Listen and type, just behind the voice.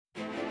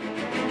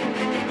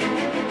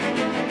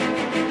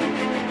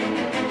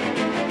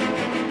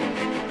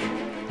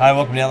Hi,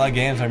 welcome to Outlaw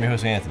Games. I'm your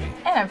host, Anthony.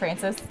 And I'm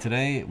Francis.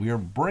 Today, we are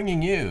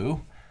bringing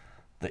you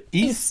the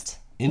East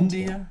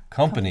India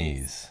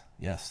Companies.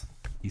 Yes,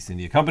 East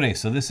India Companies.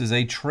 So this is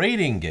a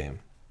trading game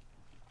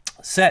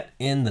set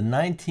in the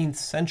 19th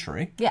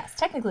century. Yes,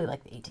 technically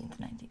like the 18th,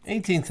 19th.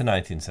 18th to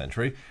 19th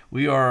century.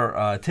 We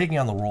are taking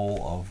on the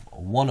role of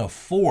one of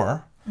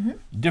four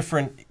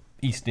different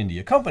East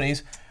India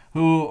companies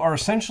who are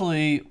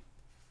essentially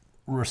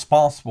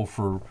responsible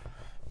for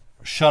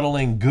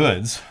shuttling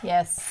goods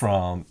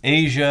from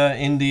Asia,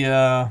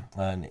 India,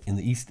 and in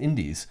the East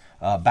Indies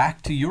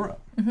back to Europe.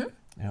 You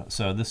know,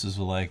 so this is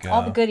like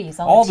all the goodies,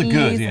 all the the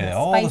goods, yeah, the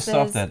all the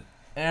stuff that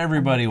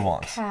everybody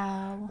wants.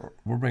 Cacao.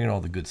 We're bringing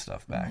all the good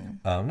stuff back.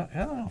 I don't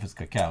know if it's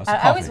cacao. It's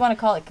I always want to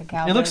call it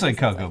cacao. It looks like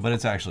cocoa, but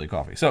it's actually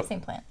coffee. So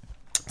same plant.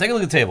 Take a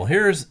look at the table.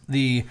 Here's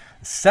the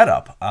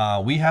setup.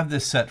 We have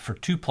this set for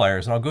 2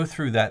 players, and I'll go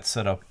through that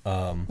setup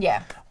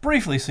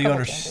briefly so you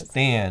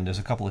understand. There's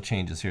a couple of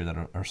changes here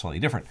that are slightly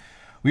different.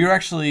 We are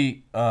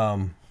actually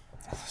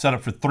set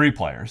up for 3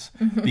 players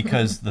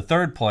because the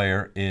third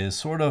player is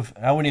sort of,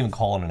 I wouldn't even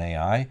call it an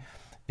AI.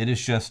 It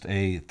is just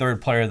a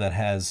third player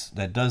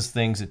that does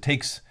things. It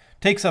takes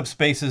up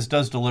spaces,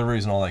 does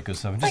deliveries, and all that good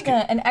stuff. It's like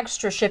an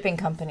extra shipping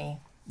company.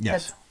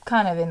 Yes. That's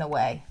kind of in the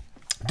way.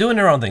 Doing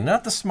their own thing.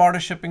 Not the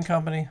smartest shipping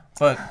company,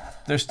 but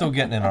they're still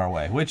getting in our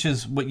way, which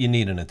is what you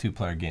need in a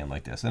 2-player game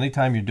like this.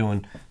 Anytime you're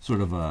doing sort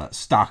of a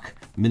stock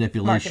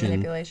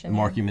manipulation,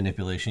 market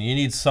manipulation, you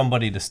need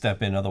somebody to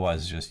step in.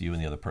 Otherwise, it's just you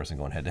and the other person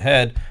going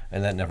head-to-head,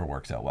 and that never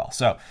works out well.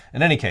 So,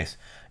 in any case,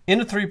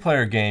 in a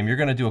 3-player game, you're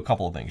going to do a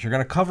couple of things. You're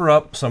going to cover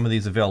up some of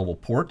these available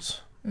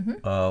ports.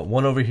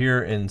 One over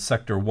here in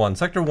Sector 1.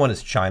 Sector 1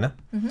 is China.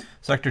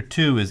 Sector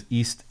 2 is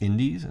East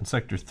Indies, and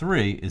Sector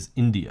 3 is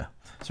India.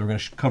 So we're going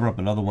to cover up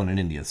another one in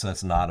India, so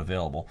that's not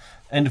available.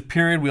 End of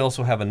period, we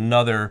also have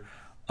another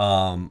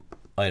item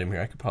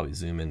here. I could probably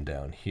zoom in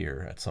down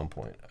here at some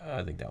point.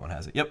 I think that one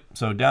has it. Yep.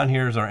 So down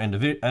here is our end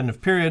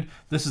of period.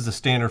 This is the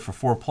standard for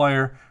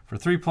 4-player. For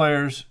 3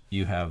 players,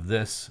 you have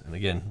this. And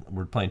again,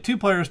 we're playing 2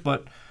 players,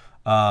 but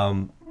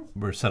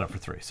we're set up for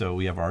 3. So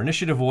we have our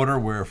initiative order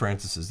where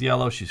Francis is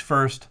yellow. She's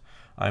first.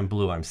 I'm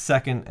blue. I'm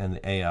second. And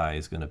the AI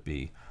is going to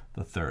be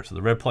the third. So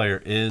the red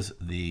player is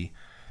the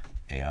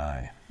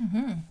AI.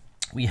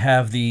 We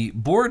have the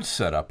boards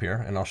set up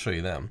here, and I'll show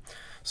you them.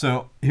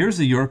 So here's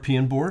the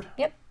European board.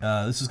 Yep.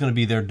 This is going to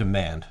be their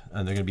demand,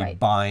 and they're going to be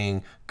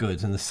buying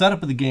goods. And the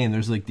setup of the game,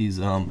 there's like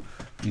these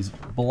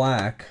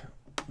black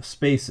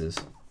spaces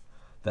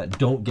that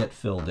don't get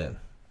filled in.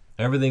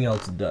 Everything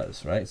else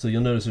does, right? So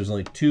you'll notice there's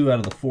only 2 out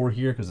of the 4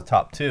 here because the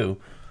top 2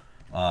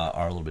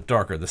 are a little bit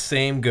darker. The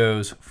same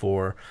goes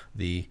for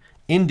the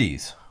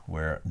Indies,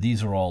 where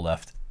these are all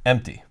left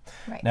empty.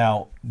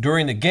 Now,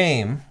 during the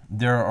game,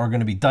 there are going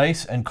to be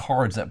dice and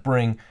cards that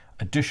bring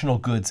additional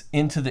goods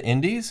into the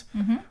Indies,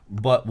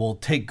 but will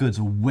take goods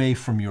away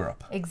from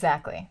Europe.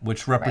 Exactly.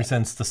 Which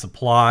represents the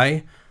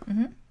supply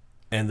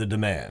and the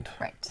demand.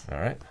 All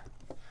right?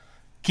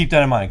 Keep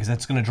that in mind, because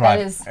that's going to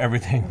drive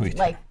everything we do.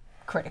 Like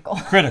critical.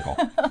 Critical.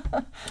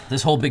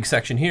 This whole big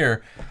section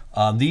here,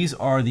 these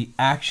are the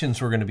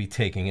actions we're going to be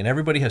taking. And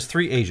everybody has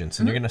 3 agents,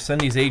 and you're going to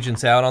send these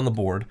agents out on the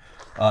board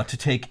to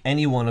take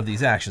any one of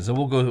these actions. And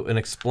we'll go and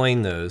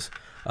explain those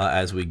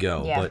as we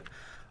go.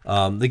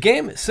 But the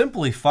game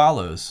simply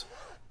follows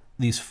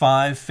these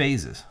 5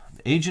 phases.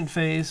 The agent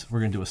phase, we're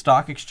going to do a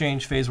stock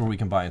exchange phase where we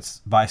can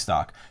buy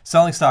stock.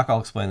 Selling stock, I'll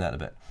explain that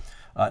in a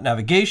bit.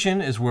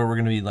 Navigation is where we're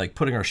going to be like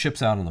putting our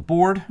ships out on the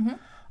board,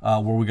 where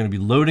we're going to be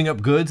loading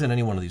up goods in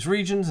any one of these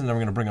regions, and then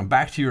we're going to bring them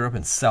back to Europe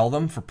and sell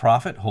them for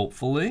profit,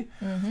 hopefully.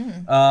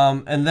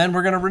 And then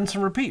we're going to rinse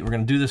and repeat. We're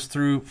going to do this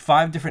through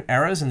 5 different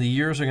eras, and the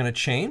years are going to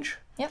change.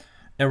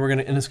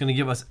 And it's going to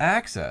give us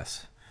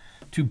access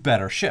to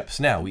better ships.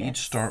 Now, we each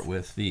start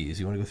with these.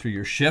 You want to go through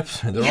your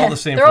ships? They're all the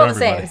same for everybody.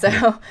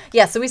 They're all the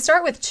same. So we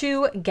start with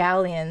 2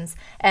 galleons,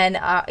 and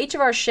each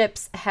of our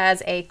ships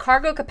has a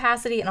cargo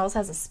capacity and also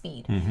has a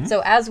speed.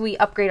 So as we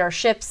upgrade our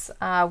ships,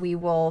 we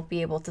will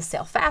be able to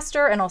sail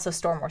faster and also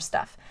store more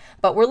stuff.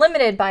 But we're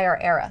limited by our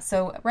era.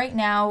 So right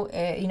now,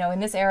 you know,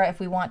 in this era, if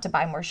we want to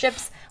buy more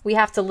ships, we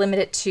have to limit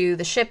it to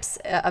the ships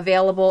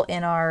available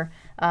in our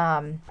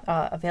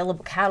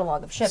available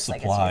catalog of ships, supply, I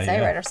guess you would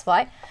say, right? Our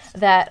supply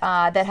that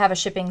have a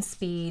shipping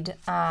speed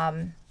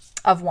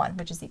of 1,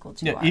 which is equal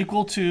to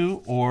equal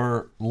to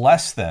or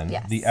less than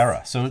the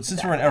era. So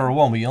since we're in era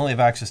 1, we only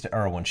have access to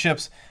era 1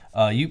 ships.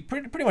 You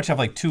pretty much have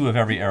like 2 of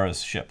every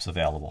era's ships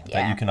available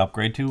that you can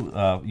upgrade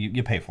to.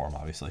 You pay for them,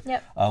 obviously,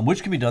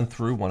 which can be done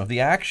through one of the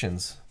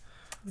actions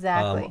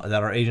that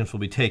our agents will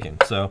be taking.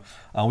 So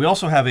we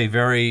also have a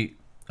very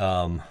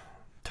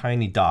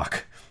tiny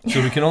dock. So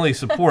we can only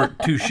support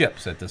 2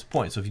 ships at this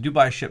point. So if you do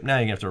buy a ship now,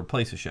 you're going to have to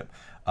replace a ship.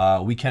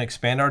 We can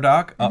expand our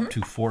dock up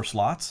to 4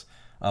 slots,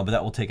 but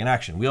that will take an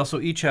action. We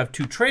also each have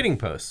 2 trading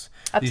posts.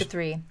 Up to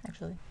 3,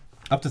 actually.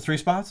 Up to 3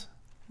 spots?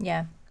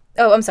 Yeah.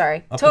 Oh, I'm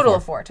sorry. Total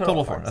of 4. Total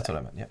of 4. That's what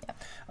I meant.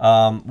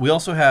 Yeah. We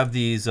also have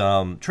these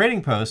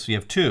trading posts. We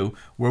have 2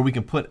 where we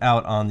can put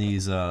out on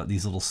these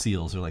little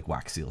seals. They're like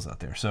wax seals out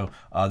there. So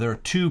there are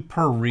 2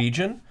 per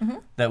region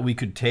that we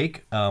could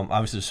take.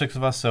 Obviously, there's 6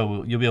 of us,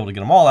 so you'll be able to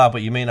get them all out,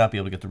 but you may not be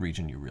able to get the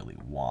region you really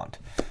want.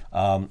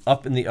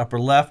 Up in the upper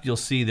left, you'll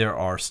see there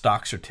are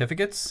stock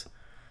certificates,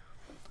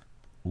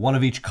 1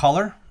 of each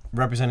color,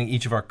 representing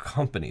each of our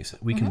companies.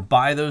 We can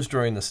buy those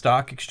during the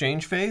stock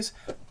exchange phase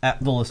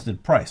at the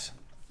listed price.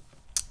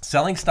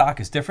 Selling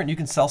stock is different. You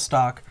can sell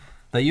stock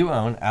that you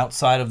own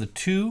outside of the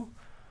 2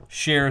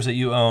 shares that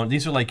you own.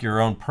 These are like your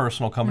own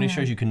personal company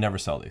shares. You can never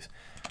sell these.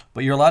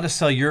 But you're allowed to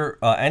sell your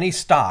any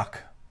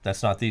stock,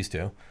 that's not these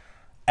 2,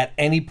 at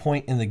any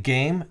point in the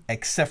game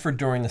except for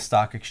during the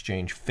stock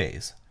exchange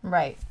phase.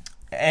 Right.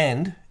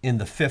 And in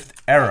the 5th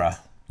era,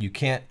 you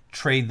can't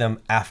trade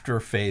them after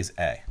phase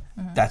A.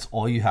 That's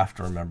all you have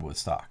to remember with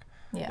stock.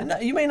 Yeah.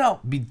 And you may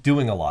not be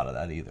doing a lot of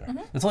that either.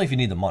 It's only if you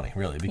need the money,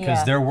 really,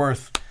 because they're going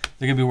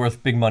to be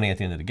worth big money at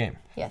the end of the game.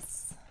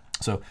 Yes.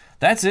 So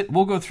that's it.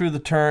 We'll go through the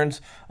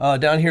turns.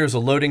 Down here is a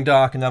loading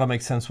dock, and that'll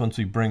make sense once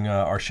we bring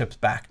our ships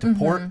back to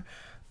port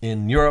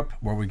in Europe,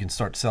 where we can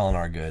start selling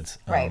our goods.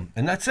 Right.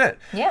 And that's it.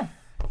 Yeah.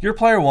 You're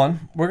player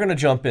 1. We're going to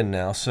jump in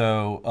now.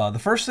 So the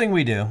first thing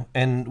we do,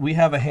 and we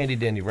have a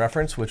handy-dandy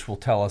reference, which will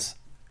tell us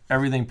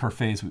everything per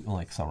phase. We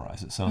like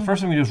summarize it. So the first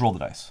thing we do is roll the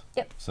dice.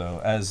 Yep.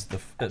 So as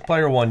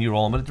player 1, you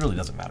roll them, but it really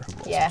doesn't matter who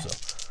rolls them.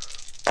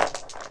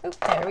 So. Oop,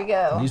 there we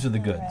go. These are the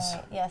goods.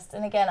 Right. Yes,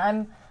 and again,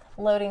 I'm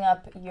loading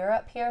up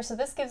Europe here. So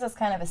this gives us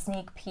kind of a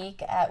sneak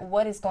peek at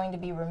what is going to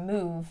be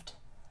removed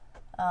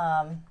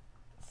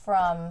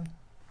from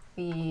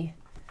the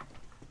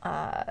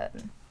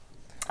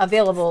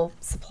available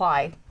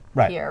supply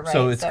here, right?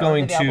 So it's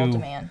going to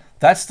demand.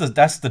 That's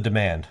the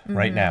demand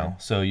right now.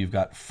 So you've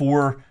got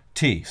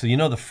 4T. So you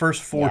know the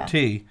first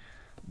 4T,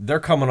 they're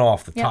coming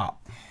off the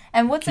top.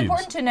 And what's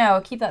important to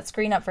know, keep that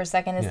screen up for a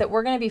second, is that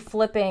we're going to be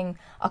flipping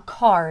a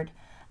card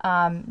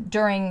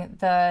during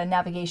the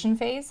navigation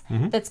phase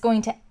that's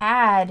going to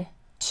add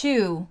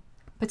to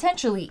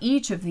potentially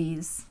each of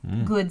these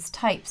goods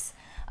types.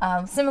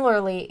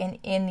 Similarly,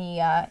 in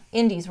the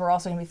indies, we're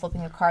also going to be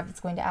flipping a card that's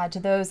going to add to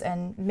those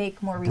and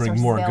make more resources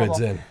Bring more available.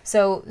 goods in.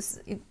 So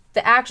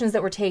the actions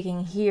that we're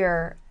taking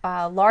here,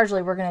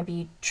 largely we're going to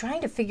be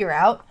trying to figure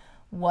out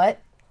what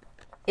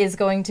is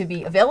going to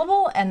be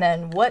available and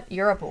then what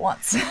Europe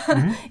wants.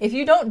 If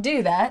you don't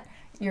do that,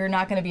 you're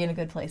not going to be in a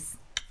good place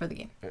for the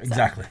game.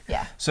 Exactly. So,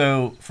 yeah.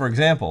 So, for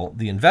example,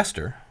 the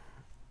investor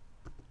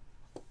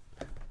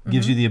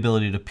gives you the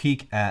ability to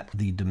peek at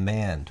the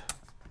demand,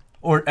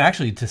 or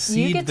actually to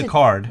seed the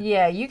card.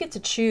 Yeah, you get to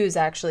choose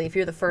actually if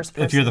you're the first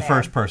person. If you're the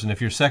first person. If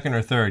you're second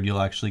or third,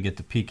 you'll actually get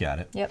to peek at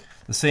it. Yep.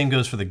 The same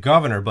goes for the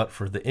governor, but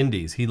for the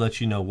indies, he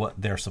lets you know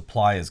what their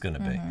supply is going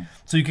to be.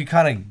 So you can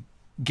kind of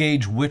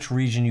gauge which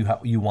region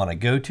you want to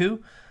go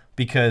to,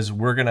 because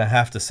we're going to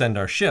have to send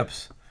our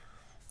ships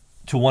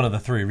to one of the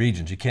 3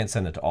 regions. You can't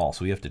send it to all,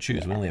 so we have to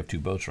choose. We only have 2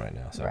 boats right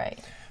now. So. Right.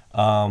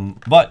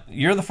 But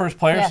you're the first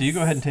player, so you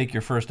go ahead and take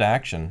your first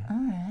action. All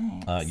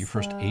right. Your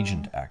first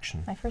agent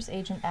action. My first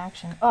agent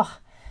action. Oh,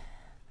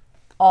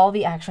 all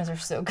the actions are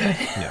so good.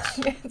 Yes.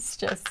 It's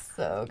just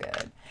so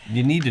good.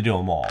 You need to do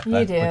them all.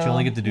 You do. But you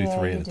only get to do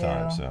 3 at a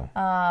time. So.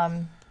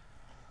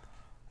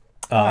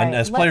 And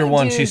as player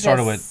 1, she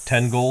started with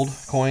 10 gold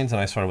coins, and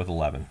I started with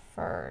 11.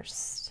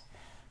 First.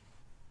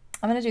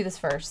 I'm going to do this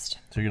first.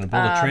 So you're going to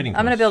build a trading post.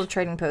 I'm going to build a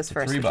trading post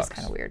first, which $3. is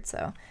kind of weird.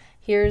 So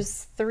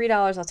here's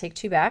 $3. I'll take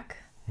 2 back.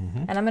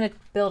 And I'm going to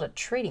build a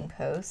trading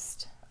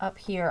post up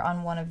here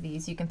on one of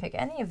these. You can pick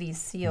any of these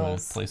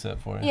seals. Place that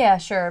for you? Yeah,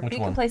 sure. Which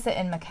you one? can place it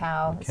in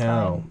Macau. It's fine.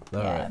 All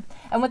yeah. right.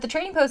 And what the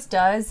trading post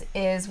does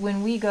is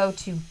when we go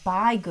to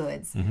buy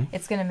goods,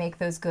 it's going to make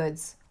those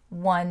goods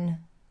 1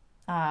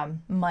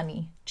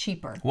 money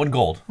cheaper. 1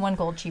 gold. 1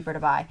 gold cheaper to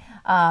buy,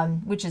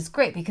 which is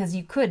great because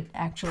you could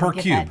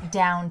actually get that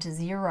down to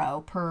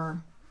 0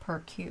 per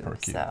cube. Per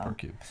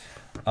cube.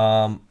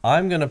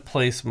 I'm going to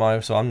place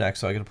so I'm next,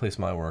 so I got to place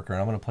my worker,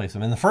 and I'm going to place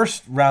them. In the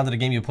first round of the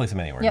game, you place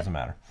them anywhere. It doesn't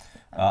matter.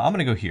 I'm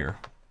going to go here,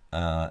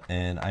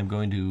 and I'm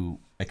going to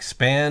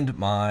expand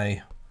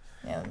my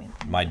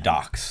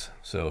docks.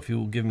 So if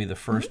you'll give me the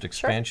first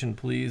expansion,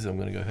 please, I'm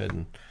going to go ahead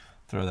and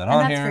throw that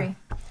on here. Free.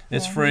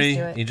 It's free.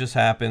 It just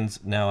happens.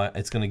 Now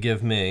it's going to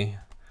give me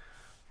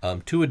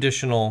 2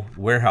 additional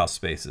warehouse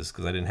spaces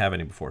because I didn't have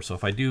any before. So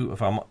if I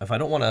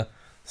don't want to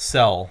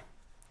sell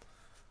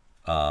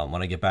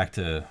when I get back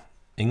to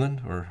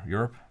England or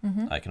Europe,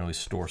 I can always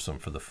store some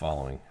for the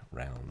following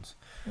rounds.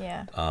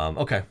 Yeah.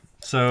 Okay.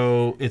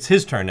 So it's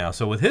his turn now.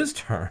 So with his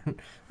turn,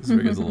 this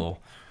is a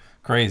little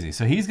crazy.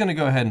 So he's going to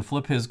go ahead and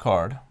flip his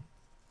card,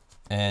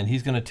 and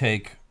he's going to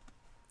take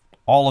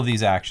all of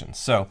these actions.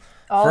 So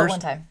all first, at one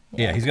time.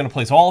 Yeah, he's going to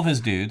place all of his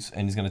dudes,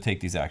 and he's going to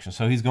take these actions.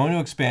 So he's going to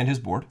expand his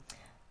board.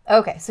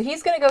 Okay, so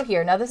he's going to go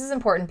here. Now this is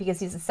important because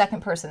he's the second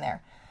person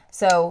there.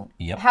 So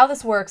how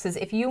this works is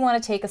if you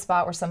want to take a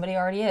spot where somebody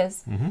already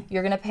is,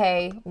 you're going to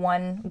pay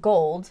 1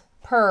 gold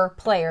per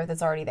player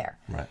that's already there.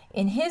 Right.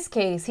 In his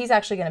case, he's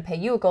actually going to pay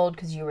you a gold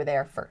because you were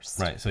there first.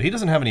 Right. So he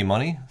doesn't have any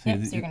money. So,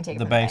 so you're going to take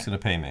the bank's going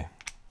to pay me.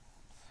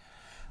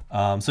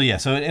 So yeah,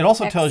 so it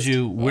also tells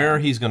you where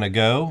he's going to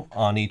go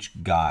on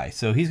each guy.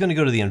 So he's going to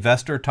go to the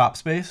investor top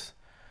space,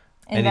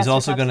 and he's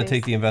also going to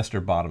take the investor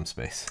bottom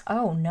space.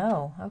 Oh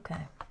no! Okay.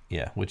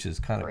 Yeah, which is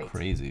kind of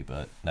crazy,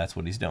 but that's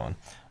what he's doing.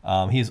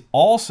 He's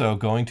also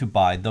going to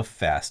buy the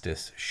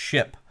fastest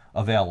ship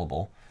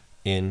available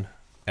in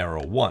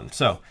Era 1.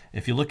 So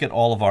if you look at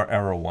all of our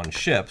Era 1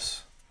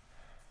 ships,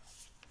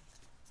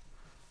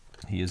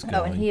 he is going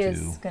to... Oh, and he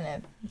is going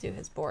to do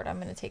his board. I'm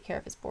going to take care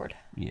of his board.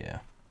 Yeah.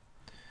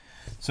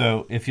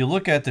 So if you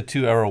look at the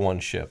 2 Era 1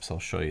 ships, I'll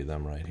show you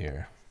them right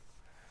here.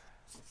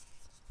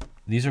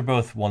 These are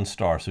both 1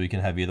 star, so you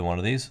can have either one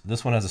of these.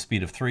 This one has a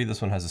speed of 3,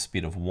 this one has a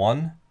speed of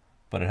 1,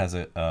 but it has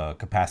a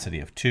capacity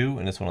of 2,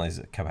 and this one has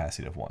a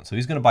capacity of 1. So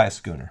he's going to buy a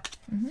schooner.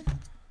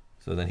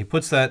 So then he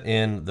puts that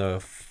in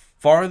the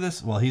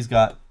farthest, well, he's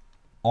got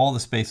all the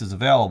spaces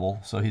available,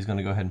 so he's going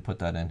to go ahead and put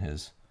that in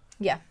his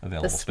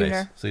available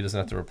space. So he doesn't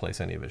have to replace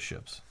any of his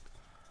ships.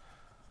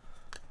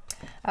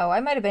 Oh, I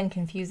might have been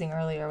confusing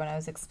earlier when I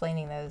was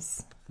explaining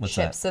those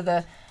ships. So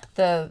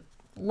the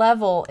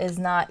level is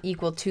not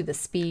equal to the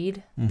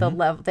speed.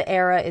 The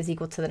era is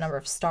equal to the number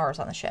of stars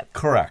on the ship.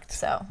 Correct.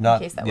 So in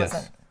case that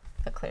wasn't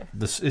clear.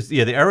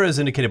 The era is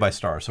indicated by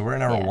stars. So we're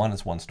in Era 1,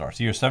 it's 1 star.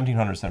 So you're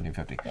 1700,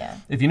 1750. Yeah.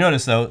 If you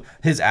notice, though,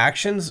 his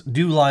actions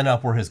do line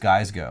up where his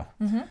guys go.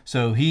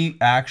 So he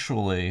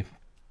actually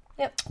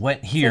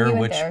went here, so he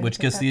went which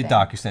gets the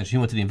dock extension. He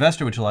went to the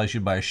investor, which allows you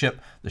to buy a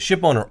ship. The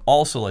ship owner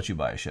also lets you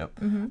buy a ship.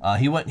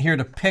 He went here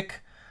to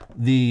pick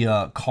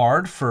the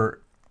card for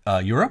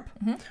Europe,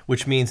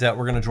 which means that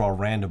we're going to draw a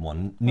random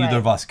one. Neither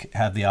of us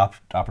have the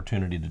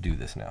opportunity to do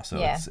this now. So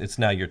it's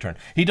now your turn.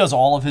 He does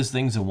all of his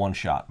things in one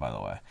shot, by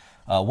the way.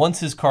 Once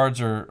his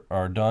cards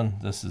are done,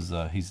 this is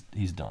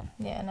he's done.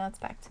 Yeah, now it's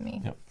back to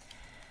me. Yep.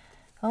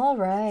 All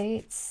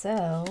right,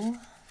 so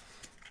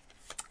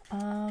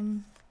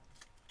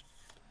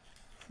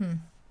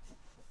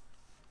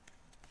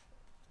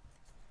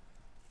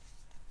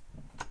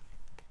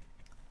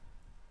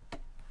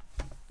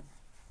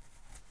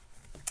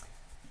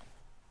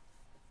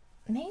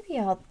maybe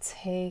I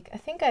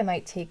think I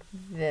might take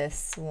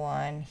this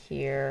one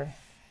here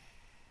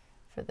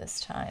for this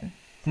time.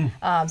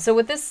 So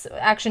what this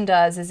action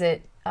does is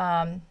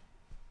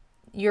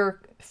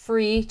you're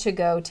free to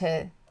go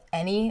to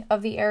any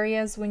of the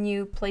areas when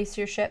you place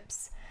your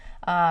ships.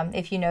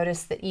 If you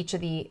notice that each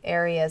of the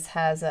areas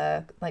has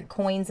like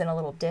coins in a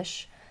little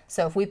dish.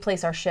 So if we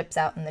place our ships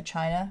out in the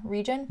China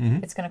region,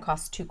 it's going to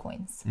cost 2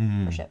 coins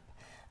per ship.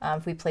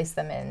 If we place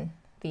them in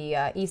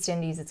the East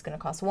Indies, it's going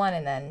to cost 1,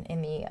 and then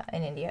in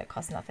India it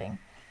costs nothing.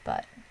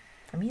 But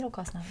for me, it'll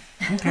cost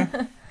nothing.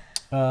 Okay.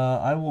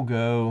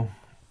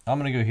 I'm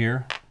going to go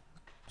here.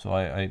 So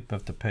I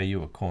have to pay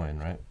you a coin,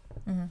 right?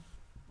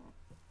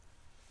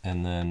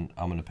 And then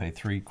I'm going to pay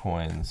 3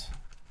 coins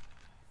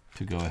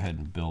to go ahead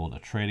and build a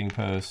trading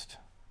post.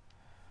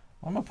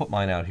 I'm going to put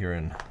mine out here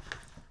in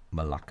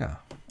Malacca.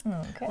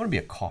 Okay. I want to be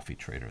a coffee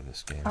trader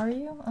this game. Are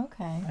you?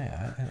 Okay.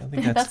 Yeah, I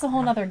think that's a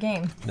whole nother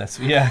game.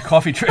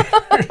 Coffee trader.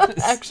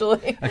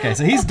 Actually. Okay,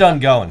 so he's done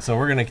going. So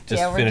we're going to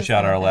just finish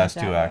out our last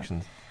 2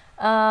 actions.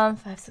 5,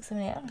 6,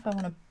 7, 8. I don't know if I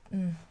want to...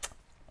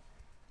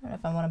 I don't know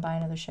if I want to buy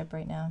another ship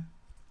right now.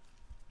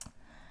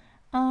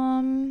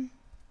 I'm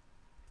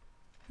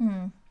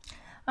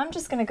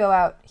just going to go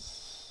out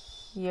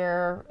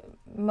here,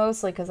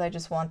 mostly because I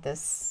just want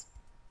this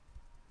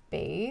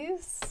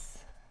base.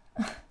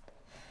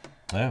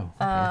 Oh.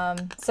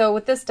 Okay. So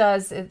what this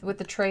does with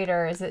the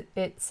trader is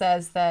it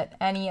says that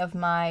any of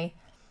my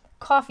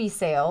coffee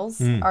sales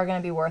are going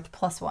to be worth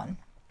 +1.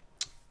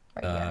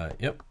 Right here.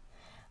 Yep.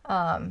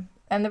 And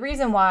the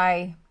reason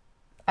why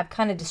I've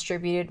kind of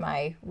distributed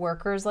my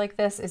workers like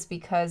this is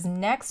because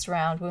next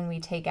round when we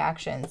take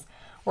actions,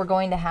 we're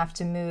going to have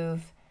to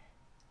move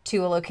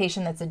to a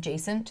location that's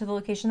adjacent to the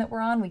location that we're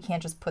on. We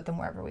can't just put them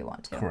wherever we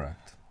want to.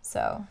 Correct.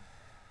 So.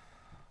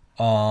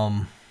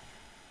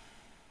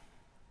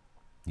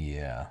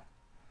 Yeah.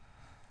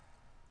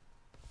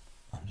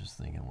 I'm just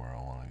thinking where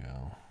I want to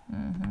go.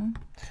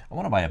 I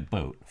want to buy a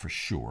boat for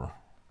sure.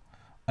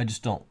 I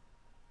just don't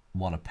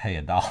want to pay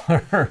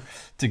 $1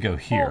 to go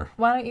here. Well,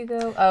 why don't you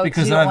go? Oh,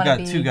 because then I've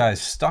got 2 guys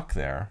stuck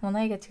there. Well,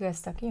 now you get 2 guys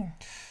stuck here.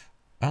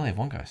 I only have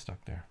 1 guy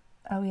stuck there.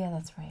 Oh yeah,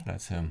 that's right.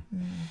 That's him.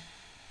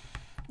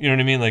 You know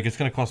what I mean? Like it's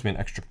going to cost me an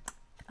extra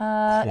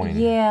coin.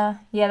 Yeah,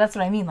 that's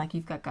what I mean. Like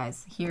you've got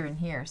guys here and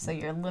here, so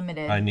you're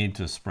limited. I need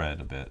to spread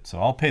a bit,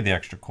 so I'll pay the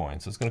extra coin.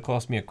 So it's going to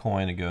cost me a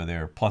coin to go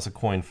there, plus a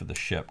coin for the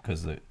ship,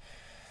 because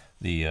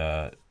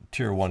the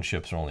tier 1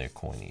 ships are only a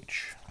coin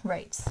each.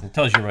 Right. It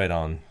tells you right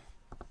on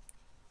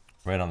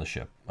the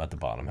ship at the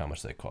bottom how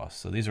much they cost.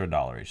 So these are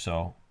 $1 each.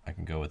 So I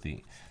can go with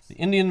the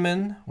Indian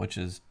Men, which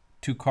is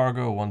 2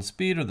 cargo, 1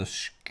 speed, or the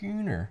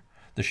schooner,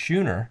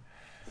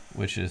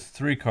 which is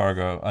 3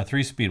 cargo,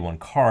 3 speed, 1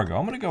 cargo.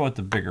 I'm going to go with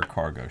the bigger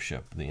cargo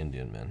ship, the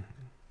Indian Men.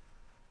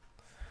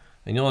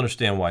 And you'll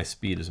understand why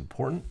speed is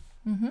important.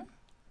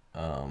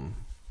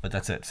 But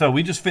that's it. So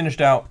we just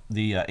finished out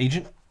the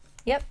agent.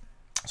 Yep.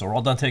 So we're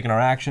all done taking our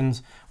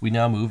actions. We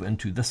now move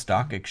into the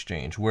stock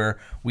exchange, where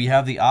we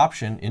have the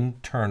option in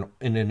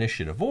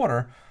initiative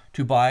order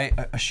to buy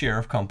a share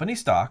of company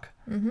stock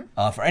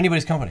for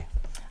anybody's company.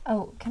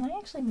 Oh, can I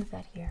actually move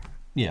that here?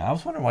 Yeah, I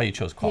was wondering why you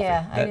chose coffee.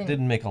 Yeah, that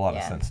didn't make a lot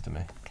of sense to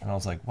me. And I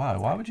was like, wow,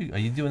 why would you? Are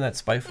you doing that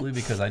spitefully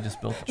because I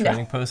just built the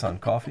trading post on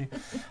coffee?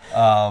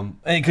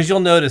 Because you'll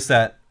notice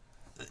that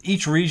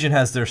each region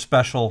has their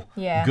special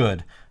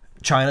good.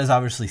 China's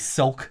obviously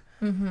silk.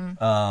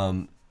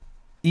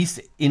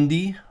 East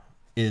India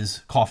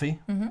is coffee,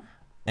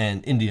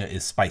 and India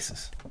is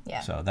spices. Yeah.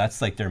 So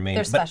that's like their main.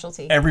 Their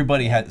specialty.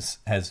 Everybody has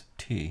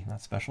tea,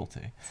 not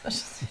specialty.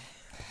 Specialty.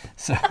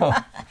 So,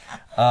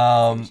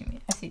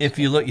 if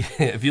you look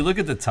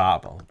at the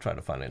top, I'll try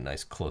to find a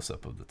nice close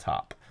up of the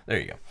top. There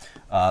you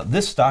go.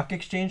 This stock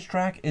exchange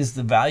track is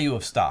the value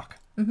of stock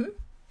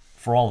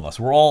for all of us.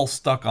 We're all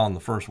stuck on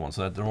the first one,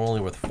 so that they're only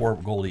worth 4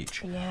 gold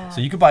each. Yeah.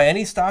 So you could buy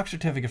any stock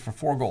certificate for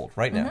 4 gold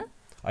right now.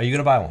 Are you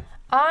gonna buy one?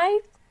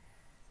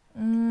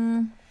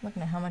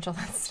 Looking at how much all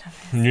that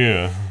stuff is.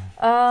 Yeah.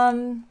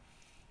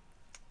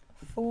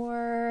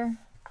 For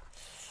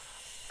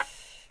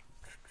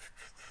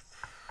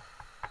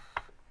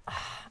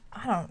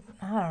I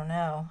don't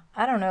know.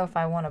 I don't know if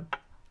I want to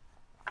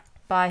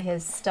buy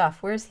his stuff.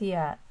 Where's he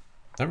at?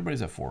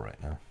 Everybody's at 4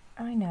 right now.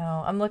 I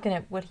know. I'm looking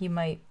at what he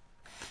might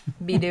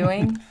be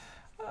doing.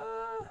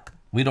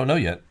 We don't know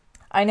yet.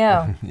 I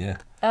know. Yeah.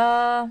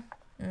 5,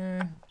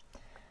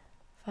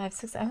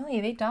 6. I only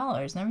have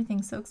 $8, and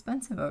everything's so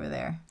expensive over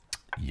there.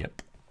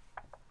 Yep.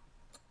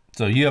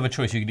 So you have a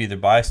choice. You could either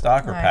buy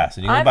stock or pass,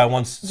 and you can buy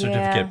one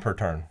certificate per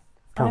turn,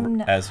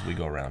 as we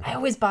go around. I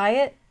always buy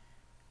it,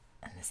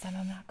 and this time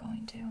I'm not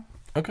going to.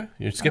 Okay,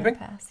 you're skipping.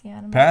 Pass.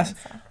 Yeah. Pass.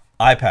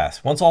 I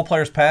pass. Once all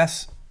players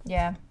pass.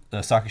 Yeah.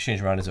 The stock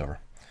exchange round is over.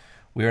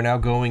 We are now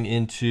going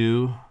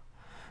into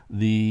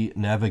the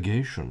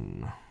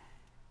navigation.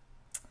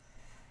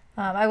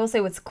 I will say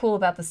what's cool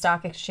about the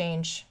stock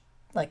exchange,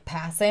 like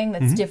passing,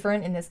 that's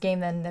different in this game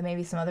than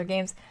maybe some other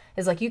games,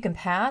 is like you can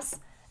pass,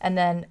 and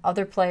then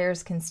other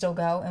players can still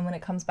go, and when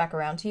it comes back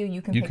around to you,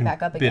 you can pick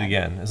back up again. Bid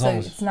again. So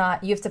it's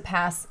not, you have to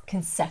pass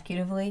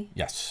consecutively.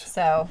 Yes.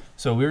 So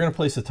we're going to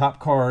place the top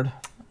card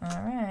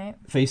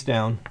face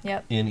down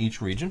in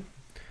each region.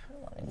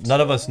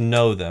 None of us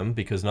know them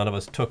because none of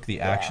us took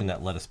the action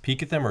that let us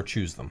peek at them or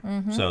choose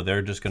them. So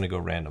they're just going to go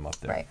random up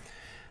there. Right.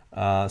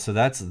 So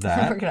that's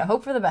that. We're going to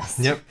hope for the best.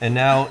 Yep. And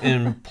now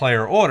in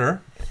player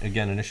order,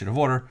 again, initiative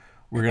order,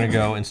 we're going to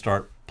go and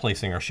start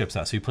placing our ships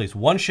out. So you place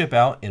one ship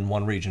out in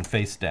one region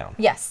face down.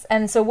 Yes.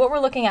 And so what we're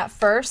looking at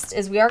first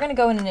is we are going to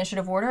go in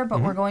initiative order,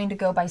 but we're going to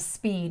go by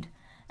speed.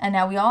 And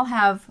now we all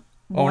have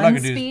one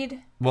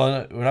speed.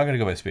 Well, we're not going to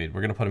go by speed. We're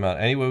going to put them out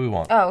any way we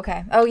want. Oh,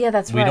 okay. Oh, yeah,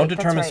 that's right. We don't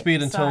determine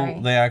speed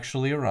until they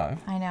actually arrive.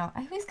 I know.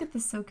 I always get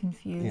this so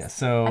confused. Yeah.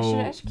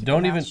 So I should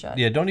don't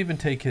even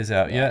take his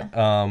out yet.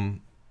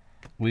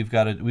 We've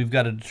got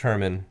to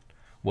determine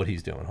what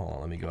he's doing. Hold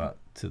on. Let me go out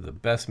to the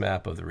best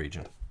map of the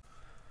region.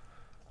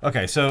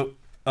 Okay. So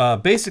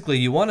basically,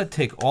 you want to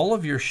take all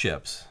of your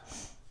ships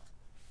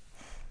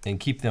and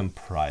keep them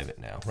private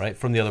now, right,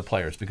 from the other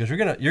players, because you're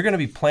gonna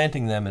be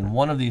planting them in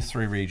one of these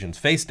 3 regions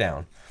face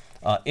down.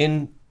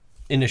 In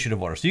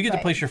initiative order. So you get to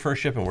place your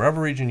first ship in wherever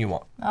region you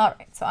want. All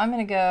right. So I'm going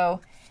to go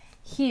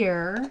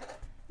here.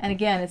 And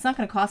again, it's not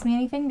going to cost me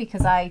anything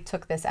because I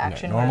took this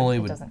action. No, normally it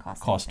would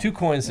cost 2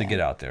 coins to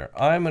get out there.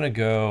 I'm going to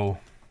go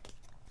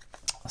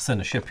send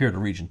a ship here to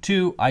region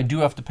 2. I do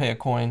have to pay a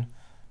coin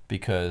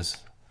because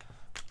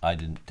I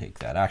didn't take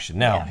that action.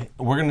 Now,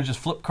 we're going to just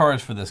flip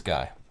cards for this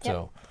guy.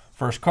 So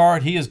first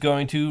card, he is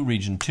going to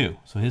region 2.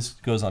 So his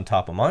goes on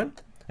top of mine.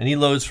 And he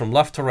loads from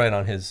left to right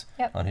on his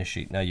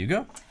sheet. Now you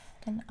go.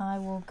 And I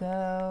will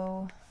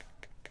go.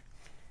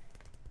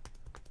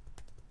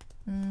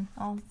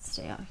 I'll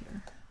stay out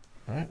here.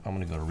 All right, I'm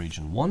going to go to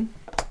region 1.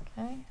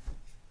 Okay.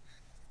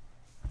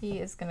 He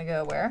is going to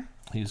go where?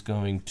 He's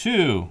going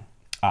to.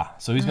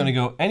 So he's going to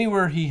go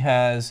anywhere he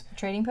has a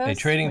trading post. A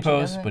trading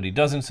post, but he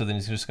doesn't. So then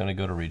he's just going to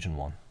go to region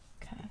 1.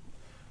 Okay.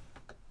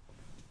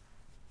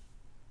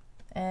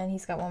 And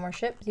he's got one more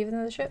ship. Do you have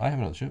another ship? I have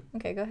another ship.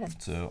 Okay, go ahead.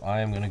 So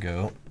I am going to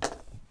go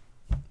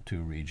to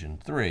region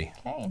 3.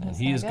 Okay, and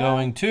he is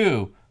going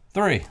to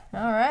 3.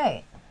 All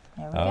right.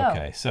 There we go.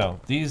 Okay, so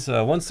these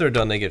once they're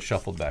done, they get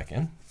shuffled back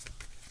in.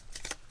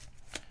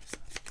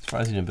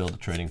 Surprised he didn't build a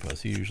trading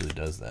post. He usually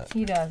does that.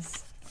 He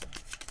does.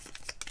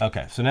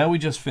 Okay, so now we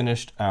just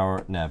finished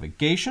our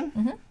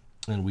navigation,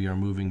 and we are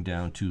moving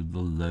down to the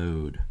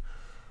load.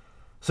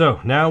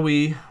 So now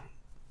we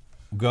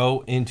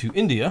go into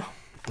India.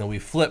 And we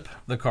flip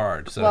the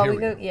card. So here we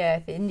go. Yeah,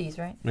 the Indies,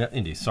 right? Yeah,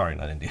 Indies. Sorry,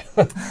 not India.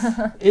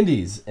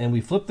 Indies. And we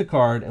flip the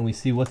card and we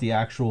see what the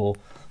actual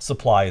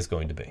supply is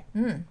going to be.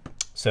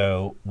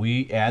 So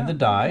we add the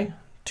die,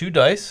 2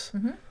 dice,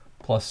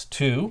 plus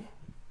 2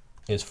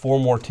 is 4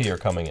 more tea are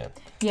coming in.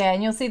 Yeah,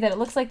 and you'll see that it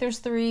looks like there's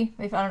 3.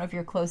 I don't know if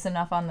you're close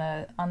enough on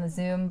the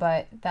zoom,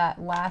 but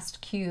that last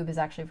cube is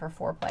actually for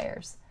 4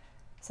 players.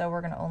 So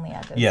we're going to only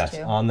add those yes,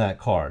 two. on that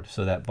card.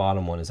 So that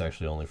bottom one is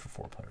actually only for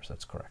 4 players.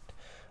 That's correct.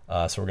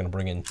 So we're going to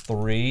bring in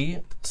 3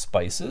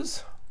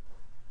 spices.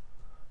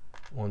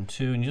 1,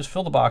 2, and you just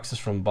fill the boxes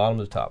from bottom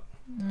to top.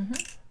 And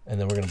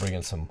then we're going to bring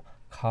in some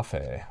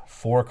coffee.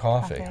 4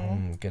 coffee.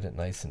 Get it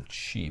nice and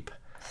cheap.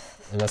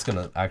 And that's going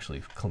to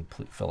actually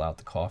fill out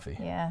the coffee.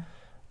 Yeah.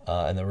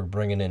 And then we're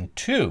bringing in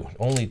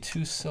only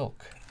 2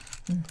 silk.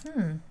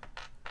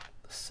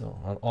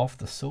 So off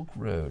the Silk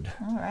Road.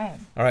 All right.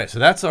 All right, so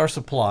that's our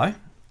supply.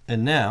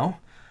 And now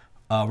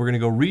we're going to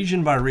go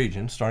region by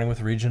region, starting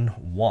with region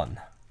 1,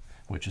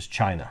 which is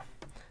China.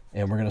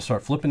 And we're going to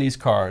start flipping these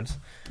cards.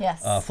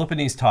 Yes. Flipping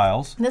these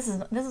tiles. This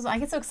is I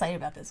get so excited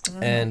about this because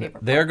this is my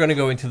favorite they're going to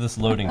go into this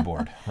loading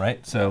board,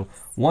 right? So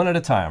one at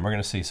a time, we're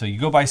going to see. So you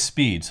go by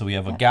speed. So we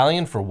have a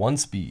galleon for 1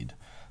 speed.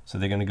 So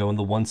they're going to go in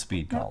the 1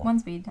 speed column. 1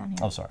 speed down here.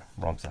 Oh, sorry,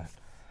 wrong side.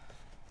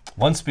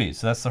 1 speed.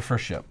 So that's the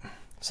first ship.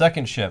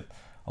 Second ship,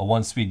 a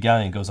 1 speed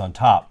galleon goes on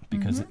top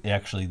because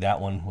actually that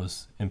one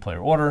was in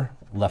player order,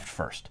 left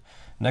first.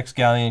 Next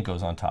galleon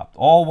goes on top.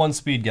 All 1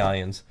 speed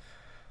galleons.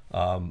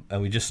 And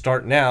we just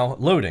start now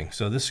loading.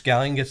 So this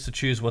galleon gets to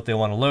choose what they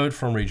want to load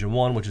from region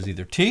 1, which is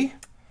either tea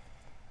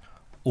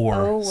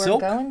or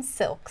silk. We're going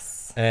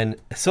silks. And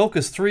silk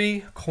is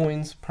 3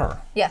 coins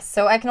per. Yes,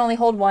 so I can only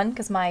hold 1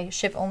 because my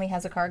ship only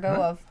has a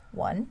cargo of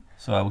 1.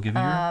 So I will give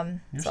you your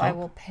so silk. I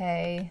will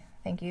pay,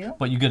 thank you.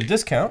 But you get a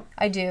discount.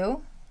 I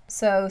do.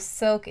 So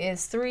silk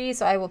is 3,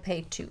 so I will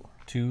pay 2.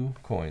 2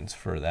 coins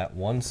for that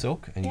 1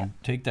 silk, and you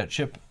take that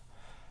ship.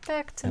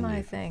 Back to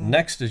my thing.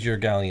 Next is your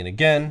galleon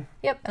again.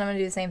 Yep, and I'm going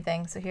to do the same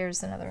thing. So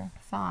here's another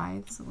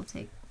 5. So we'll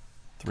take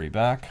 3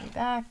 back. 3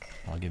 back.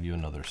 I'll give you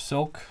another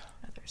silk.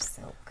 Another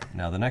silk.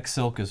 Now the next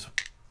silk is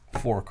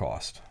 4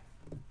 cost.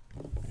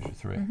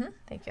 Here's your 3.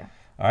 Thank you.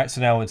 All right,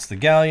 so now it's the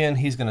galleon.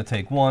 He's going to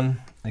take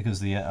 1 because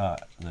the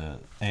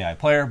AI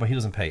player, but he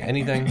doesn't pay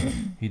anything.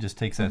 He just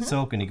takes that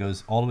silk and he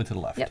goes all the way to the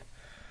left. Yep.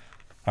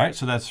 All right,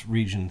 so that's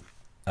region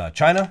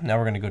China. Now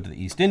we're going to go to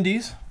the East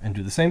Indies and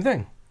do the same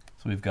thing.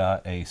 So we've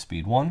got a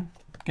speed 1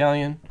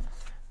 galleon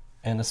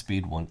and a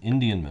speed 1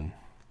 Indianman.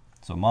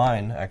 So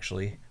mine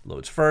actually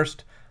loads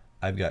first.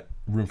 I've got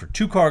room for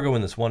 2 cargo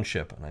in this 1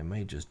 ship, and I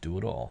may just do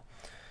it all.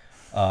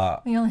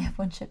 We only have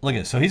 1 ship. Look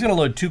at it. So he's going to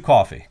load 2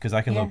 coffee because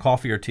I can load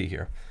coffee or tea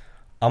here.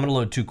 I'm going to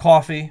load 2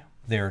 coffee.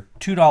 They're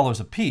 $2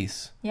 a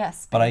piece.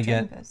 Yes, but I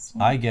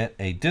get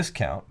a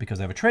discount because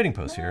I have a trading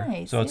post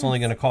here. So it's only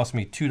going to cost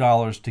me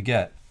 $2 to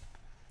get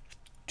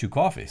 2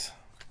 coffees.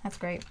 That's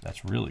great.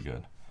 That's really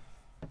good.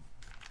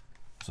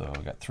 So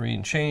I got 3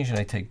 and change, and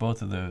I take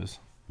both of those,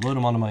 load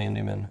them onto my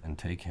Indiaman, and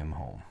take him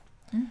home.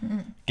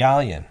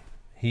 Galleon.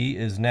 He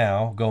is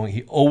now going,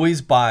 he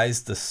always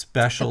buys the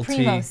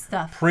specialty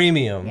stuff.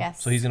 Premium.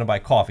 Yes. So he's going to buy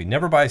coffee.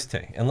 Never buys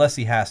tea, unless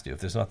he has to, if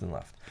there's nothing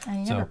left. And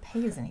he never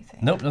pays anything.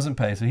 Nope, doesn't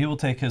pay. So he will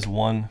take his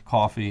 1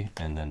 coffee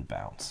and then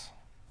bounce.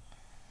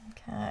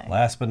 Okay.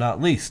 Last but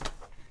not least,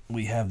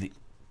 we have the,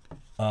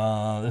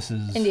 this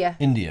is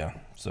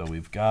India. So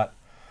we've got,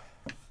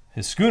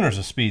 his schooner's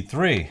a speed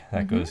 3.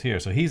 That goes here.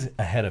 So he's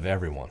ahead of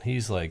everyone.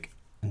 He's like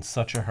in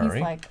such a hurry.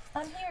 He's like,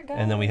 I'm here, guys.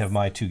 And then we have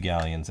my 2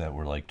 galleons that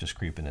were like just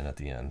creeping in at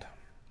the end.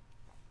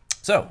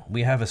 So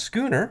we have a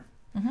schooner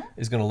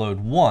is going to load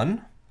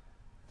 1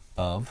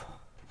 of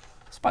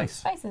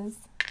spices.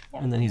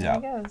 Yep. And then he's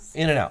out.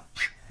 In and out.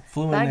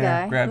 Flew in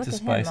there, grabbed his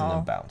spice, and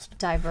then bounced.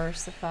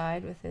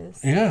 Diversified with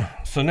his. Yeah.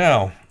 So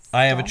now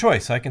I have a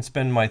choice. I can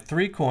spend my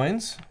 3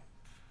 coins,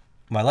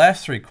 my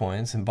last 3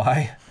 coins, and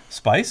buy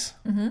spice.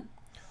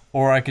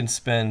 Or I can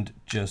spend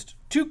just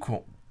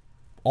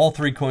all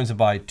 3 coins to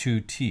buy 2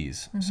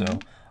 teas. So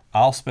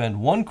I'll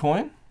spend 1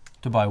 coin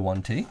to buy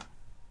 1 tea.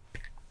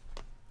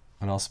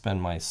 And I'll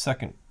spend my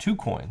second 2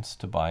 coins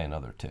to buy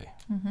another tea.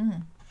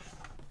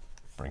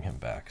 Bring him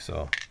back.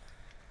 So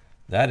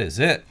that is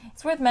it.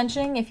 It's worth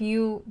mentioning if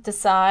you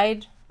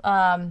decide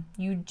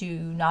you do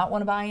not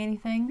want to buy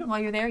anything while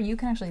you're there, you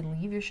can actually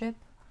leave your ship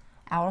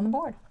out on the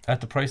board.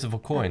 At the price of a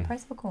coin. At the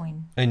price of a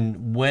coin.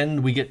 And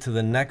when we get to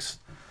the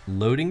next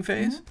loading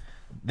phase,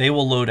 they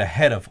will load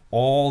ahead of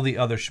all the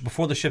other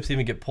before the ships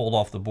even get pulled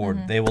off the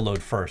board. They will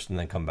load first and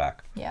then come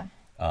back. Yeah.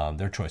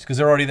 Their choice because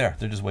they're already there.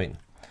 They're just waiting.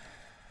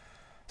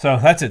 So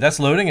that's it. That's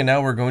loading, and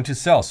now we're going to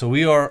sell. So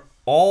we are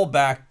all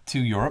back to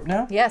Europe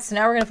now. Yeah. So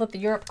now we're gonna flip the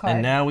Europe card.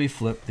 And now we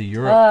flip the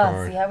Europe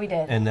card. See how we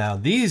did. And now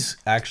these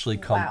actually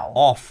come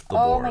off the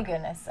board. Oh my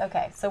goodness.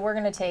 Okay. So we're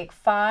gonna take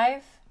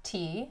 5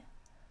 tea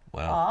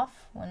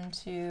off. 1,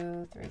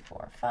 2, 3,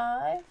 4,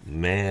 5.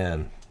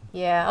 Man.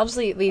 Yeah. I'll just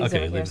leave these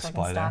over here so I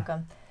can stock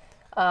them.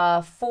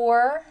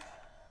 4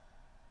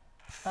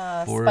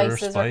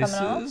 spices are coming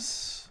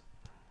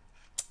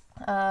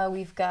off.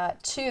 We've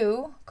got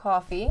 2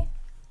 coffee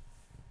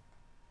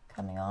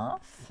coming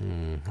off.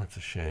 That's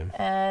a shame.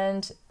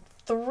 And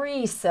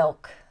 3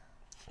 silk.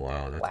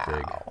 Wow, that's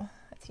big. Wow,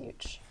 that's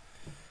huge.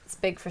 It's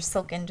big for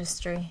silk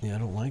industry. Yeah, I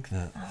don't like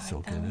that.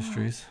 Silk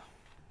Industries.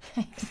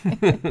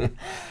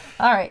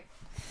 All right.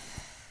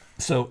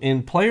 So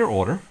in player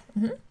order.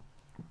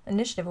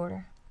 Initiative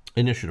order.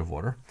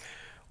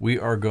 We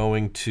are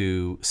going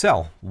to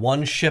sell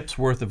 1 ship's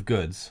worth of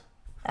goods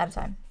At a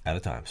time. At a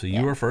time. So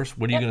you are first.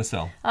 What are you going to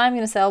sell? I'm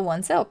going to sell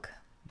 1 silk.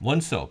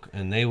 1 silk,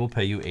 and they will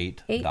pay you $8.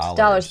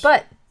 $8.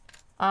 But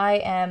I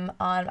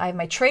have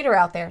my trader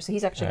out there, so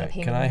he's actually going to pay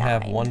me Can I $9.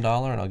 have $1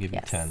 and I'll give you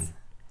 10?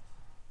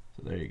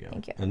 So there you go.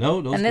 Thank you. And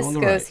no, those and this go on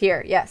the goes right.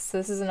 here. Yes. So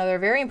this is another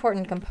very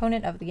important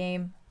component of the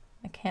game,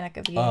 mechanic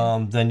of the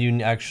game. Then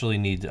you actually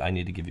I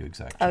need to give you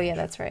exact change. Oh yeah,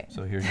 that's right.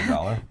 So here's your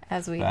dollar.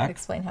 As we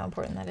explain how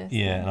important that is.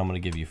 Yeah, and I'm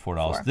going to give you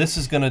 $4. This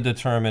is going to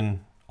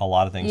determine a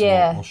lot of things.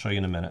 Yeah. We'll show you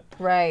in a minute.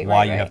 Right.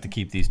 Why you have to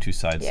keep these two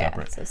sides yeah,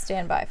 separate. So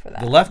stand by for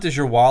that. The left is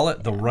your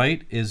wallet. The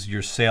right is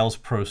your sales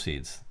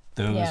proceeds.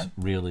 Those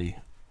really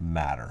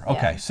matter.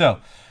 Okay,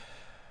 so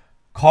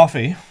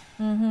coffee.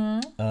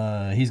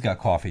 He's got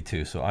coffee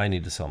too, so I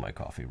need to sell my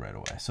coffee right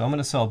away. So I'm going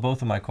to sell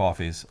both of my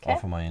coffees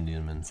off of my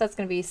Indian. So that's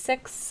going to be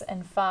 6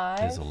 and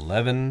 5. Is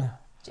 11.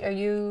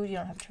 You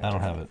don't have a trader? I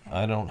don't have it.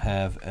 I don't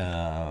have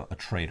a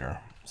trader,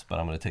 but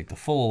I'm going to take the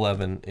full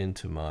 11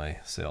 into my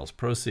sales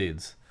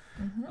proceeds.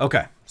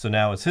 Okay, so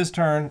now it's his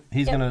turn.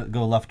 He's going to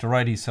go left to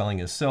right. He's selling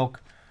his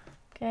silk.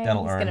 Okay,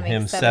 that'll earn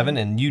him 7,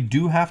 and you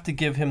do have to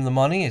give him the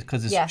money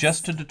because it's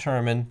just to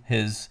determine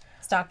his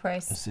stock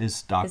price, his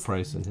stock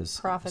price, and his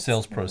profits,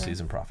 sales proceeds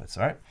and profits.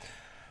 All right,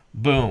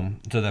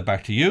 boom. So that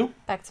back to you.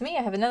 Back to me.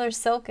 I have another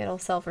silk. It'll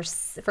sell for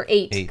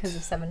 8 because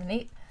of 7 and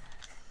 8.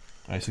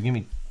 All right, so give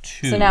me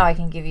 2. So now I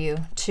can give you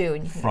 2,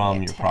 and you can from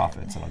give me your 10.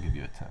 profits, and I'll give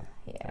you a 10.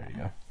 Yeah. There you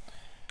go.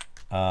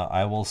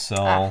 I will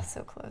sell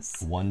so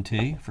close. 1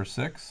 tea for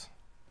 6.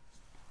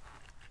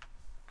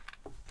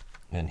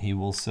 And he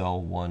will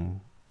sell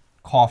 1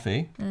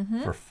 coffee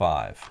for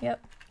 5.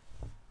 Yep.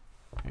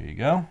 Here you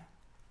go.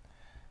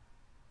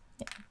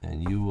 Yep.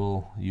 And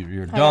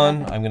you're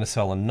done. I'm going to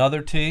sell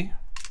another tea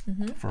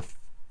for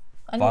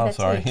 5.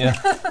 Sorry. Yeah.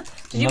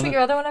 Did you put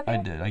your other one up here?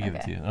 I did. I give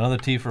it to you. Another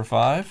tea for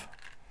 5.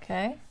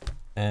 Okay.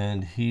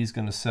 And he's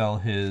going to sell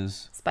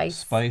his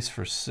spice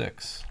for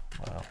 6.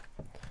 Wow.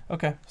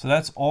 Okay. So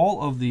that's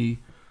all of the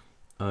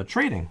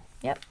trading.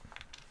 Yep.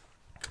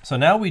 So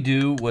now we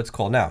do what's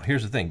called, now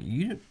here's the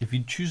thing, if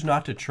you choose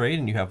not to trade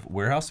and you have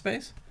warehouse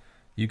space,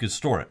 you could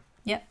store it.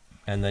 Yep.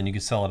 And then you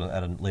could sell it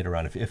at a later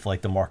round if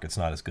like the market's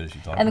not as good as you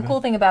thought. And the cool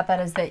thing about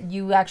that is that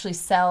you actually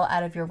sell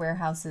out of your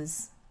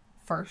warehouses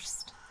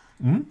first.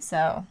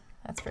 So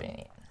that's pretty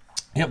neat.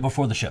 Yep,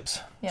 before the ships.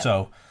 Yep.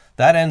 So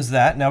that ends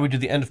that. Now we do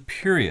the end of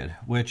period,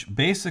 which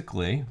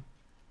basically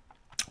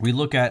we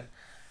look at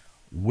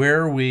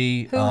where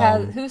we...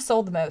 Who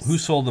sold the most. Who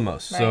sold the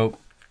most. Right. So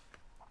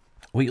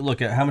we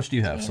look at how much do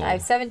you have sold? I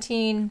have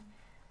 17.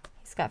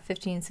 He's got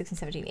 15, 16,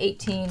 17,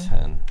 18.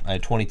 10. I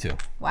had 22.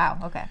 Wow,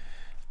 okay.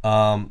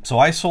 So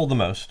I sold the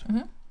most.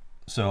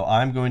 So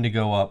I'm going to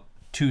go up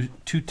two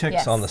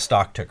ticks on the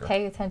stock ticker.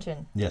 Pay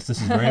attention. Yes,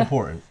 this is very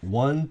important.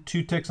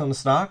 2 ticks on the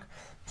stock.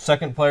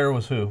 Second player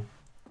was who?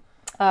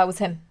 Was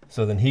him.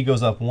 So then he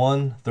goes up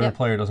 1. Third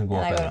player doesn't go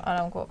up any. I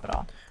don't go up at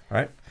all. All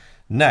right.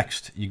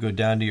 Next, you go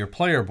down to your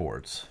player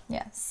boards.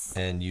 Yes.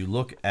 And you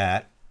look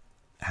at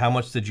how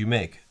much did you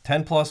make?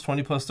 10 plus,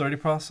 20 plus, 30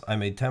 plus? I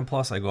made 10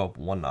 plus. I go up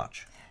 1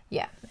 notch.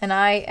 Yeah. And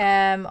I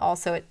am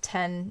also at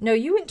 10. No,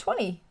 you went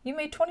 20. You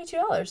made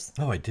 $22.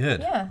 Oh, I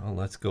did? Yeah. Well,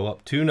 let's go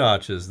up 2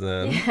 notches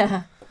then.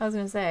 Yeah. I was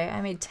going to say,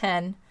 I made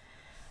 10.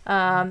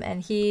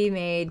 And he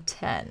made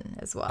 10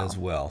 as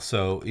well.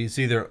 So it's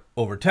either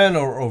over 10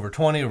 or over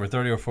 20, over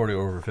 30 or 40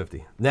 or over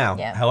 50. Now,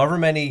 however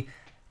many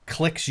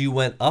clicks you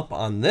went up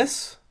on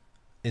this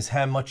is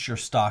how much your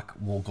stock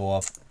will go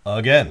up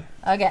again.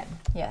 Again,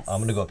 yes. I'm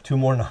going to go up 2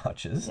 more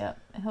notches. Yep.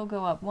 He'll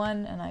go up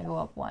 1 and I go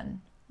up 1.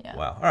 Yeah.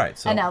 Wow. All right.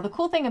 So. And now the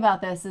cool thing about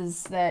this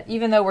is that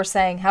even though we're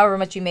saying however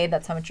much you made,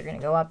 that's how much you're going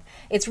to go up.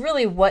 It's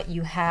really what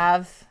you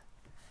have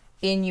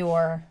in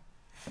your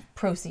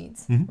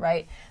proceeds,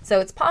 right?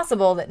 So it's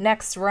possible that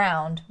next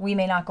round we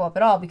may not go up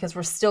at all because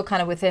we're still kind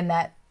of within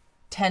that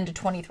 10 to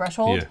 20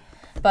 threshold. Yeah.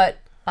 But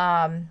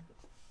on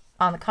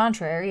the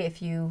contrary,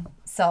 if you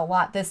sell a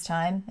lot this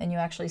time and you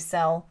actually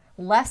sell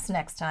less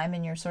next time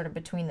and you're sort of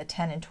between the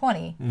 10 and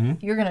 20,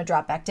 you're going to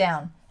drop back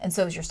down, and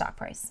so is your stock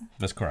price.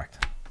 That's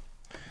correct.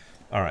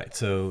 All right,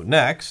 so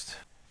next,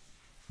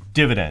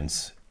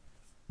 dividends.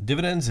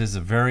 Dividends is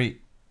a very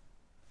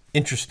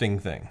interesting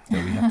thing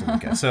that we have to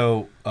look at.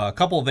 So a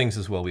couple of things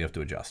as well we have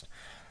to adjust.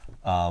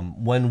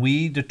 When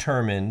we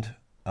determined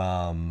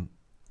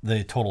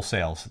the total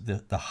sales,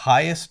 the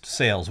highest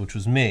sales, which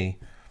was me,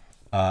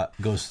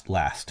 goes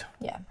last.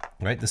 Yeah.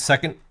 Right? The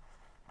second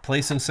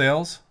place in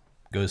sales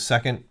goes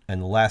second,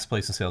 and the last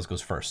place in sales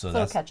goes first. So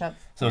that's catch up.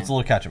 So it's a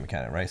little catch up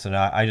mechanic, right? So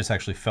now I just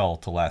actually fell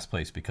to last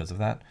place because of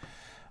that.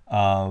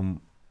 And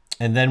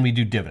then we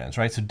do dividends,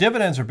 right? So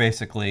dividends are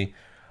basically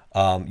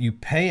you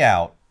pay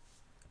out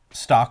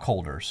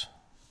stockholders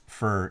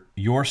for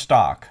your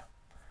stock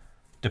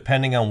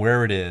depending on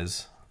where it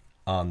is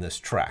on this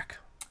track.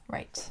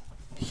 Right.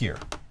 Here.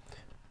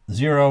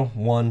 0,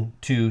 1,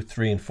 2,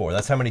 3, and 4.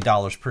 That's how many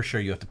dollars per share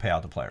you have to pay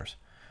out to players.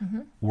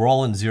 We're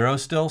all in 0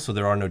 still, so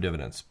there are no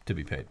dividends to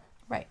be paid.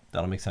 Right.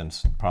 That'll make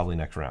sense probably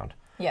next round.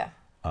 Yeah.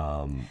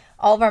 All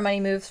of our money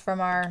moves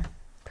from our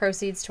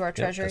proceeds to our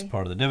treasury. That's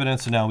part of the dividend.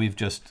 So now we've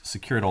just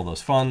secured all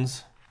those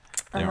funds.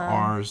 They're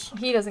ours.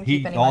 He doesn't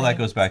keep any all money, that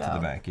goes back to so, the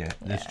bank. Yeah.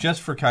 It's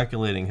just for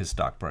calculating his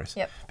stock price.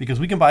 Yep. Because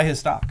we can buy his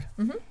stock,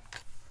 which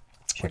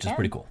is can.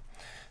 pretty cool.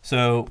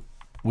 So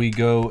we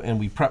go and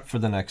we prep for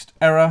the next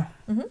era.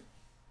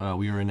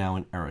 We are now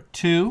in era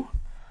 2,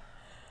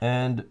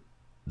 and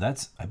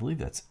I believe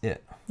that's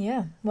it.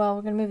 Yeah. Well,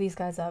 we're gonna move these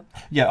guys up.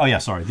 Yeah. Oh, yeah.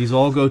 Sorry. These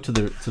all go to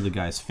the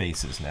guys'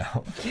 faces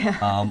now.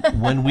 Yeah.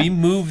 When we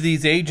move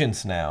these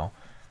agents now,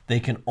 they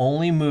can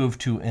only move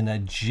to an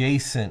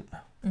adjacent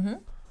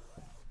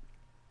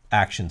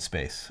action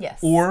space. Yes.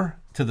 Or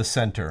to the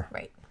center.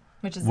 Right.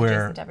 Which is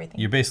Where adjacent to everything.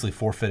 you're basically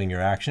forfeiting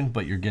your action,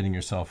 but you're getting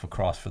yourself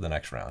across for the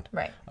next round.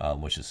 Right.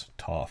 Which is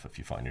tough if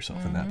you find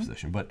yourself in that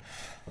position. But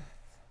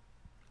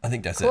I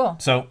think that's Cool.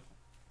 it. So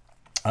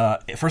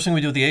first thing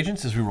we do with the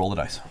agents is we roll the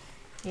dice.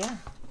 Yeah.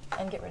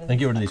 And get rid of And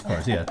get rid of these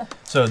cards, yeah.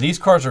 So these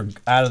cards are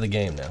out of the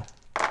game now.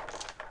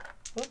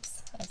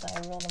 Oops. As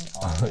I roll them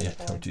all Oh, over yeah, the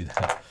board. don't do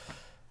that.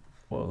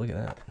 Whoa, look at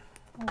that.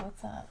 Oh,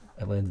 what's that?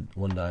 I landed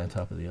one die on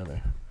top of the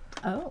other.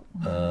 Oh.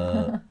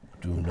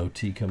 No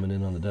tea coming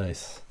in on the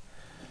dice.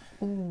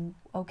 Ooh,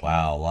 okay.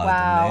 Wow, a lot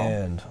of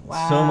demand.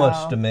 Wow. So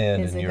much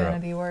demand is in it Europe.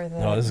 going to be worth it?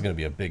 No, this is going to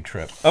be a big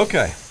trip.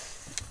 Okay,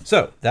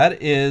 so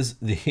that is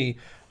the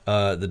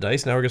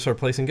dice. Now we're going to start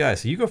placing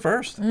guys. So you go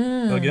first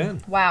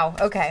again. Wow.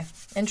 Okay.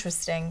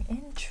 Interesting.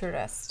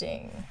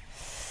 Interesting.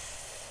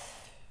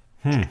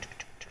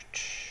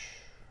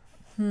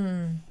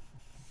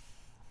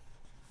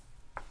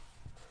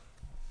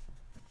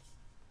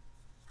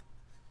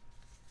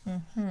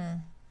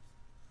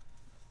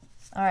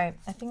 All right.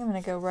 I think I'm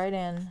going to go right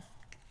in.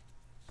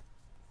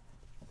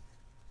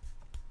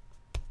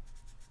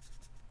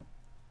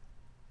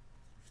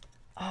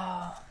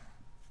 Oh.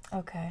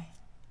 Okay.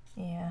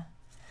 Yeah.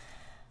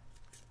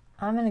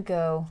 I'm going to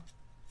go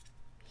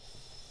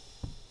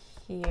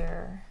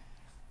here.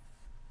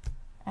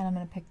 And I'm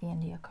going to pick the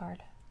India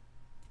card.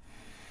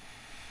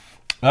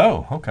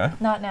 Oh, okay.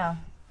 Not now.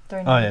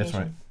 During Oh, yeah, that's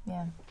navigation.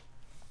 Yeah.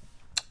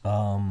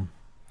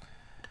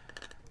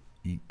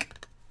 Eek.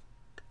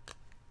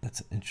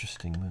 That's an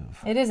interesting move.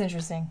 It is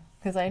interesting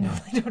because I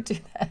normally don't do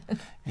that.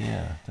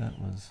 Yeah, that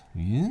was.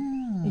 Yeah.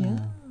 Yes.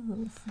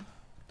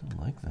 Don't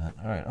like that.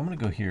 All right, I'm gonna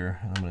go here,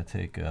 and I'm gonna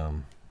take.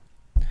 So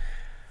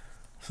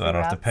I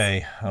don't have to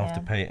pay. I don't have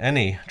to pay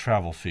any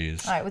travel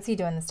fees. All right, what's he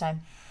doing this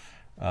time?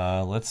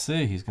 Let's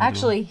see. He's gonna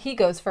Actually, he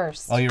goes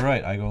first. Oh, you're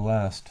right. I go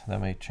last.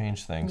 That may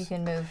change things. You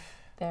can move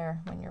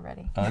there when you're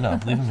ready. No,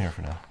 leave him here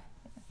for now.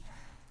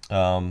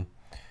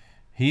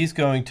 He's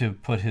going to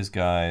put his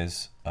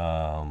guys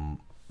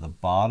the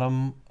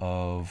bottom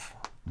of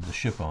the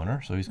ship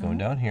owner. So he's going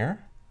down here.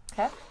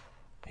 Okay.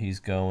 He's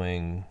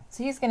going.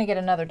 So he's going to get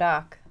another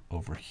dock.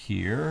 Over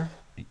here.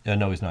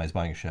 No, he's not. He's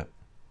buying a ship.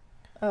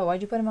 Oh,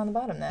 why'd you put him on the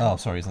bottom then? Oh,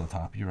 sorry. He's on the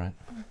top. You're right.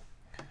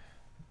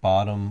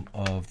 Bottom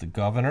of the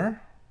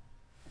governor.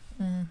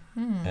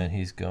 And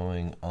he's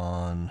going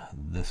on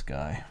this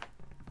guy.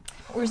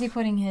 Where's he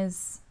putting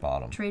his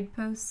bottom trade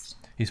post?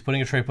 He's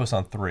putting a trade post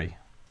on 3.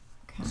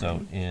 Okay.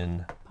 So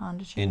in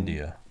Pondicherry.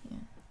 India. Yeah.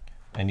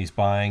 And he's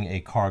buying a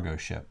cargo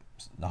ship,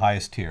 the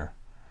highest tier.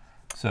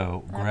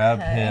 So grab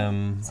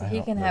him. So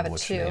he can have a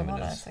 2. Hold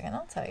on a second.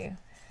 I'll tell you.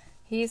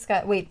 He's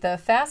got, wait, the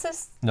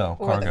fastest? No,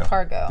 or cargo. the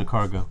cargo? The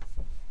cargo.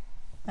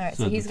 All right,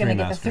 so he's going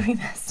to get the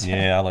 3-master.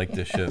 Yeah, I like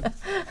this ship.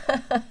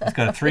 It's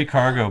got a 3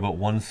 cargo, but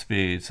 1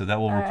 speed, so that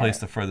will replace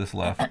the furthest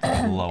left,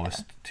 the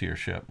lowest tier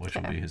ship, which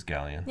will be his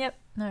galleon. Yep.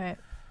 All right.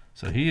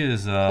 So he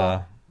is.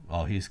 Oh,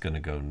 he's going to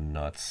go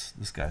nuts.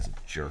 This guy's a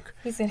jerk.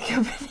 He's going to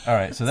go bananas. All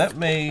right, so that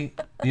may.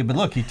 Yeah, but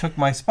look, he took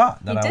my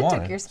spot that I wanted. He did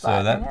take your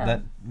spot. So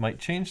that might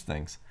change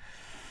things.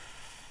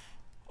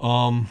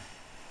 Man,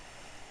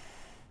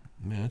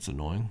 that's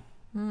annoying.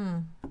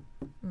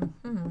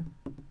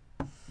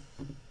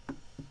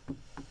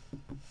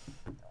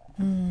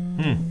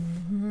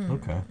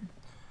 Okay.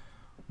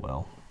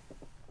 Well.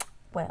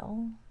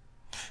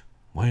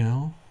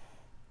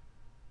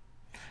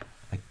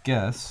 I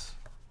guess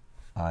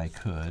I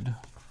could.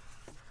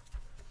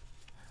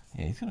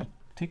 Yeah, he's gonna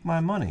take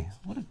my money.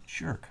 What a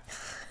jerk.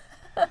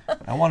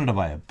 I wanted to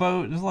buy a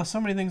boat. There's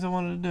so many things I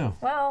wanted to do.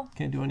 Well,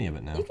 can't do any of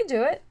it now. You can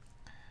do it.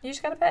 You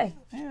just gotta pay.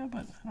 Yeah,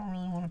 but I don't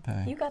really want to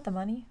pay. You got the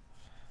money.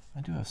 I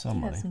do have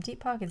some money. You have some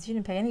deep pockets. You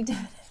didn't pay any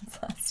dividends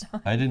last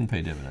time. I didn't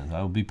pay dividends.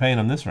 I will be paying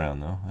them this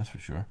round, though. That's for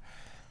sure.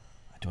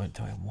 Do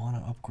I want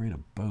to upgrade a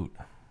boat?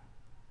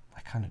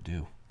 I kind of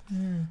do.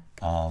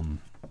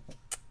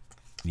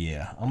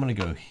 Yeah, I'm gonna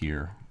go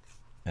here,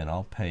 and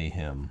I'll pay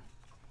him.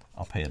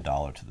 I'll pay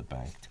 $1 to the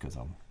bank because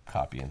I'm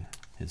copying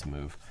his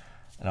move,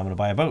 and I'm gonna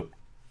buy a boat.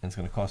 And it's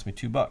gonna cost me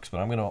 $2, but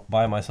I'm gonna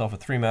buy myself a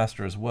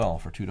 3-master as well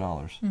for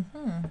 $2.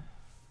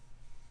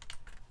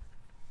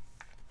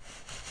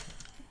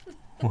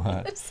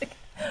 What?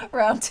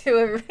 Round 2,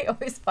 everybody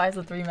always buys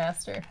a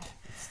 3-master.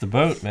 It's the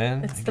boat,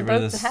 man. It's Get the rid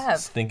of boat this to have.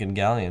 stinking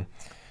galleon.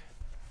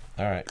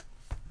 All right,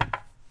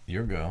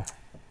 your go.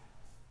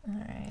 All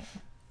right.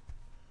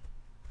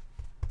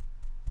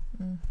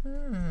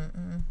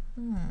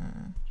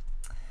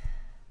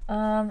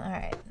 All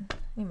right.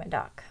 Need my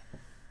dock.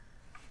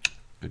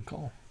 Good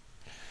call.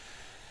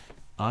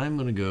 I'm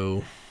gonna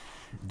go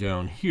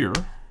down here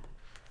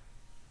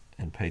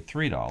and pay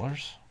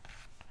 $3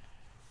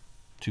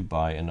 to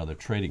buy another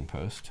trading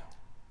post.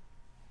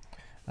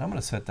 And I'm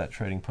going to set that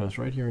trading post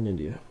right here in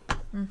India.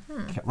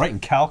 Right in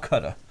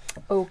Calcutta.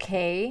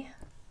 Okay.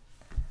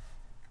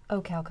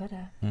 Oh,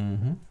 Calcutta. I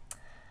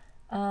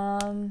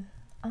am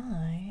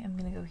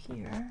going to go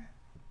here.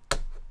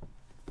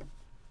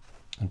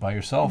 And buy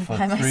yourself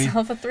a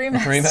three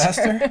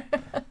master.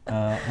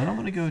 Then I'm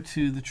going to go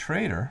to the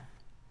trader.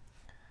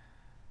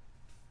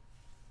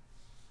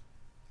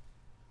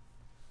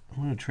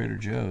 I'm going to Trader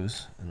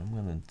Joe's, and I'm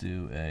going to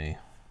do a.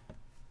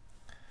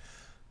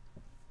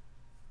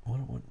 What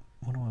do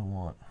I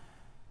want?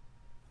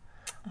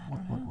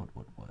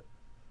 What?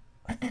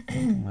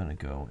 I'm going to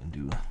go and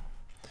do.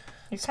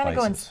 You're kind of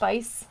going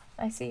spice.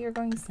 I see you're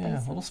going spice. Yeah,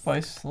 a little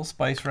spice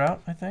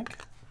route. I think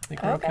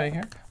we're okay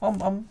here. Well,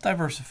 I'm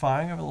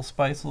diversifying. I have a little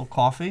spice, a little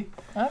coffee.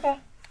 Okay.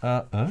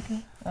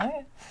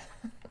 Okay.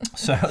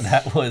 So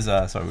that was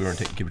sorry, we weren't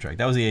keeping track.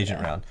 That was the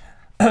agent round.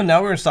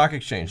 Now we're in stock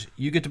exchange.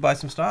 You get to buy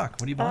some stock.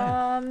 What are you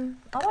buying?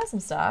 I'll buy some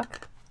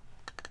stock.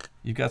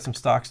 You've got some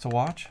stocks to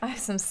watch? I have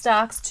some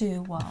stocks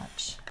to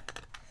watch.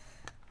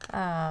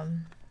 My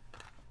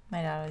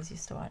dad always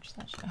used to watch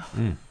that show.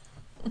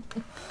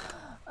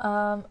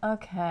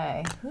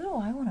 Okay. Who do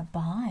I want to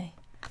buy?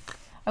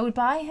 I would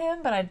buy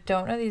him, but I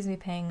don't know that he's going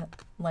to be paying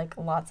like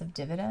lots of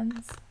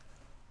dividends.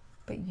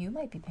 But you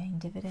might be paying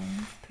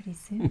dividends pretty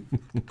soon.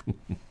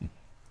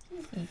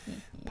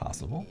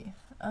 Possible.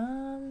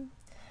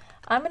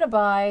 I'm gonna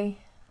buy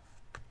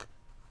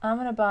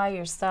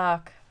your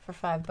stock for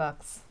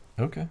 $5.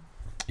 Okay.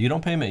 You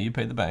don't pay me. You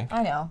pay the bank.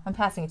 I know. I'm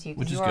passing it to you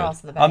which because is you are good.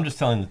 also the bank. I'm just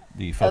telling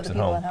the folks the at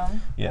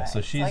home. Yeah. Right.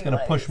 So she's going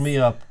to push me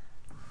up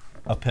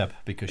a pip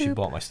because she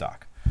bought my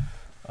stock.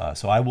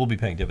 So I will be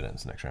paying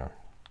dividends next round,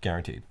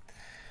 guaranteed.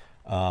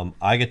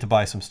 I get to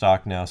buy some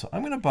stock now, so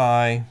I'm going to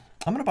buy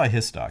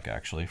his stock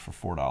actually for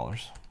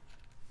 $4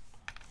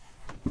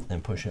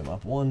 and push him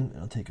up one.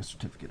 And I'll take a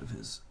certificate of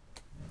his.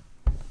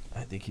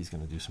 I think he's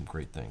going to do some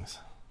great things.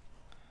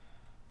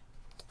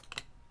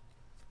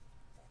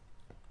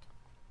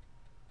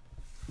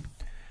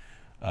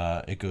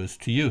 It goes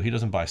to you. He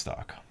doesn't buy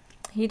stock.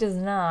 He does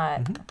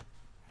not.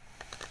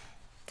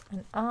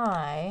 And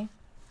I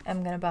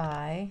am going to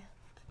buy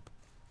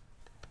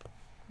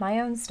my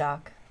own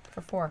stock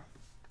for $4.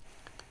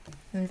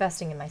 I'm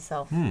investing in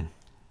myself. My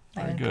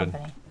own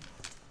company.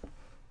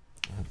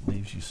 That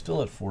leaves you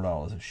still at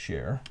 $4 a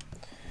share.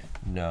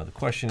 Now the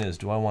question is,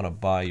 do I want to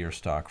buy your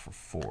stock for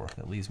 $4?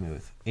 That leaves me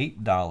with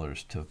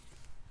 $8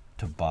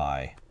 to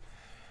buy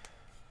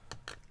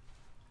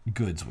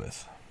goods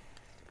with.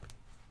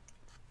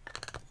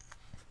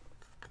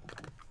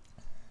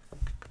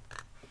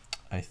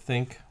 I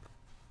think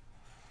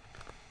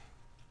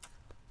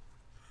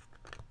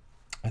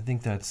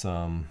that's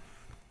I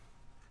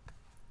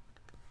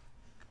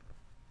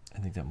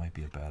think that might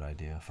be a bad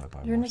idea if I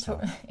buy more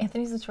stock.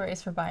 Anthony's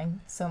notorious for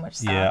buying so much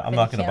stock. Yeah, I'm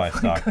not going to buy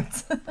stock.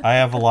 I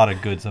have a lot of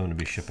goods I'm going to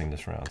be shipping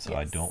this round, so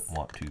I don't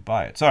want to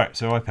buy it. All right,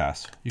 so I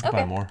pass. You can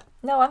buy more.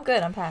 No, I'm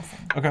good. I'm passing.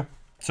 Okay.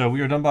 So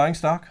we are done buying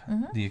stock.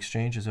 The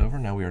exchange is over.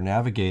 Now we are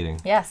navigating.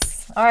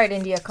 Yes. All right,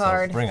 India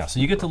card. So bring us. So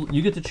you get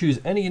to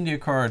choose any India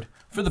card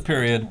for the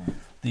period.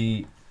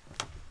 The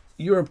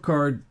Europe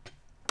card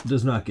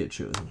does not get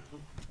chosen.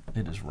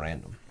 It is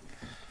random.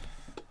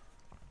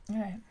 All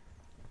right.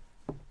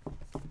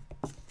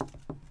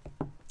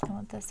 I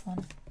want this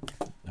one.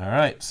 All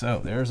right.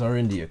 So there's our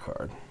India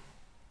card.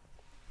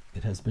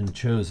 It has been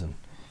chosen.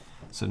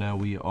 So now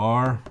we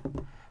are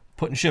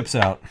putting ships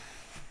out.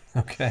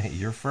 Okay,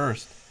 you're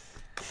first.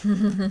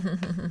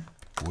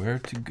 Where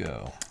to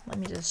go? Let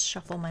me just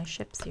shuffle my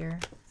ships here.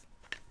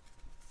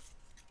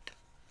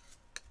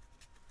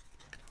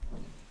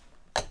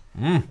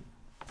 I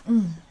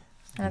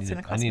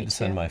That's need to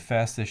send my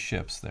fastest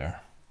ships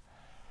there.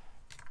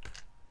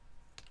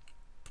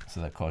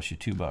 So that costs you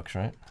 $2,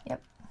 right?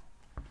 Yep.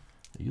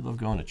 You love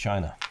going to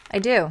China. I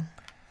do.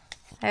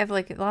 I have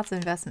like lots of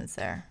investments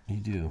there. You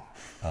do.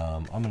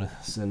 I'm going to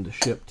send a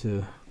ship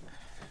to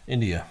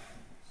India.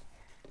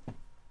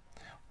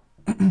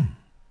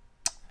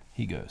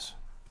 He goes.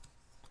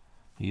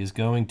 He is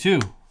going to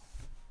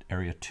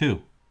Area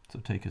 2. So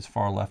take his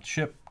far left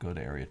ship, go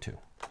to Area 2.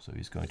 So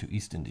he's going to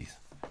East Indies.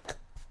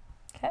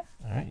 Okay.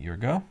 All right, your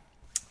go.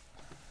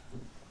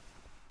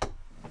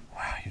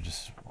 Wow, you're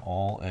just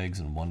all eggs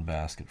in one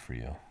basket for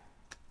you.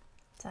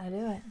 That's how I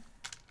do it.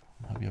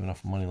 I hope you have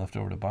enough money left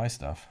over to buy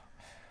stuff.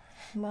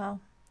 Well,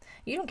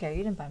 you don't care.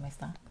 You didn't buy my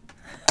stuff.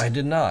 I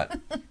did not.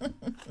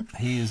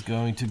 He is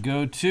going to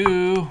go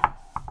to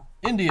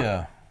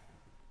India.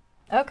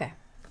 Okay.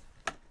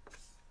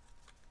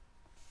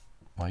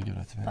 Why you give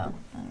that to me? Oh, I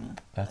don't know.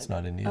 That's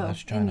not India. Oh,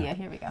 That's China. India.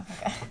 Here we go.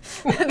 Okay.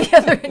 The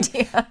other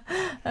India.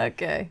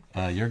 Okay.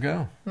 Your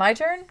go. My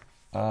turn?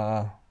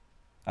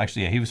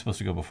 Actually, yeah, he was supposed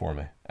to go before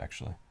me,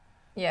 actually.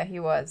 Yeah, he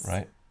was.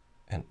 Right?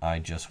 And I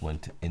just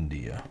went to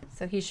India.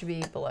 So he should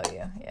be below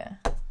you. Yeah.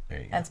 There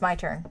you go. That's my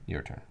turn.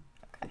 Your turn.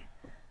 Okay.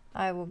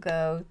 I will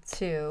go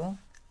to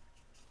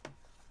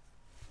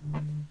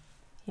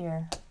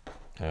here.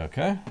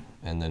 Okay.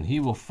 And then he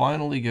will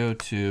finally go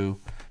to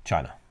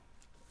China.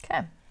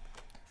 Okay.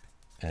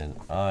 And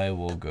I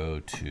will go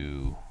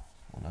to,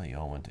 well, now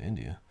y'all went to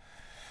India.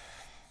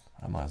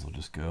 I might as well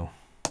just go.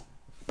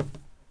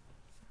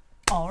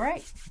 All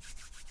right.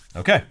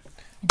 Okay.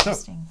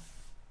 Interesting.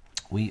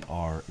 So we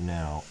are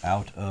now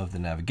out of the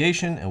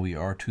navigation and we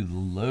are to the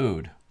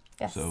load.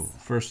 Yes. So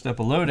first step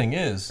of loading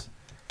is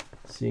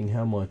seeing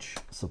how much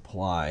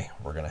supply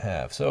we're going to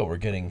have. So we're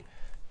getting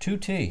 2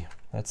 tea.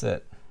 That's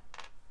it.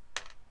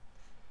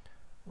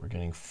 We're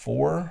getting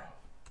 4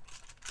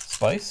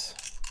 spice.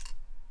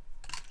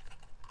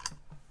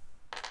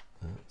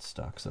 And it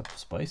stocks up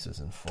spices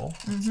in full.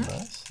 That's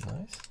nice,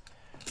 nice.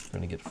 We're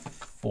going to get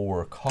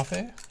 4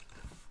 coffee.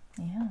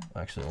 Yeah.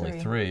 Actually, only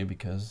 3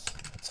 because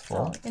it's full.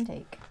 Solid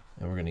intake.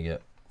 And we're going to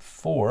get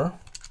 4.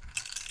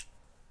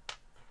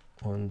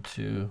 1,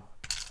 2,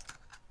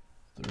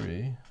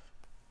 3.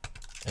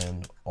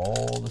 And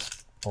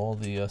all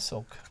the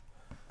silk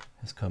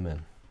has come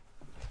in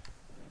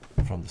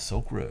from the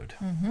Silk Road.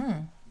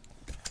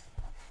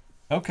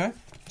 Okay,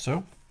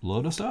 so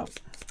load us up.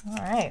 All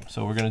right.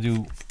 So we're going to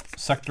do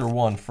Sector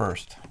 1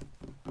 first.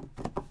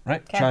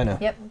 Right? Okay. China.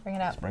 Yep, bring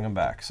it up. Let's bring them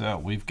back. So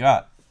we've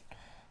got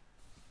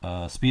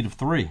speed of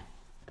 3.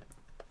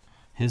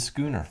 His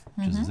schooner,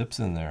 just zips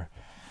in there.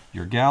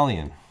 Your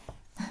galleon.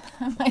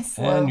 My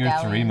slow and your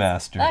galleons.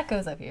 3-master. That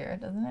goes up here,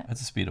 doesn't it?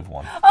 That's a speed of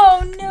 1.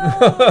 Oh,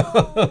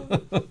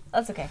 no.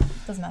 That's okay.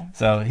 Doesn't matter.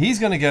 So he's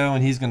going to go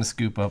and he's going to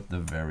scoop up the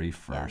very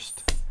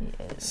first. Yes, he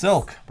is.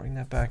 Silk, bring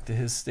that back to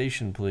his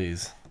station,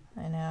 please.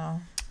 I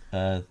know.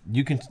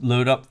 You can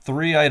load up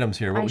 3 items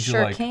here. What would you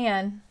like? I sure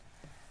can.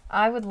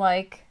 I would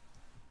like,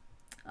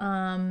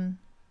 I'd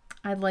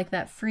like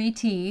that free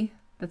tea.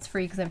 That's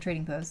free because I have a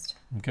trading post.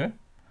 Okay,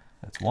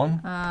 that's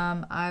 1.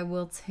 I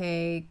will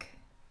take,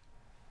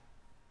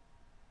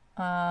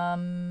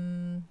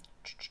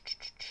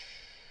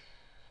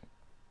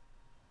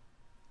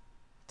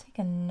 take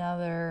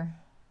another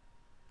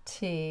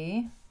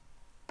tea,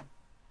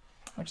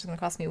 which is going to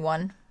cost me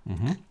 1.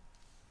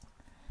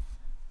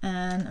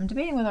 And I'm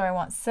debating whether I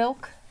want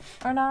silk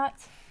or not.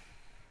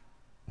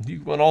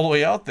 You went all the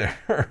way out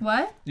there.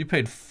 What? You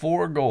paid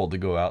 4 gold to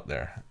go out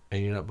there,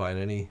 and you're not buying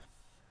any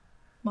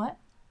What?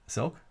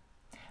 silk?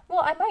 Well,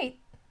 I might.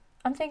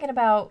 I'm thinking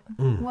about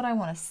what I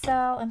want to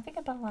sell. I'm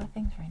thinking about a lot of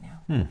things right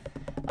now.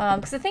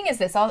 Because the thing is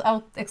this,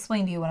 I'll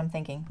explain to you what I'm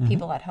thinking,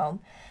 people at home.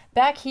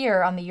 Back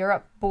here on the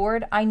Europe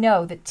board, I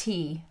know that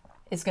tea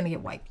is going to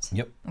get wiped.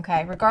 Yep.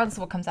 Okay, regardless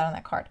of what comes out on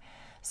that card.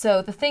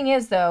 So the thing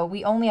is, though,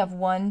 we only have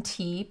 1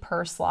 tea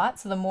per slot.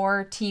 So the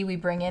more tea we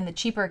bring in, the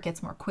cheaper it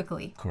gets more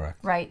quickly. Correct.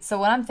 Right. So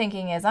what I'm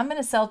thinking is I'm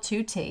going to sell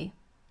 2 tea,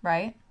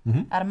 right,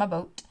 out of my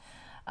boat.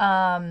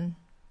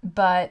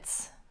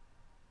 But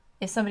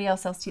if somebody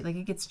else sells tea, like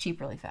it gets cheap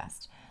really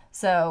fast.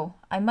 So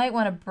I might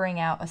want to bring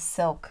out a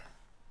silk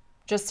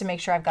just to make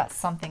sure I've got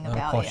something of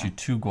That'll value. cost you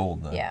 2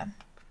 gold then. Yeah.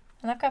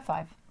 And I've got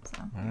 5.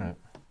 So. All right.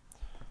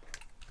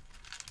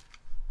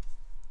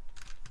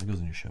 It goes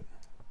in your ship.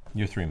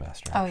 Your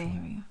 3-master. Oh, yeah,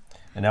 here we go.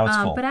 And now it's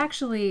full. But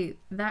actually,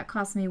 that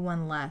cost me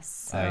 1 less.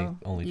 So I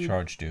only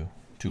charged you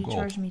 2 gold. You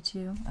charged me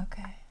 2?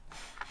 Okay.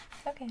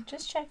 Okay,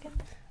 just checking.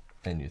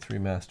 And your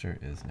 3-master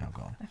is now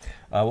gone. Okay.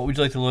 What would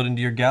you like to load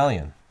into your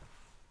galleon?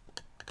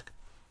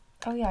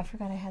 Oh, yeah, I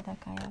forgot I had that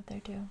guy out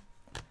there, too.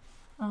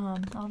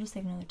 I'll just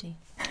take another tea.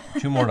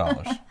 $2 more.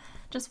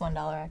 Just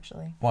 $1,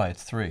 actually. Why?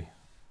 It's 3.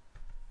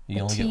 You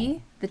the only tea?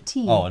 get... The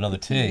tea. Oh, another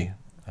tea.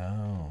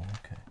 Oh,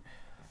 okay.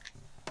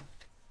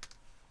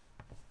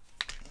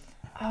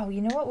 Oh,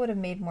 you know what would have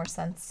made more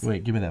sense?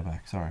 Wait, give me that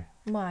back. Sorry.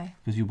 Why?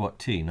 Because you bought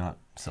tea, not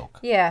silk.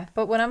 Yeah,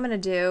 but what I'm going to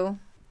do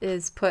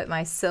is put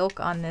my silk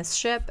on this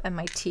ship and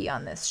my tea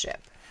on this ship.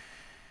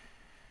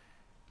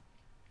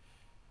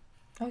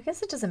 Oh, I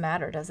guess it doesn't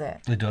matter, does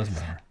it? It does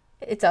matter.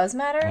 It does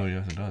matter? Oh,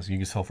 yes, it does. You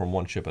can sell from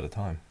 1 ship at a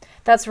time.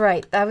 That's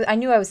right. I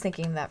knew I was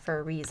thinking that for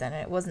a reason,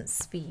 and it wasn't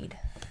speed.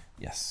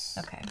 Yes.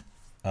 Okay.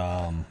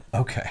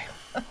 Okay.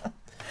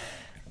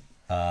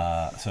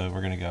 So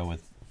we're going to go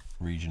with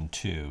region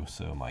 2.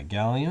 So my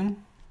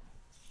galleon,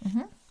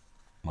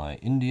 my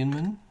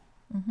Indianman,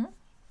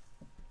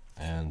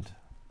 and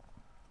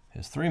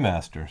his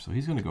 3-master. So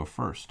he's going to go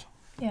first.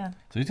 Yeah.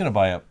 So he's going to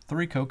buy up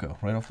 3 cocoa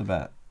right off the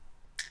bat.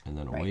 And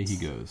then away Right. he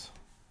goes.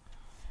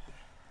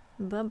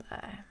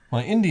 Bye-bye.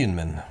 My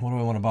Indianman, what do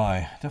I want to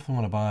buy? Definitely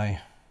want to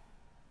buy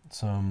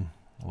some,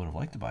 I would have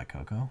liked to buy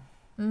cocoa.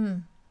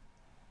 I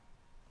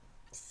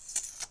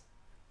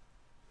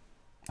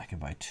can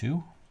buy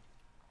 2.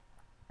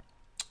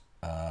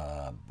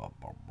 I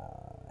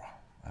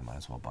might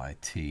as well buy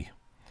tea.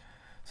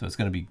 So it's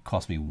going to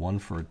cost me 1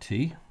 for a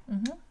tea.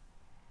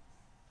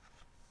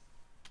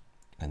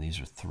 And these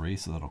are 3,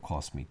 so that'll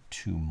cost me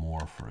 2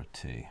 more for a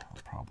tea.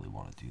 I'll probably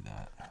want to do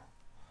that.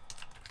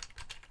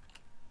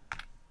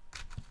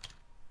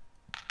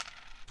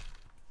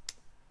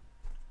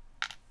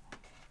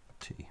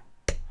 Tea.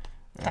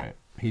 All right,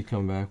 he's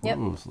coming back. Yep.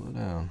 Whoa, slow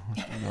down.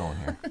 What's going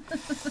here?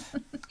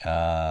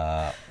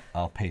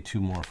 I'll pay 2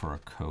 more for a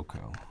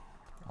cocoa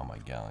on my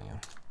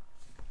galleon.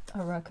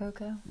 A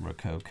rococo?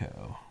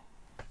 Rococo.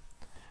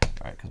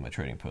 All right, because my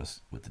trading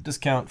post with the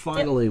discount.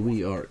 Finally,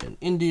 we are in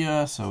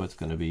India, so it's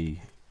going to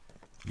be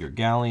your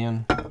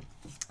galleon.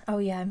 Oh,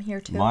 yeah, I'm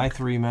here too. My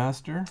 3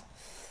 master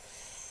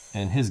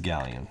and his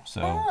galleon.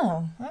 So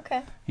oh,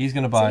 okay. He's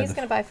going to buy. So he's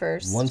going to buy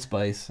first. 1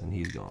 spice, and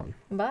he's gone.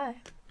 Bye.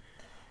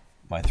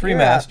 My 3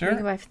 master. You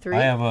can buy 3.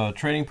 I have a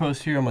trading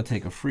post here. I'm going to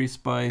take a free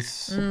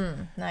spice.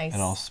 Nice.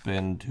 And I'll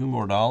spend $2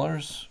 more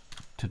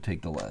to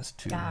take the last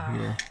 2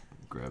 here.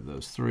 Grab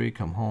those 3.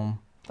 Come home.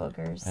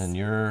 Boogers. And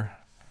your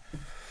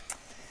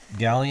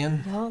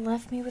galleon. Y'all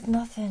left me with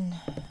nothing.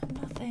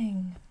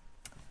 Nothing.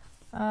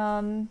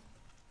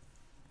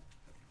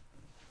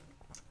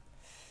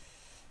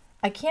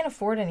 I can't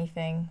afford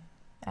anything,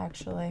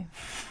 actually.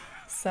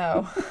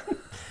 So.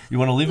 You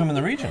want to leave them in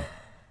the region?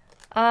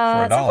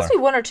 It's supposed to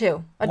be 1 or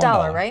 2.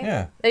 $1, right?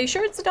 Yeah. Are you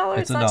sure it's $1?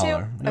 It's not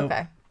 $1. 2? Nope.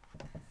 Okay.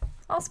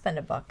 I'll spend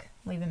 $1.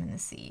 Leave him in the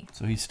sea.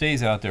 So he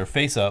stays out there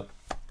face up.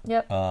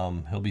 Yep.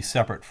 He'll be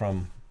separate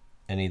from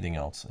anything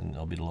else, and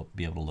he'll be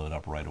able to load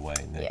up right away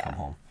and then come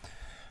home.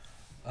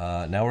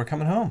 Now we're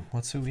coming home.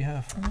 Let's see what we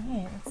have. All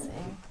right, let's see.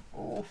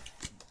 Ooh.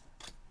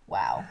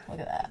 Wow, look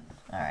at that.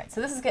 All right,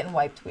 so this is getting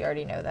wiped. We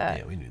already know that.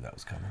 Yeah, we knew that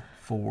was coming.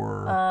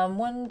 4.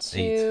 1,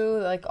 2,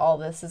 8. like all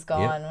this is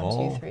gone. Yep,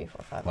 1, 2, 3,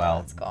 4, 5. Wow,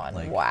 All it's gone.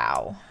 like,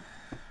 wow.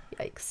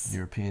 Yikes.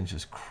 Europeans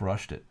just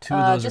crushed it. 2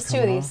 of those just are 2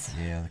 of coming these. off.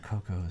 Yeah, the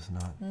cocoa is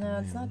not. No,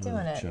 it's not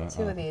doing it.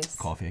 2 of these.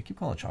 Coffee. I keep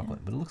calling it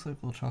chocolate, but it looks like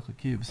little chocolate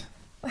cubes.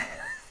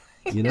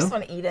 You just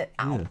want to eat it.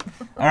 Ow. Yeah.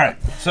 All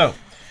right, so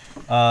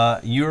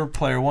you're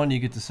player 1. You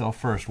get to sell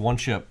first. 1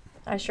 ship.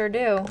 I sure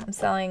do. I'm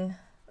selling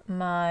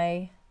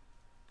my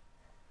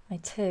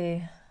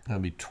tea.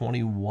 That'll be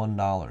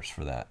 $21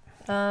 for that.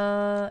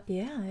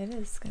 Yeah, it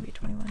is gonna be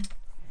 21.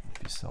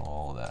 You sell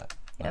all of that.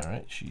 Yep. All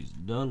right, she's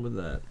done with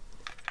that.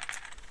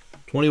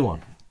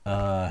 21.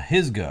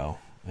 His go,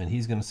 and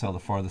he's gonna sell the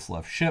farthest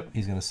left ship.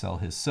 He's gonna sell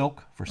his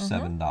silk for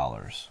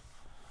 $7.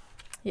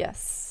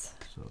 Yes.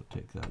 So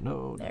take that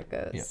note. There it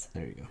goes. Yep,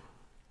 there you go.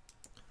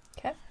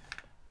 Okay.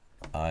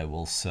 I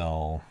will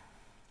sell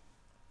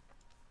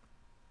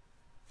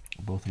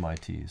both of my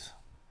teas.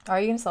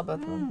 Are you gonna sell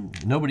both of them?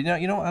 Nobody now.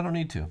 You know I don't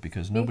need to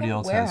because nobody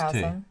else has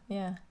tea. Them.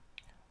 Yeah.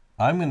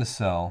 I'm gonna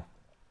sell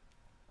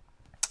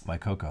my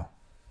cocoa.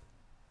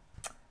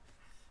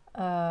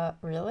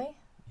 Really?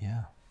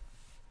 Yeah.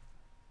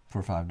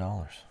 For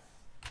 $5.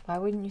 Why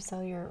wouldn't you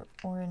sell your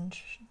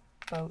orange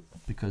boat?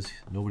 Because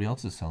nobody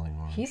else is selling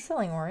orange. He's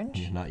selling orange.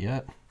 He's not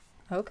yet.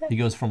 Okay. He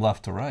goes from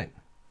left to right.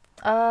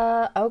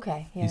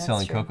 Okay. Yeah, He's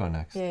selling true. cocoa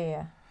next.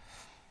 Yeah.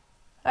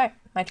 All right,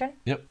 my turn?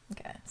 Yep.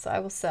 Okay, so I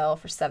will sell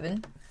for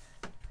 7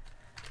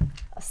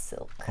 a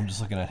silk. I'm just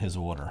looking at his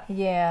order.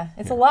 Yeah,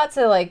 it's a lot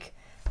to like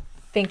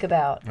think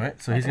about. All right,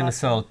 so he's going to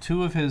sell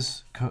 2 of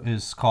his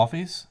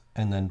coffees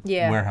and then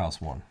warehouse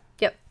 1.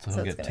 Yep. So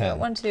he'll get 10. Go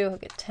 1, 2, he'll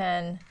get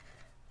 10.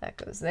 That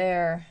goes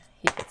there.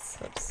 He gets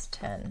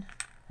 10.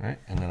 All right,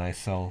 and then I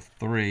sell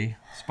 3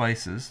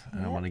 spices,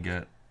 and I want to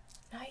get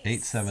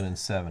 8, 7, and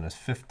 7 is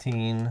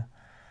 15,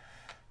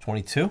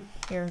 22.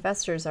 Your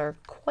investors are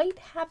quite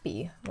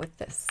happy with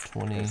this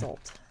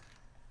result.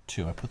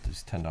 2. I put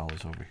these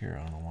 $10 over here.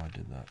 I don't know why I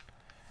did that.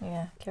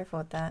 Yeah, careful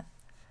with that.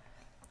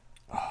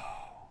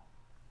 Oh,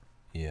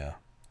 yeah.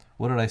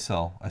 What did I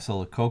sell? I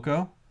sold a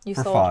cocoa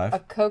for sold 5. A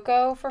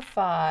cocoa for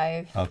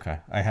 5. Okay,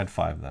 I had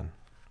 5 then.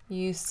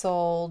 You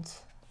sold.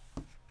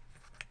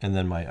 And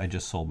then I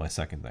just sold my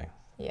second thing.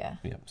 Yeah.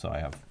 Yep. So I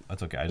have.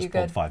 That's okay. I just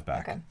pulled 5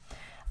 back. Okay.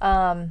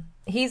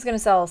 He's gonna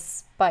sell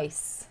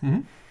spice.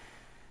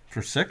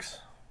 For 6.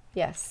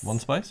 Yes. 1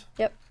 spice.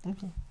 Yep.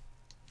 Okay.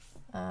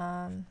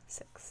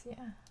 6.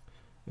 Yeah.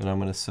 And I'm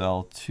gonna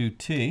sell 2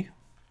 tea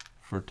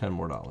for $10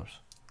 more.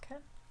 Okay.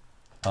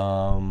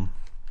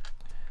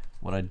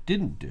 What I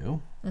didn't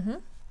do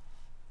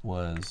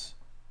was.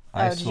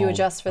 Did you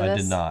adjust for this? I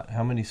did not.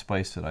 How many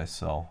spice did I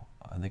sell?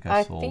 I think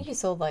I sold. I think you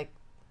sold like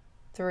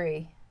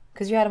 3,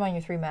 because you had them on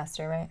your 3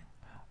 master, right?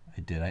 I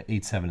did. I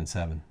 8, 7, and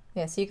 7.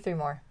 Yeah, so you get 3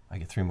 more. I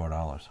get $3 more.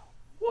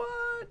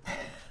 What?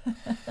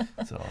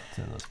 So I'll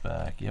send this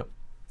back. Yep,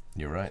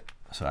 you're right.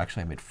 So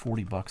actually, I made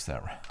 $40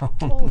 that round.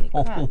 Holy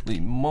crap. Holy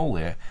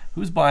moly!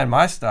 Who's buying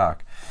my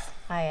stock?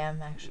 I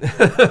am actually.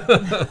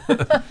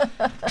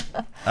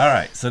 All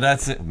right, so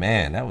that's it.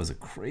 Man, that was a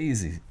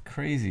crazy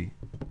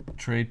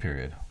trade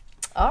period.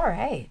 All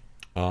right.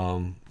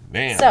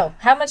 Man. So,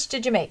 how much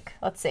did you make?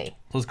 Let's see.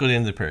 Let's go to the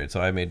end of the period. So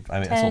I 10,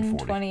 sold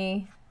 40.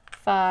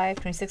 25,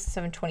 26,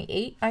 27,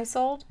 28 I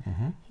sold.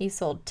 He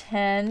sold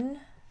 10,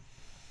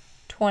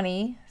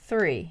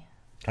 23.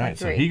 All right,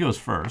 so he goes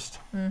first.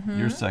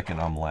 You're second,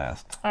 I'm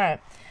last. All right.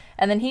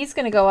 And then he's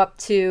going to go up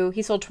to,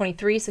 he sold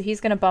 23, so he's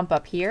going to bump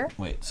up here.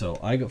 Wait, so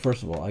I go,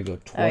 first of all, I go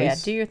twice. Oh, yeah,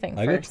 do your thing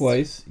first. I go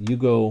twice, you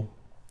go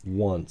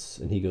once,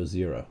 and he goes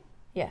 0.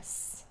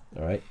 Yes.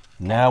 All right.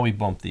 Now we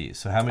bump these.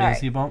 So how many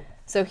does he bump?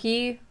 So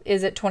he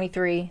is at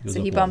 23,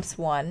 so he bumps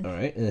 1. All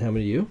right, and how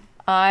many do you?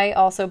 I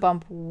also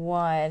bump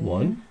 1.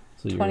 1?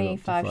 So you're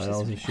 25 up to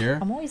 $5 a share?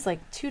 I'm always like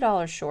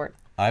 $2 short.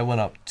 I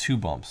went up 2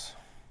 bumps.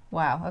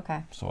 Wow,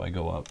 okay. So I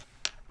go up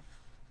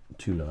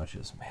 2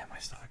 notches. Man, my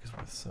stock is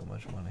worth so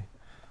much money.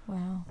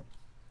 Wow.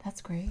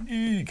 That's great.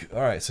 Eek.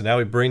 All right, so now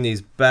we bring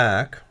these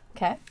back.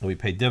 Okay. And we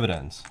pay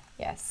dividends.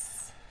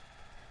 Yes.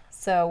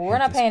 So we're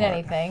not paying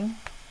anything.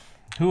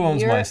 Who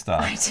owns my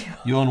stock? I do.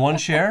 You own one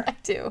share? I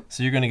do.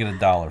 So you're going to get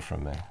 $1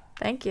 from me.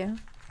 Thank you.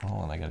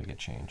 Hold on, I got to get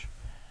change.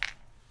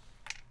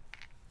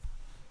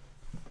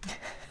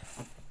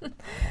 1,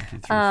 2, 3,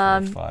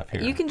 4, 5.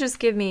 Here. You can just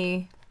give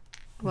me,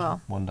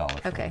 well,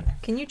 $1. Okay. Me.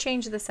 Can you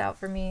change this out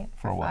for me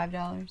for what?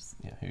 $5?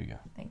 Yeah, here you go.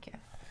 Thank you.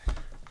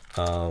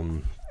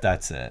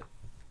 That's it.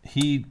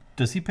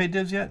 Does he pay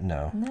divs yet?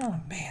 No.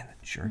 No. Man,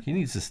 that jerk. He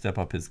needs to step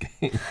up his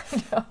game.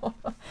 No.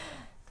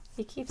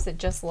 He keeps it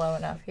just low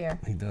enough here.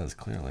 He does,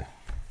 clearly.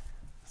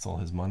 That's all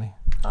his money.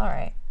 All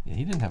right. Yeah,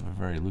 he didn't have a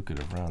very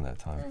lucrative round that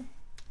time.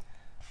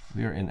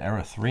 We are in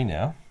era 3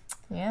 now.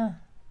 Yeah.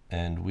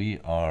 And we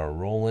are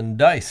rolling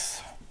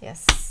dice.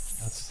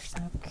 Yes.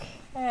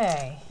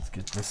 Okay. Let's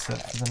get this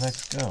set for the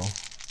next go.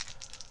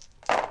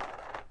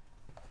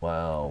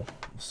 Wow.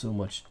 So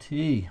much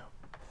tea.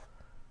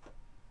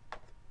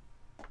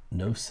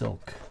 No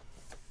silk.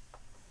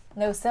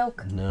 No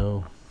silk.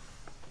 No.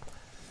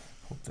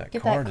 Hope that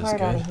Get card that is card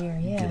good. out of here,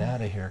 yeah. Get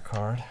out of here,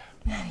 card.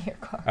 Get out of here,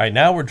 card. All right,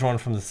 now we're drawn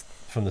from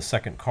the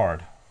second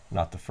card,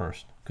 not the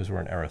first, because we're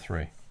in era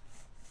 3.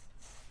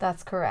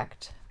 That's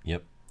correct.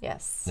 Yep.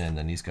 Yes. And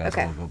then these guys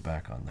all go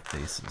back on the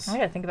faces. I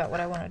gotta think about what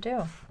I want to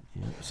do.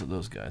 Yep. So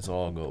those guys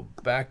all go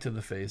back to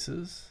the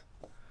faces,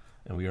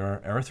 and we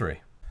are era 3. All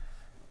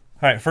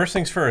right. First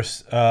things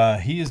first.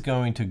 He is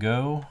going to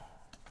go.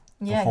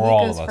 Yeah, before he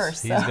all goes of us.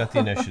 first. He's got the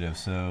initiative,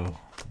 so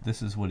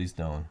this is what he's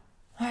doing.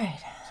 All right.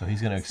 So he's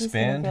going to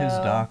expand his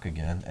dock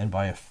again and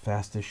buy a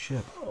fastest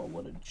ship. Oh,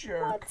 what a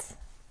jerk. What?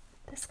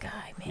 This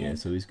guy, man. Yeah,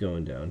 so he's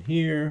going down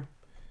here.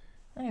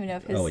 I don't even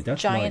know if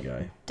his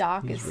giant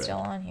dock is still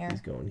on here.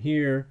 He's going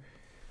here.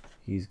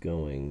 He's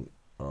going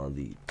on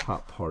the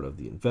top part of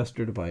the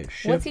investor to buy a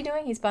ship. What's he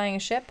doing? He's buying a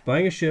ship?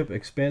 Buying a ship,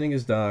 expanding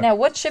his dock. Now,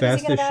 what ship is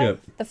he going to buy? Ship.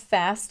 The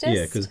fastest?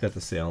 Yeah, because it's got the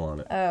sail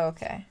on it. Oh,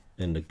 okay.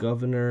 And the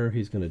governor,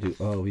 he's going to do...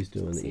 Oh, he's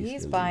doing the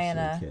He's buying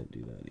a... Can't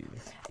do that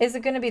either. Is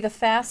it going to be the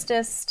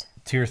fastest...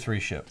 Tier 3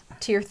 ship.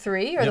 Tier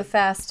 3 or the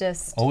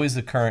fastest? Always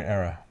the current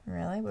era.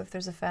 Really? What if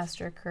there's a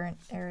faster current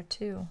era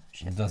 2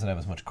 ship? It doesn't have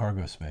as much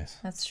cargo space.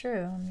 That's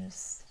true. I'm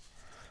just...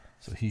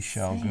 So he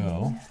shall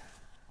go.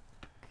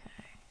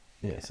 Okay.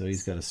 Yeah, so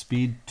he's got a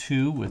speed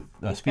 2 with...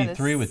 speed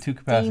 3 with 2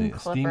 capacity. A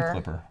steam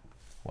clipper.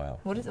 Wow.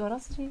 What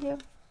else did he do?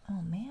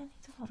 Oh, man.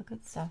 He did all the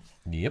good stuff.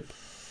 Yep.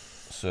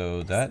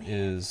 So that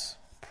is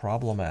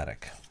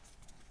problematic.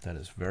 That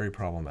is very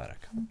problematic.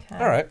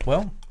 Okay. All right.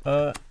 Well,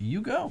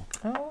 you go.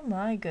 Oh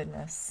my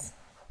goodness.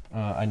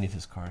 I need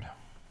his card.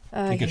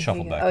 He gets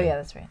shuffled back. Oh yeah,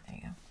 that's right. There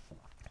you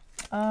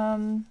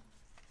go.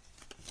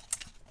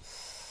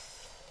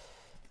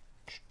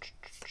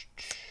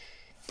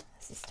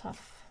 This is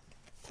tough.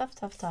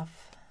 Tough.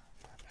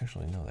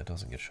 Actually, no, that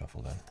doesn't get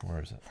shuffled in.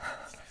 Where is it?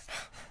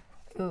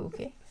 Ooh,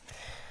 okay.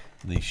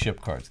 The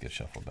ship cards get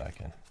shuffled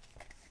back in.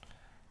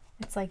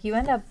 It's like you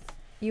end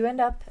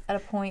up at a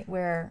point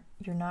where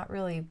you're not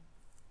really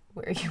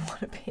where you want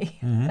to be.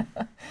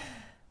 Mm-hmm.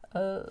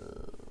 Oh,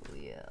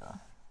 yeah.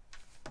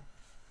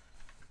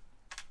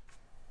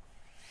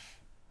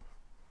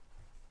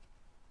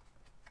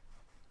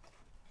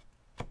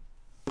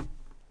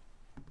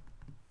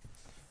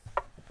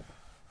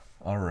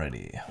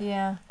 Alrighty.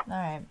 Yeah,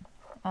 all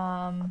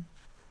right.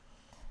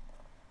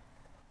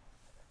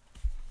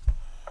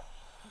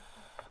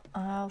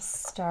 I'll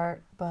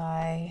start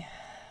by,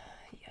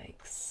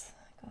 yikes,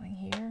 going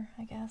here,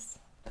 I guess.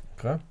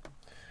 Okay.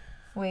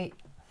 Wait,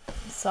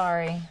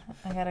 sorry,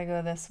 I gotta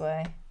go this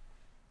way.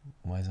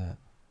 Why is that?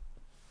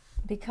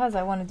 Because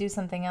I want to do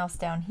something else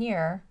down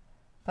here,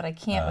 but I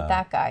can't with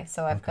that guy,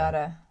 so I've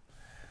gotta...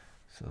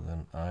 So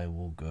then I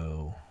will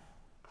go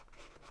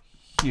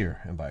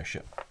here and buy a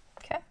ship.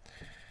 Okay.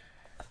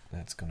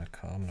 That's gonna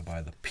come, I'm gonna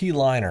buy the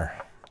P-liner,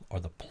 or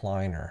the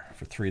Pliner,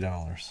 for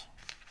 $3.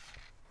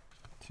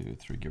 2,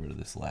 3, get rid of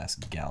this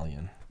last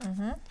galleon.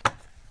 Mm-hmm.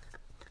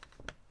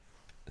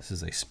 This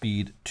is a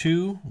speed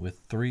 2 with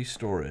 3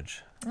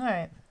 storage. All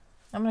right.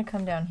 I'm going to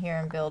come down here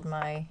and build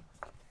my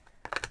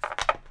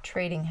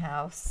trading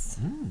house.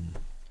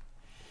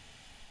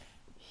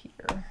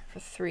 Here for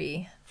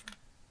 3.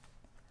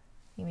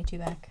 Give me 2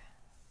 back.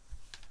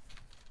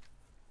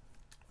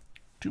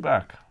 2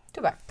 back.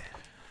 2 back.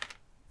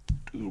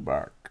 2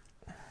 back.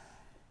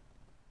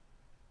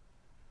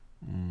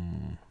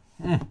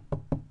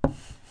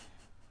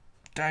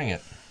 Dang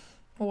it.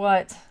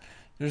 What?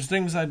 There's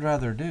things I'd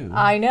rather do.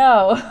 I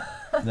know.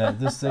 that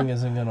this thing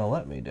isn't going to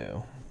let me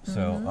do.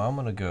 So I'm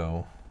going to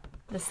go...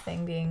 This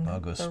thing being I'll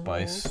go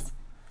spice. Rolls.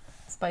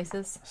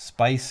 Spices?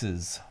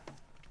 Spices.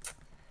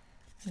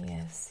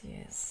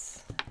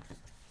 Yes.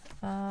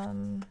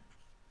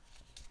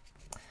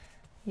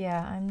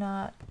 Yeah, I'm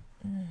not...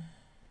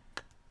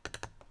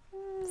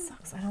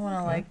 Sucks. I don't want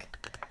to, like,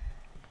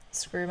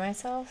 screw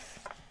myself.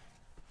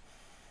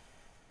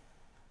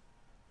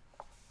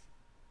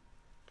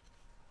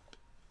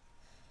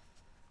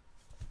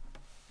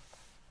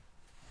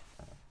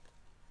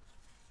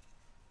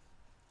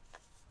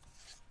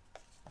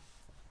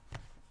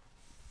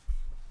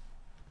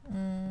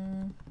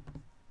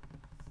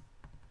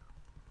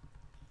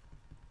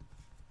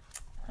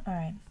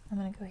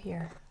 gonna go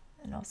here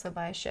and also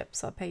buy a ship,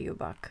 so I'll pay you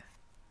 $1.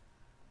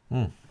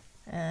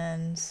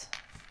 And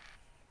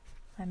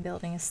I'm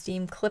building a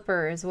steam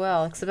clipper as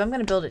well, except I'm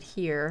gonna build it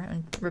here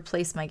and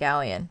replace my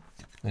galleon.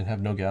 And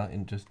have no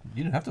galleon. You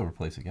didn't have to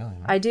replace a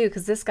galleon. Right? I do,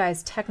 because this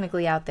guy's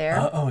technically out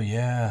there. Oh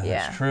yeah,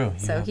 that's true.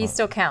 So he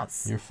still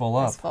counts. You're full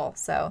up. He's full.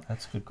 So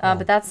that's good call.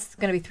 But that's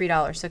gonna be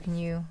 $3. So can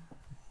you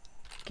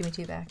give me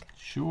 2 back?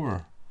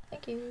 Sure.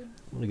 Thank you.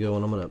 I'm gonna go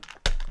and I'm gonna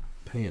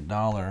pay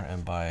 $1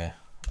 and buy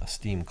a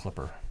steam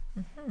clipper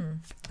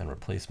and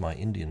replace my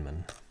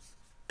Indianman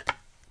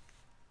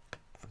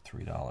for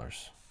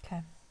 $3.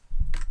 Okay.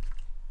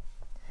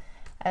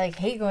 I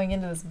hate going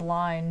into this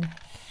blind.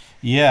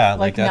 Yeah,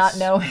 like that's,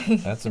 not knowing.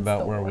 That's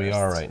about where we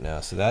are right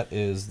now. So that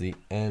is the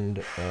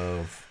end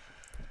of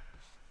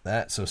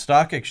that. So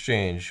stock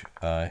exchange,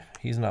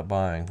 he's not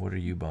buying. What are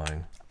you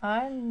buying?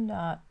 I'm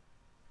not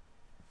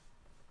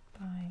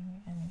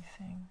buying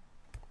anything.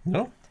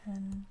 No?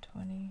 10,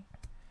 20.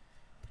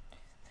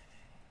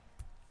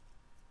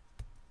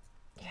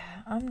 Yeah,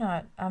 I'm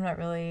not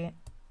really,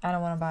 I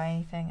don't want to buy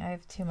anything. I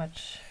have too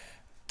much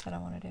that I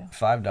want to do.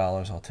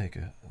 $5, I'll take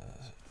a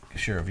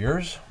share of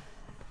yours.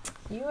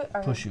 You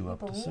are Push you up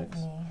to 6.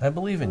 Me. I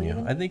believe in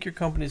you. I think your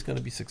company's going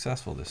to be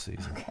successful this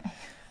season. Okay.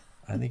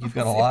 I think you've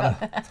got a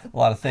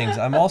lot of things.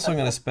 I'm also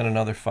going to spend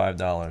another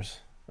 $5.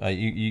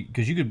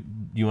 Because you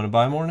want to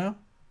buy more now? Or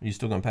are you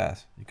still going to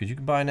pass? Because you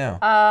can buy now.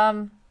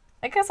 I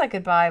guess I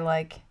could buy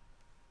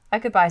I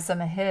could buy some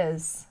of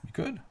his. You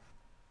could.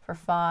 For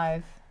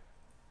 $5.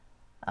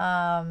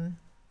 I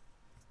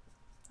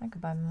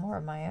could buy more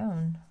of my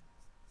own.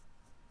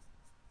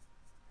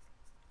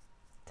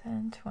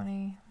 10,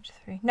 20,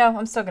 3. No,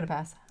 I'm still going to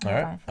pass. All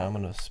right. I'm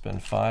going to spend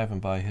 $5 and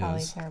buy his.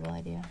 Probably a terrible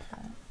idea. But...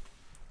 I'm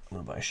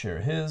going to buy a share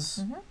of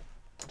his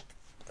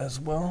as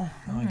well.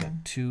 Now I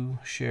got 2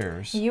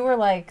 shares. You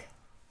were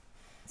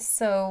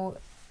so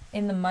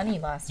in the money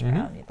last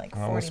round. You'd $40.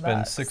 I'm going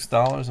to spend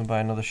 $6 and buy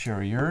another share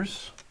of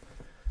yours.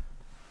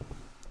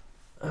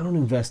 I don't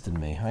invest in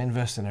me. I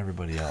invest in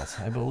everybody else.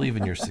 I believe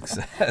in your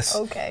success.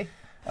 Okay.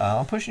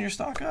 I'm pushing your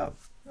stock up.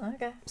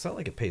 Okay. It's not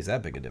like it pays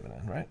that big a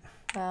dividend, right?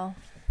 Well,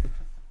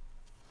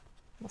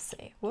 we'll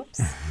see.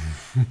 Whoops.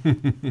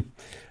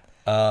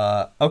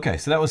 Okay,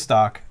 so that was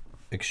stock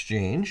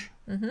exchange.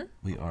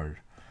 We are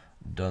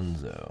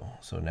donezo.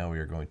 So now we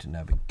are going to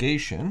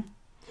navigation,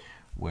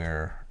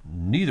 where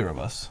neither of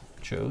us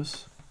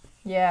chose.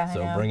 Yeah,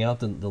 so bring out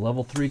the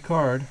level 3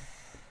 card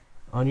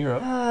on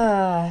Europe.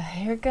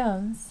 Here it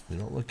comes. We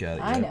don't look at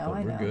it I yet, know,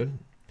 but we're good.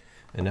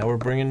 And now we're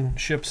bringing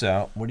ships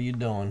out. What are you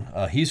doing?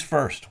 He's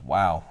first.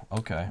 Wow.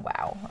 Okay.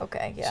 Wow.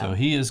 Okay. Yeah. So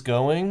he is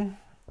going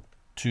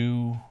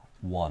to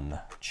 1,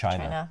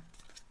 China.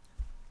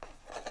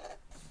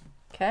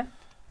 Okay.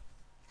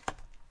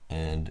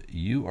 And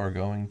you are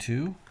going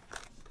to?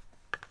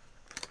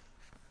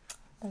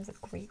 That was a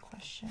great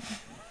question,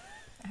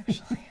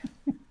 actually.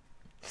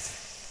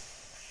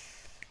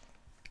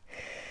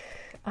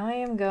 I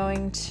am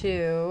going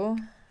to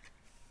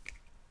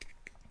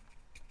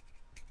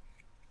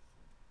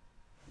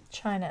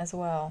China as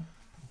well.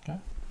 Okay.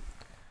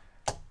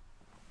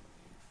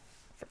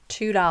 For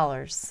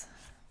 $2.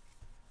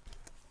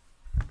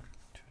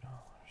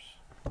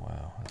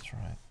 Wow, that's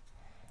right.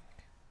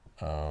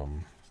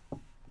 I'm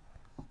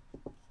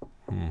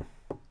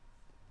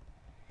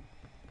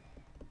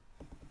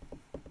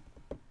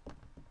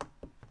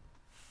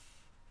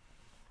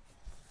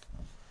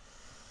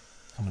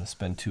going to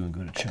spend 2 and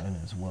go to China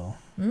as well.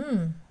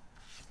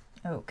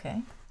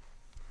 Okay.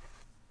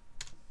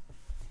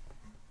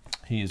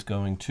 He is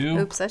going to...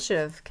 Oops, I should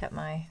have kept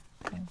my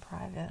thing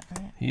private,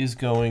 right? He is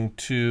going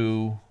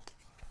to...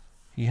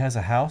 He has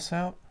a house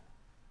out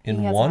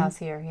in 1? He has a house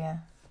here, yeah.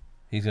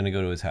 He's going to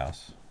go to his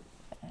house.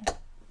 Okay.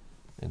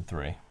 In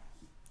 3.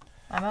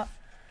 I'm up.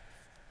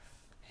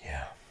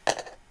 Yeah.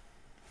 That's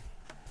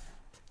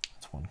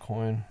 1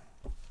 coin.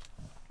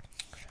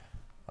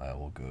 I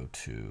will go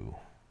to...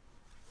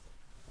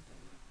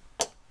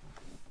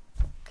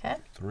 Okay.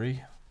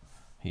 3.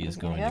 He is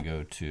going to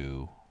go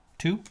to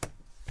 2.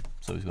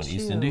 So he's going to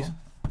East Indies.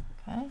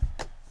 Okay.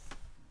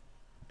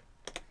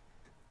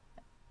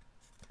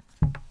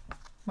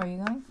 Where are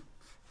you going?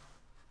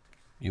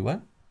 You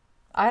went?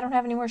 I don't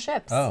have any more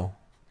ships. Oh.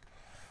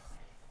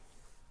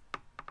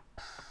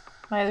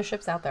 My other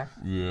ship's out there.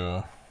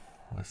 Yeah.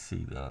 I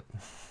see that.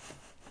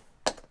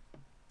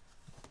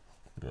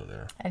 Go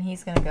there. And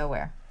he's going to go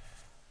where?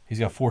 He's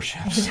got 4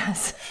 ships. He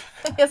does.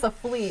 He has a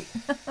fleet.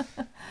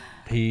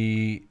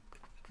 He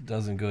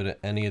doesn't go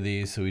to any of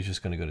these, so he's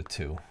just going to go to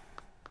 2.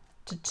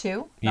 To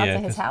 2? Not to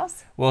his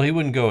house? Well, he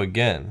wouldn't go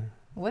again.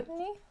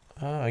 Wouldn't he?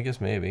 I guess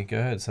maybe. Go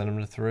ahead, send him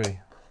to 3.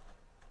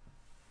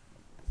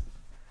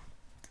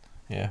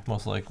 Yeah,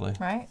 most likely.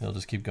 Right. He'll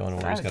just keep going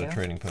to where he's got a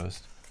trading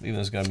post. Even though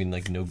there's got to be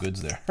no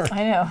goods there.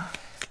 I know.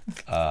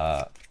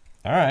 All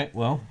right,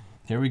 well,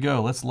 here we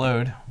go. Let's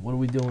load. What are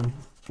we doing?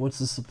 What's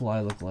the supply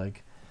look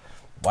like?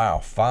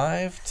 Wow,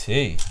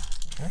 5T.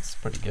 That's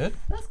pretty good.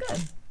 That's good.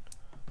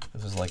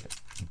 This is like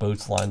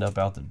boats lined up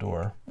out the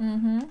door.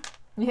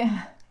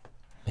 Yeah.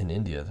 In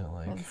India, they're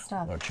like,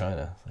 or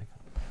China, like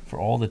for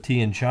all the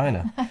tea in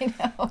China. I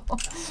know.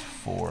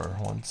 4.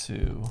 1,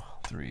 2,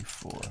 3,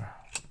 4.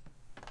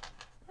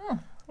 There's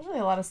really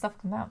a lot of stuff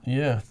come out.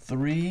 Yeah,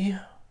 3.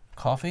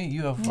 Coffee?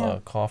 You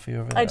have coffee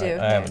over there? I do.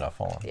 I have enough.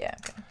 Hold on. Yeah.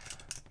 Okay.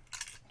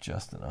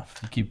 Just enough.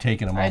 You keep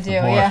taking them I off do. the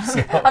board. Yeah. So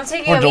I'm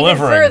taking them even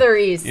further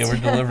east. Yeah, we're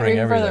delivering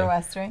even everything. further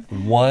west, right?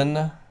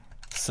 1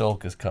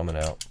 silk is coming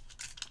out.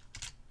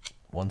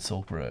 1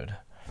 Silk Road.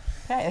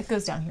 Okay, it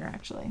goes down here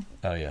actually.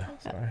 Oh yeah.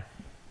 Sorry.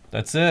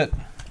 That's it.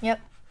 Yep.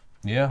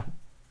 Yeah.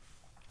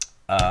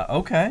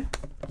 Okay.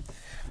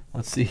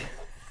 Let's see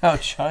how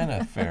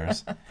China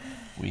fares.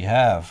 We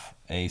have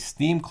a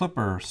Steam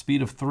Clipper,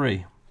 speed of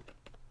 3.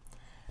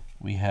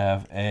 We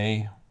have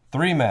a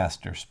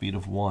 3-master, speed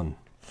of 1.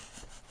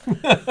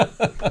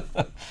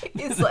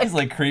 He's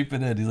like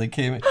creeping in. He's like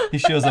he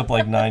shows up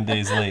like 9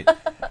 days late.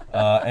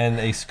 And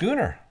a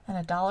schooner.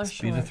 And $1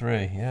 speed short. of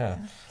 3. Yeah.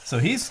 So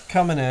he's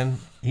coming in.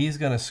 He's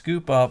gonna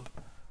scoop up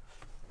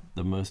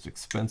the most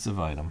expensive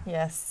item.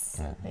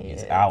 Yes.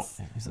 He's out.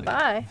 He's like,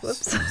 bye.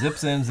 Whoops.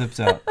 Zips in,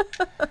 zips out.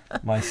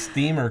 My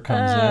steamer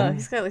comes in.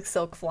 He's got like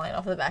silk flying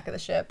off the back of the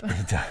ship.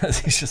 He does.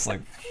 He's just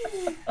like.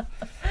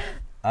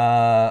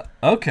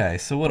 Okay.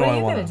 So what do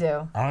I want to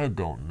do? I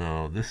don't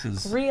know. This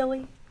is really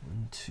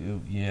 1,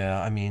 2.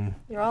 Yeah. I mean.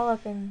 You're all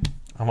up in.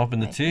 I'm up in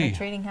the tea. The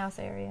trading house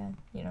area.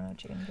 You don't know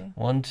what you're gonna do.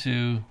 1,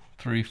 2,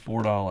 3,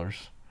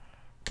 $4.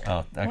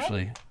 Oh,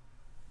 actually, what?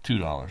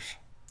 $2.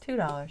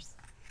 $2.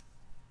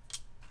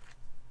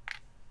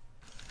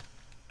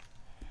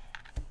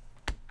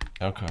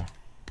 Okay.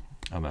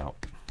 I'm out.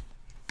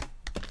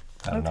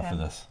 Had enough of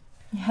this.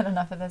 You had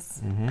enough of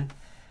this? Mm-hmm.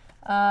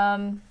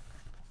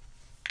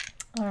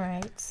 All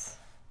right.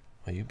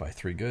 Well, you buy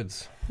 3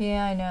 goods.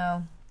 Yeah, I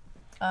know.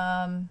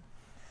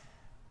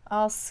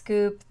 I'll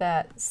scoop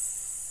that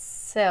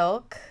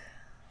silk.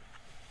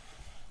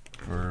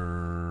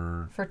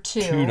 For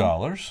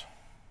 $2.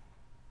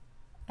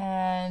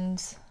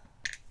 And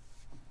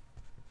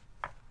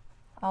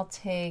I'll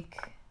take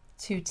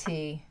 2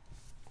 tea.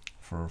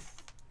 For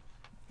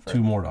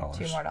 $2 more.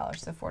 $2 more,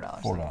 so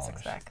 $4. $4.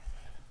 6 back.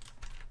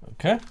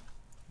 Okay.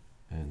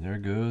 And there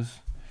goes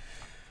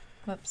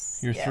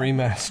Whoops. your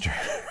 3-master.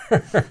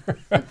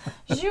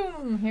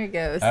 Zoom. Here it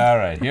goes. All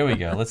right, here we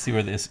go. Let's see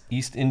where this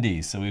East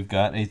Indies. So we've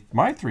got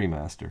my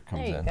 3-master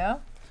comes in. There you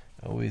go.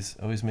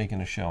 Always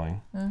making a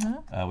showing.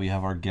 Mm-hmm. We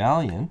have our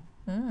galleon.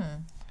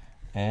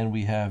 And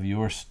we have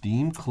your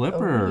Steam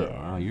Clipper. Oh,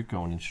 yeah. Oh, you're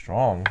going in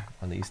strong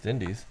on the East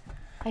Indies.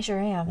 I sure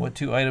am. What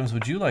 2 items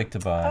would you like to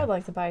buy? I would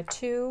like to buy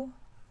 2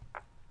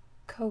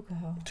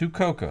 cocoa. 2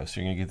 cocoa. So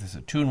you're going to get this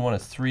at 2 and 1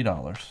 is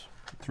 $3.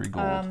 3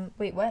 gold.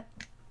 Wait, what?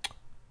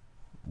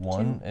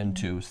 1 and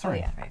 2 is 3. Oh,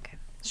 yeah, right, okay.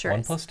 Sure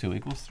 1 is. plus 2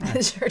 equals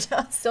 3. Sure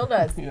does. Still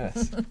does.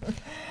 Yes.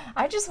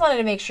 I just wanted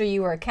to make sure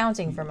you were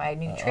accounting for my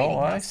new trading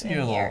house.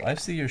 I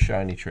see your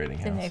shiny trading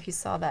house. Didn't know if you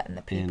saw that in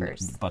the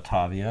papers. In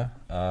Batavia.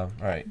 All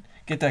right.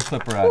 Get that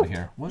clipper out of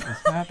here. What is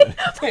happening?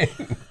 My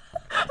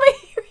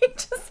hearing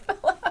just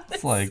fell out.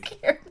 It's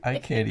like, I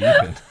can't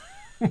even.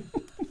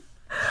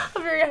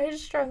 I'm very high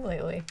strung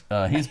lately.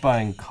 He's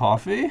buying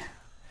coffee.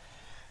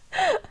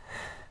 Oh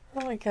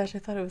my gosh, I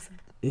thought it was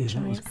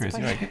that was crazy.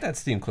 All right, get that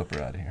Steam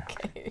Clipper out of here.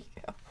 Okay, here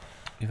you go.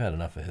 You've had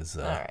enough of his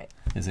All right.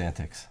 his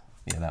antics.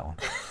 Yeah, that one.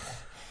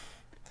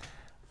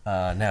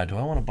 Now, do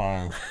I want to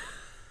buy...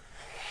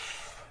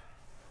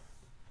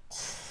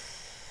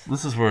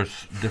 This is where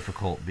it's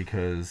difficult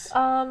because...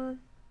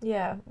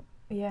 Yeah, what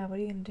are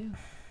you going to do?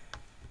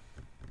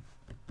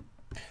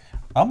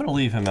 I'm going to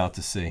leave him out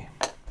to sea.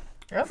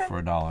 Okay.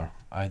 For $1.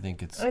 I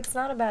think it's... It's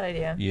not a bad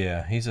idea.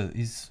 Yeah,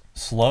 he's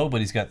slow, but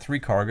he's got 3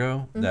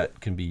 cargo that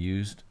can be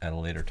used at a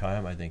later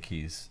time. I think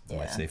he's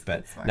my safe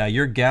bet. Now,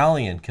 your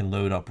galleon can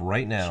load up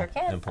right now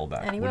and pull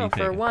back. And he will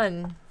for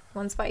one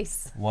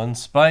spice. 1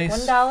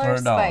 spice $1 for $1.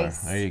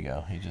 Spice. There you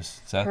go. He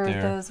just sat Heard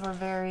there. Those were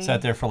very...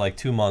 Sat there for like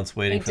 2 months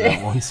waiting for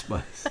that 1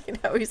 spice. I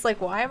know. He's like,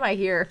 why am I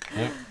here?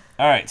 Yep.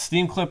 All right,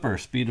 Steam Clipper,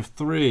 speed of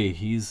 3.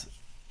 He's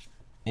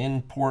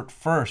in port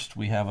first.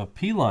 We have a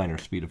P-liner,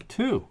 speed of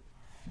 2.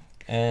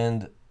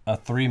 And a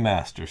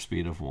 3-master,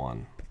 speed of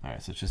 1. All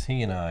right, so it's just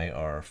he and I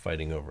are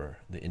fighting over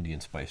the Indian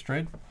spice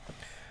trade.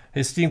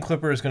 His Steam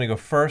Clipper is going to go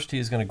first.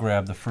 He's going to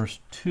grab the first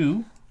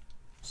 2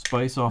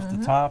 spice off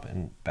the top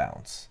and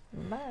bounce.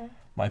 Bye.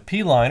 My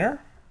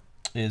P-liner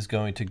is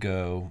going to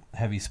go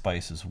heavy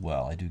spice as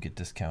well. I do get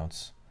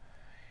discounts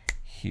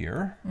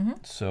here.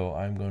 So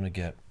I'm going to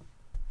get,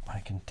 I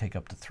can take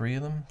up to 3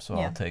 of them. So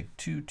I'll take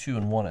 2, 2,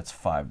 and 1. It's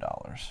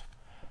 $5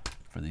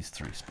 for these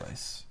 3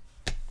 spice.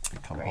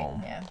 Come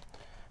home. Yeah.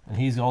 And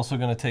he's also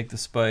going to take the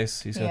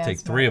spice. He's going to take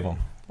 3 of them.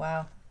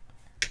 Wow.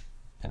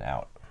 And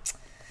out.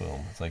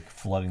 Boom. It's like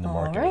flooding the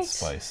market with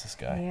spice, this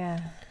guy. Yeah.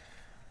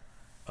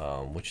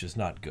 Which is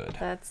not good.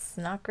 That's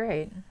not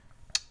great.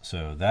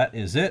 So that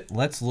is it.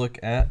 Let's look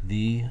at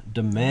the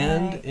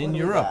demand in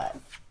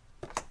Europe.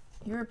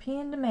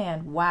 European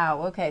demand.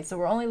 Wow. Okay, so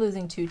we're only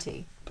losing 2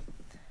 tea.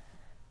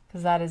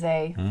 Because that is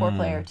a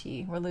 4-player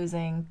tea. We're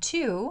losing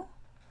 2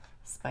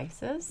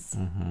 spices.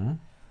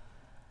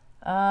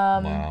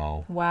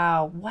 Wow.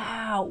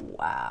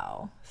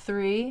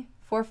 3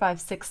 4,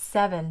 5, 6,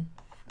 7.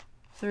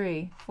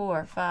 3,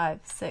 4, 5,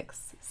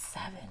 6,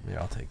 7. Yeah,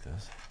 I'll take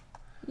this.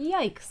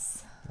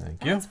 Yikes.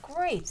 Thank you. That's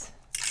great.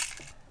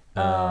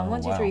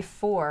 1, 2, 3,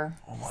 4.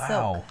 Wow.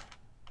 Silk.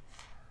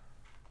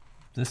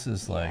 This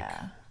is like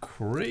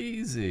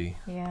crazy.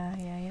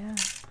 Yeah.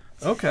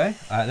 Okay.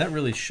 That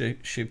really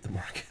shaped the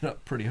market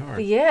up pretty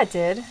hard. Yeah, it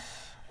did.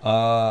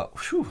 So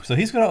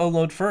he's going to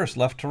unload first,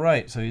 left to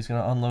right. So he's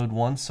going to unload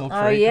one silk for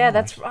 $8.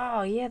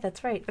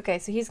 That's right. Okay,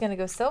 so he's going to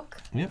go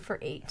silk for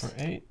 8. For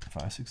 8.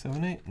 5, 6,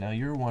 7, 8. Now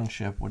you're one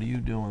ship. What are you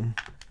doing?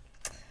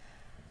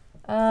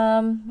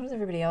 What does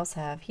everybody else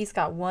have? He's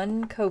got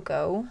one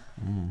cocoa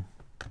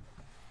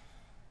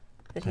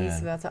that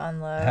he's about to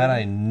unload. Had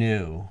I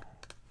knew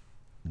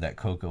that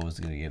cocoa was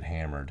going to get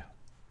hammered,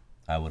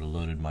 I would have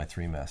loaded my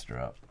 3-master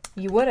up.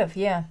 You would have,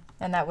 yeah.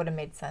 And that would have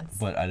made sense.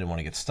 But I didn't want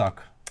to get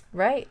stuck.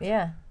 Right,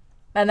 yeah.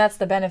 And that's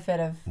the benefit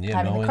of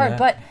having the card.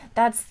 But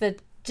that's the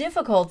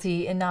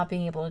difficulty in not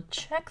being able to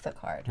check the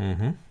card.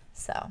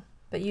 So,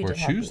 but you did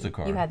choose the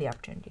card. You had the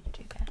opportunity to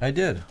do that. I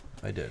did.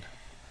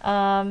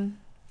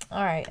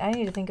 All right, I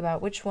need to think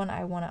about which one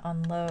I want to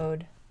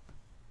unload.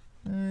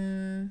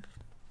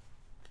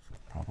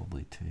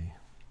 Probably T.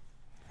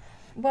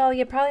 Well,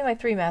 yeah, probably my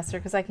 3-master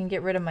because I can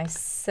get rid of my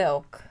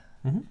silk.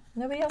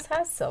 Nobody else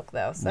has silk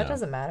though, so that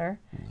doesn't matter.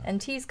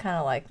 And T's kind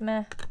of like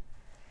meh.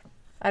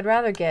 I'd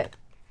rather get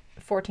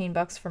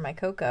 $14 for my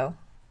cocoa,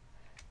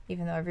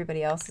 even though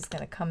everybody else is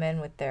going to come in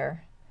with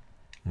their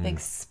big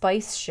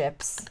spice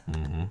ships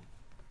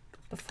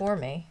before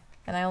me,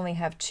 and I only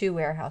have 2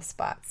 warehouse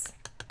spots.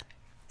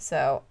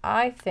 So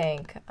I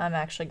think I'm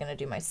actually going to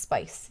do my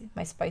spice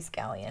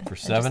galleon for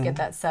 7. Just get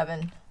that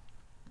 7.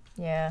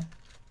 Yeah.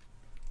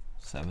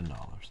 $7.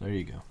 There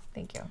you go.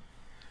 Thank you.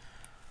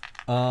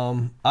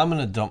 I'm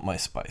gonna dump my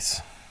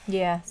spice.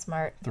 Yeah,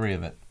 smart. 3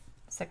 of it.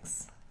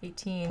 6,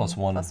 18 plus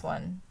 1. Plus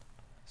 1.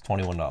 It's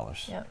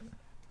 $21. Yep.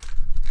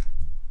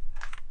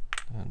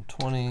 And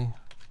 21.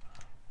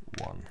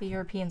 The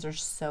Europeans are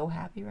so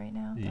happy right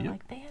now. They're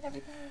like, they had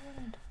everything they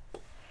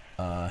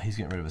wanted. He's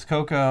getting rid of his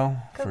cocoa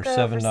for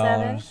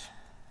 $7.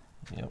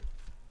 Yep.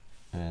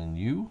 And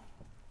you?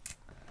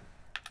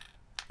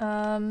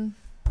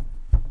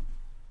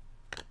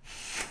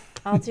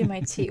 I'll do my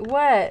tea.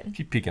 What?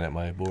 Keep peeking at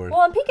my board. Well,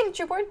 I'm peeking at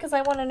your board because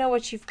I want to know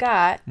what you've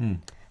got.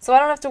 So I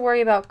don't have to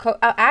worry about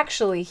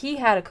actually, he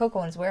had a cocoa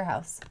in his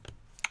warehouse.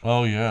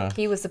 Oh, yeah.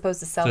 He was supposed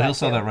to sell that. So he'll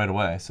sell that right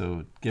away.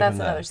 So give him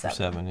that for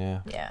 7,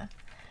 yeah. Yeah.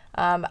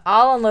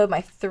 I'll unload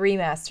my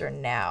 3-master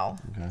now.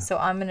 Okay. So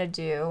I'm going to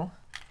do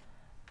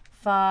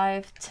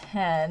 5,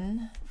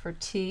 10 for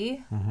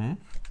T.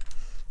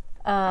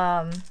 And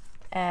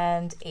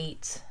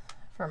 8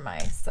 for my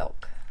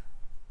silk.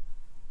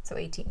 So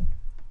 18.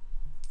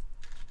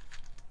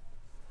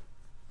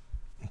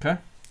 Okay.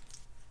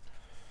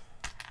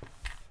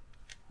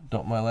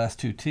 Dump my last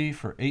 2 T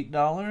for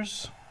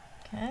 $8.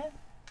 Okay.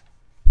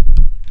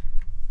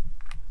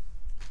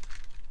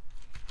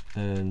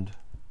 And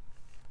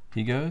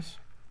he goes?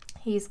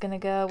 He's going to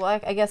go, well,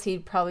 I guess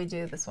he'd probably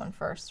do this one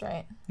first,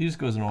 right? He just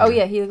goes in order. Oh,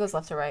 yeah, he goes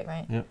left to right,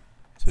 right? Yep.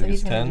 So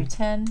he's going to do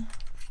 10.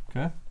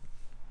 Okay.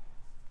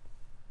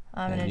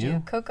 I'm going to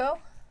do cocoa.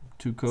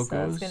 2 cocos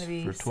so it's going to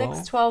be for 12.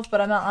 6, 12, but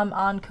I'm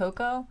on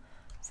cocoa,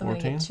 so 14? I'm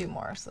going to get 2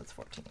 more, so that's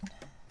 14.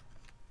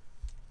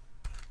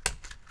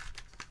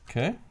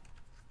 Okay.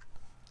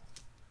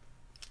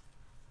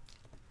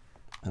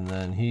 And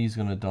then he's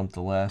going to dump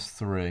the last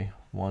 3.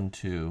 1,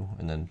 2,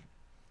 and then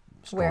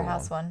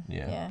warehouse one.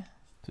 Yeah.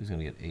 So he's going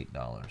to get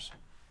 $8.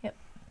 Yep.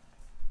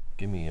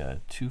 Give me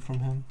a 2 from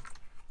him.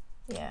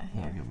 Yeah.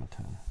 I'll give him a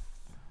 10.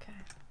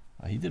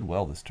 Okay. He did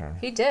well this turn.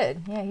 He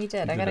did. Yeah, he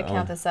did. I got to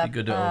count this up. He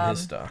good to own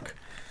his stock.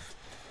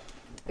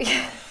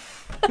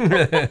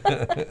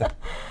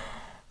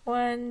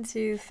 1,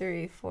 2,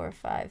 3, 4,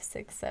 5,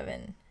 6,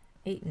 7,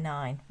 8,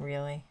 9.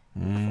 Really?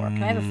 4.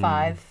 Can I have a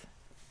 5?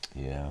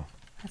 Yeah.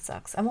 That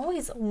sucks. I'm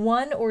always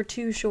 1 or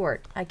 2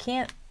 short. I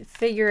can't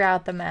figure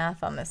out the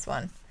math on this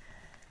one.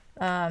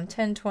 10,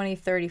 20,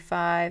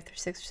 35,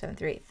 36, 37,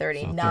 38,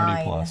 39. So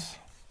 30 plus.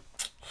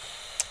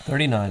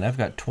 39. I've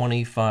got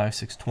 25,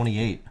 6,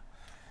 28.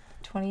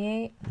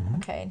 28?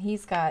 Okay, and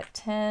he's got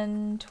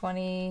 10,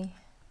 20,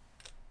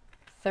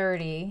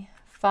 30,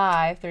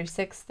 5,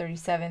 36,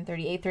 37,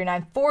 38,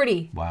 39,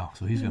 40. Wow,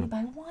 so he's going to...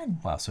 by 1.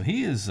 Wow, so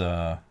he is...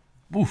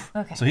 Oof.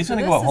 Okay, so he's going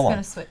to go up. Hold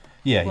on.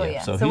 Yeah, well,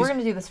 yeah. So we're going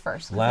to do this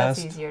first because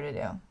that's easier to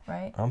do,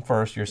 right? I'm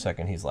first, you're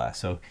second, he's last.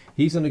 So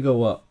he's going to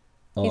go up.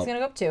 He's going to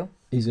go up 2.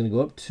 He's going to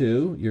go up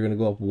 2. You're going to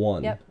go up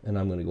 1. Yep. And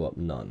I'm going to go up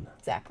none.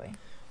 Exactly.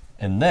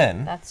 And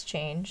then... That's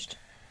changed.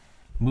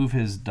 Move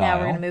his dial. Now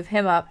we're going to move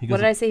him up. What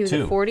did I say? He was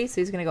 2. at 40,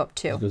 so he's going to go up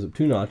 2. He goes up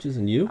 2 notches.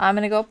 And you? I'm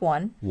going to go up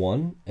 1.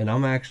 1. And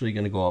I'm actually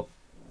going to go up...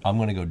 I'm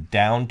going to go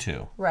down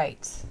 2.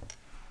 Right.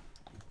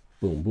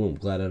 Boom, boom.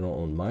 Glad I don't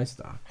own my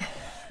stock.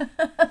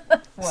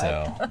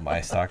 So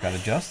my stock got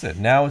adjusted.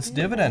 Now it's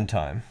dividend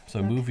time.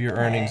 So move your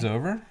earnings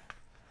over.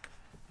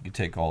 You can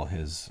take all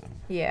his.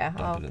 Yeah,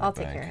 I'll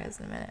take care of his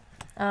in a minute.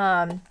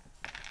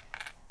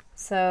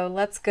 So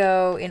let's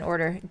go in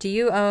order. Do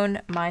you own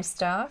my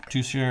stock?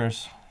 2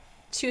 shares.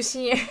 2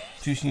 seniors.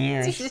 2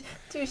 seniors.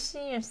 Two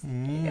seniors.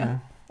 Yeah.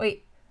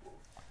 Wait.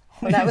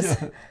 Well, that was.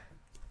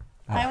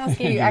 I almost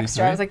gave you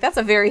extra. I was like, that's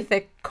a very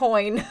thick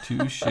coin.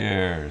 2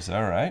 shares.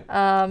 All right.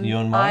 You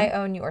own mine? I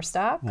own your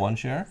stock. 1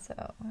 share. So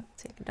I'll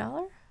take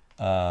 $1.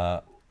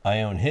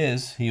 I own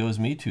his. He owes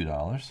me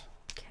 $2.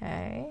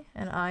 Okay.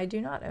 And I do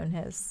not own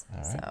his.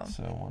 All right.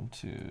 So 1,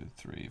 2,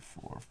 3,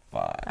 4,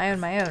 5. I own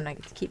my own. I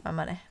get to keep my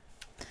money.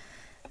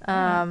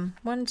 1,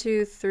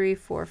 2, 3,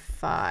 4,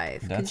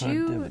 5. That's Could our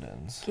you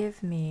dividends.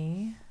 give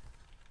me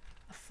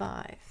a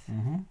 5?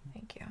 Mm-hmm.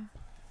 Thank you.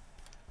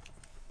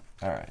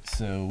 All right,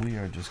 so we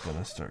are just going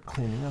to start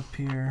cleaning up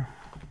here.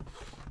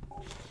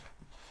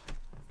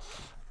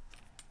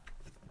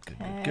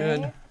 Good, Okay.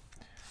 good, good.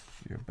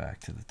 You're back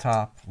to the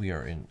top. We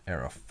are in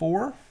era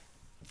 4.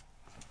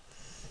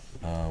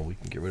 We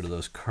can get rid of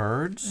those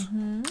cards.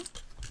 Mm-hmm.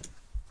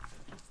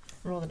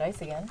 Roll the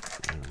dice again.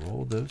 And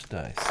roll those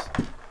dice.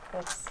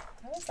 Oops.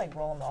 I just like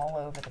roll them all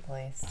over the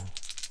place.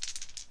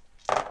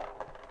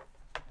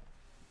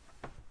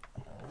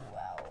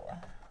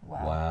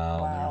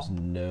 Wow, there's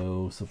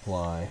no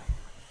supply.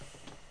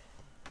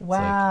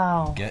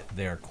 Wow. Like, get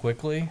there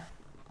quickly.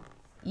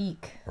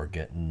 Eek. Or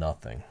get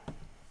nothing.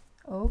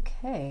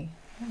 Okay.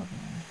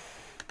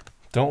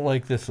 Don't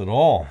like this at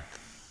all.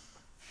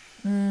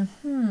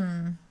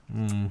 Mm-hmm.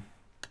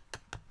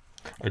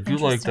 I do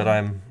like that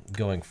I'm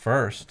going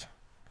first.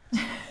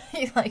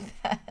 You like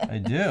that? I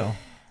do.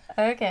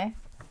 Okay.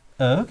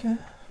 Okay.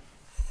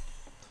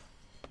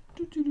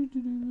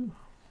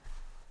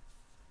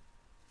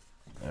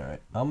 All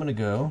right, I'm gonna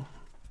go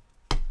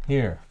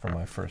here for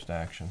my first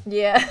action.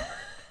 Yeah.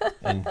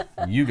 And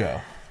you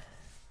go.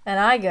 And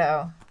I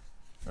go.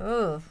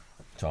 Ooh.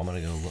 So I'm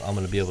gonna go. I'm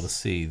gonna be able to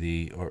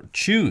see or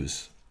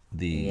choose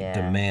the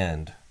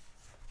demand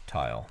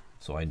tile,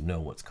 so I know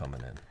what's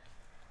coming in.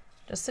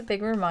 Just a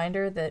big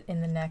reminder that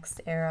in the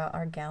next era,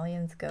 our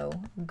galleons go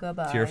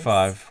goodbye. Tier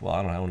 5. Well,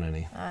 I don't own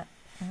any.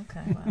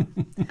 Okay. Well,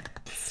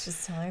 it's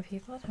just telling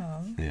people at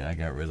home. Yeah, I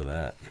got rid of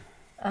that.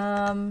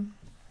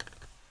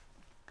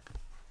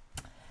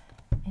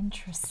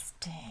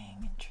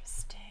 Interesting.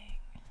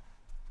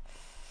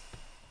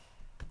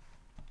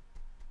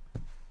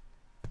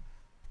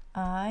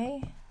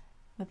 I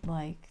would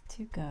like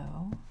to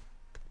go.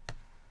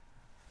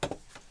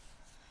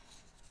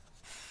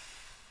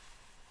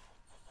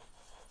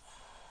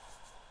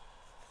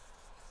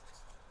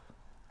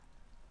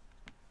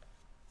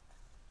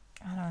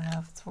 I don't know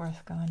if it's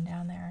worth going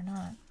down there or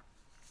not.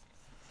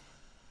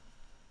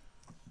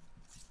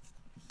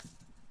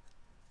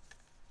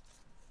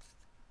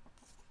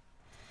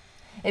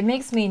 It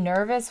makes me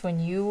nervous when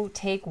you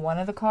take one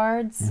of the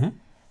cards,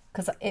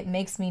 because it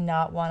makes me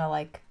not want to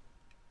like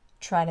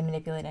try to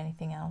manipulate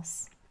anything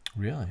else.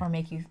 Really? Or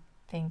make you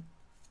think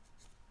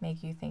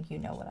you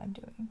know what I'm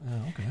doing.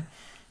 Oh, okay.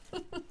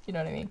 You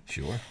know what I mean?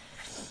 Sure.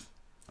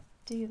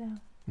 Do you though?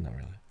 Not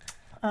really.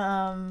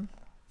 I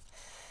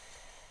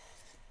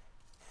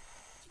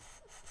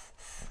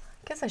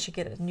guess I should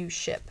get a new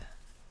ship.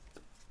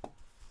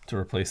 To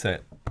replace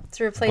that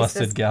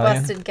Busted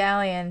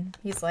galleon.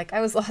 He's like,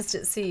 I was lost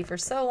at sea for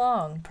so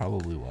long.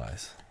 Probably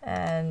wise.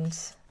 And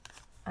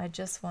I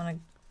just want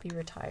to be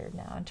retired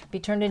now and be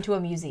turned into a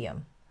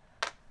museum.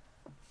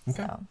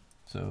 Okay.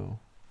 So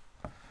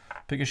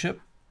pick a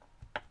ship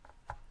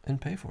and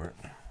pay for it.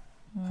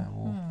 I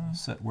will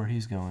set where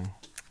he's going.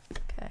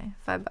 Okay,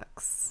 $5.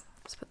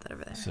 Just put that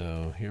over there.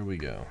 So here we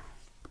go.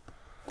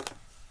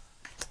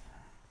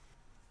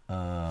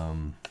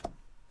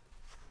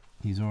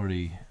 He's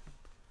already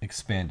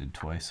expanded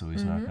twice, so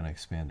he's not going to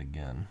expand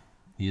again.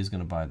 He is going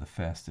to buy the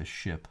fastest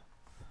ship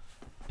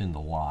in the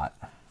lot.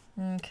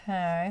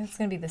 Okay, it's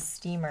going to be the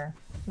steamer.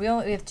 We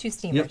have 2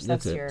 steamers. Yep,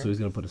 that's it. So he's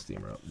going to put a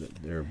steamer up.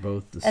 They're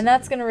both the same. And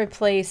that's going to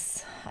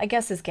replace, I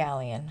guess, his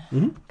galleon.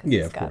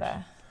 Yeah, he's got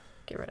to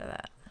get rid of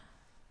that.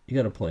 You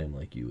got to play him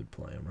like you would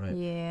play him, right?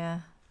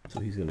 Yeah. So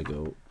he's going to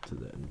go to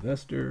the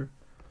investor.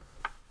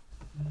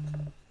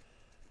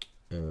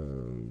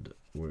 And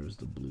where's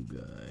the blue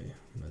guy?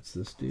 That's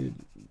this dude.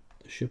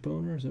 The ship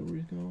owner? Is that where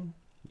he's going?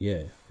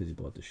 Yeah, because he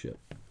bought the ship.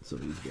 So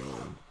he's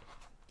going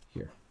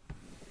here.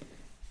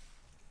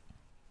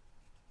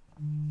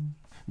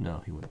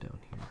 No, he went down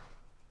here.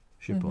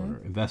 Ship owner.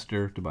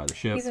 Investor to buy the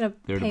ship. He's going to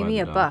pay me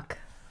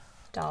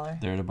 $1.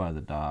 There to buy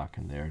the dock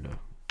and there to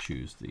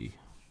choose the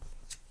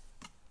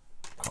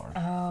card.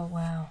 Oh,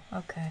 wow.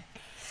 Okay.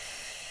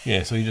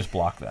 Yeah, so you just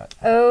block that.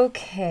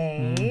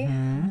 Okay.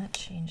 That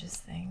changes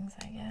things,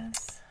 I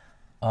guess.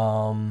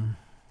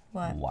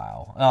 What?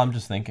 Wow. Oh, I'm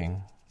just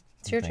thinking.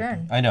 It's your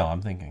turn. I know,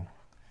 I'm thinking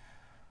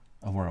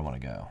of where I want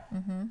to go.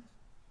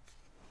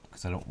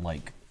 Because I don't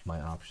like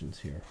my options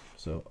here.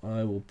 So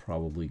I will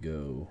probably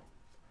go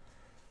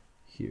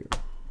here.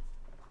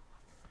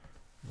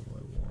 What do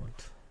I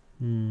want?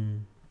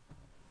 1,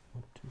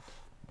 2,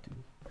 3.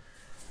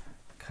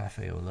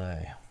 Cafe au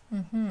lait.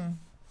 All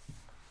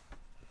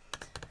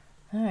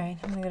right,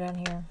 I'm going to go down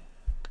here.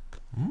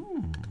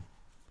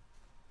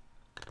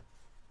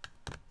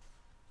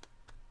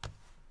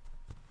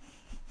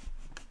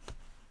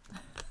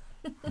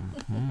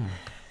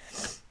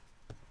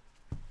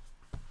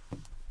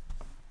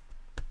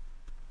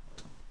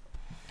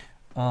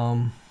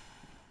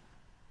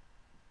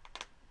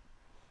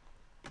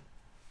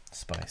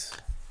 Spice.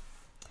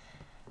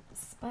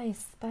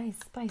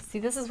 Spice. See,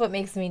 this is what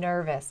makes me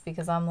nervous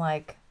because I'm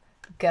like,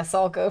 guess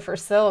I'll go for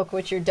silk,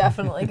 which you're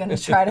definitely going to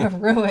try to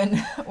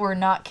ruin or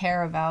not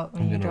care about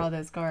when you draw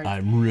those cards.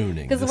 I'm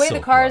ruining because the way the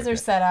cards are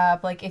set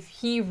up, like if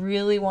he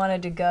really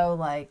wanted to go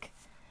like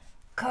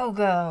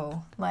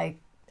Kogo, like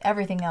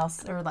everything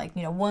else, or like,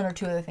 you know, one or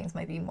two other things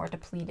might be more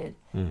depleted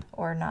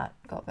or not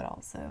go up at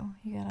all. So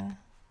you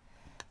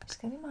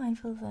just gotta be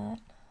mindful of that.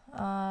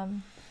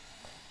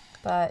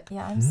 But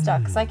yeah, I'm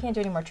stuck because I can't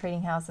do any more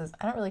trading houses.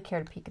 I don't really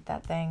care to peek at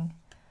that thing.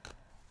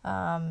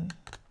 Or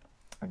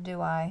do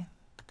I?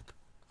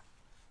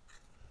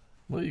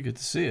 Well, you get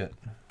to see it.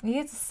 You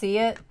get to see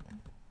it,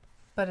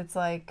 but it's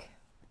like...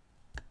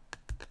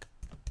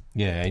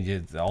 Yeah,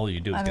 all you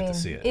do is get to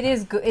see it. It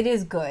is good. It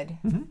is good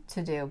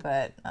to do,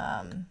 but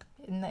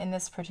in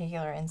this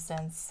particular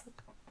instance,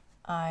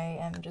 I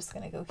am just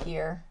gonna go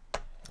here.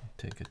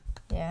 Take it.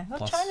 Yeah,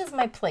 well, China's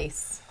my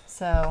place,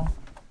 so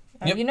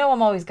you know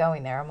I'm always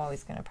going there. I'm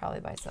always gonna probably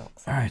buy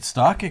silks. All right,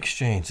 stock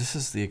exchange. This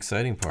is the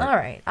exciting part. All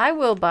right, I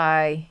will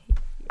buy.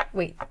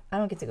 Wait, I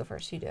don't get to go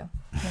first. You do.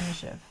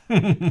 Initiative.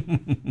 What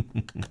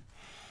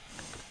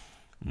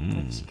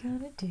you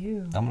gonna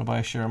do? I'm gonna buy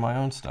a share of my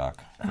own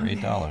stock for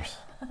 $8.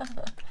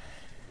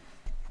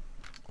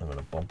 I'm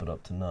gonna bump it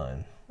up to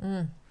 9.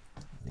 I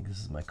think this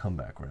is my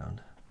comeback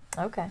round.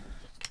 Okay.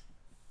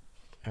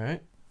 All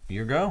right,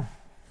 your go.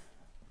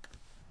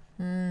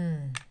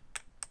 Well,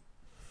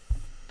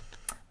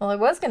 I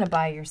was gonna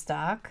buy your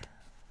stock,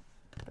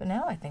 but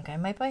now I think I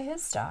might buy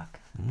his stock.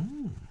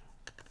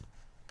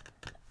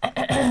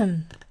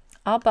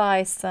 I'll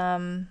buy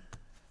some.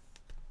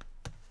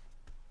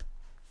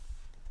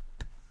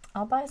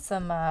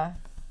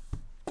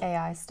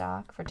 AI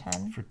stock for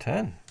 10. For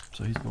 10.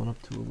 So he's going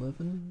up to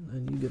 11,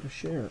 and you get a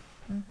share.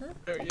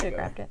 There you go.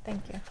 Grabbed it.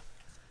 Thank you.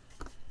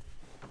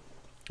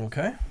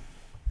 Okay.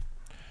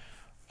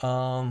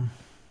 So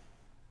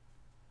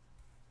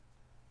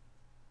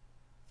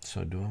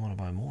do I want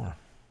to buy more?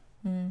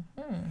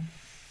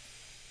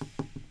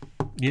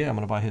 Yeah, I'm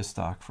going to buy his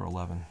stock for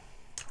 11.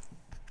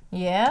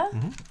 Yeah?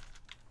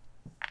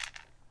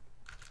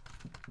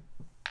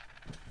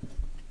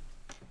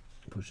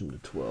 Push him to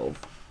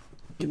 12.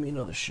 Give me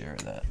another share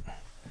of that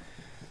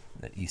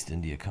East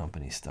India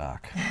Company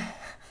stock.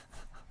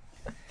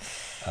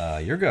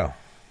 Your go.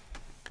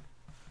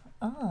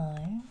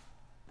 I'll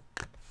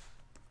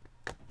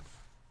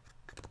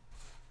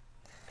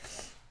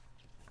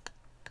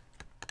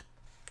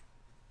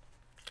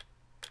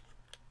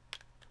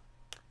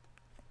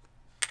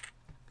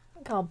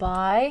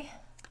buy.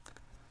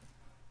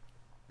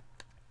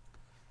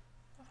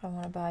 If I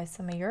want to buy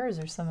some of yours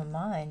or some of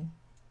mine.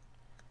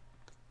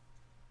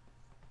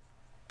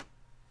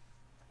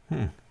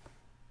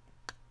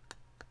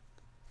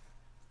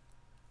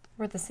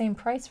 We're at the same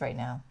price right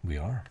now. We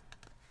are.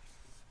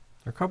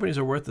 Our companies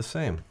are worth the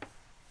same.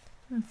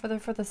 For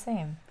the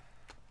same.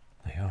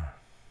 They are.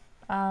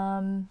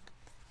 I'm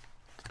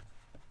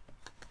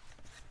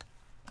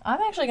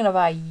actually gonna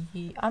buy.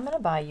 I'm gonna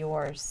buy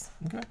yours.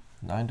 Okay.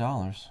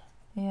 $9.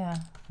 Yeah.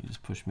 You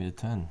just pushed me to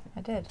 10.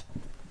 I did.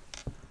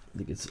 I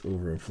think it's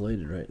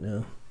overinflated right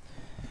now.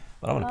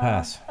 But I'm gonna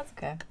pass. That's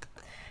okay.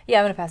 Yeah,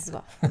 I'm gonna pass as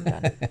well. I'm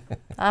done.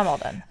 I'm all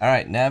done. All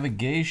right,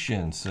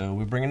 navigation. So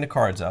we're bringing the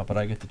cards out, but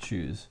I get to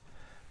choose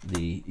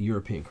the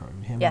European card.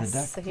 Yes.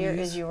 Deck, so here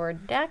is your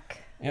deck.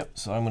 Yep.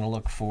 So I'm gonna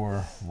look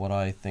for what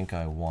I think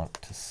I want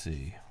to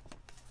see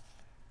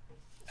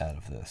out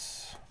of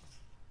this.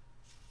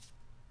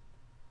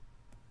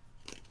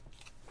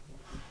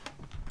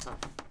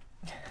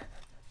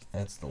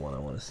 That's the one I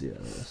want to see out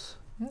of this.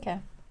 Okay.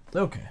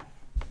 Okay.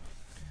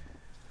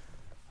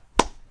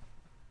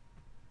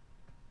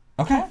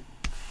 Okay.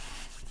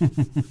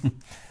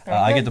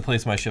 I get to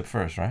place my ship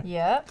first, right?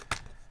 Yep.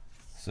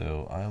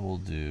 So I will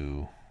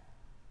do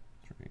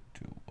 3,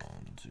 2,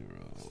 1,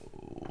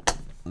 0.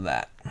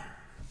 That.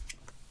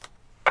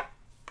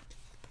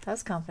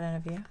 That's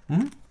confident of you.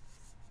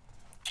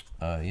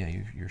 Yeah,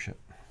 your ship.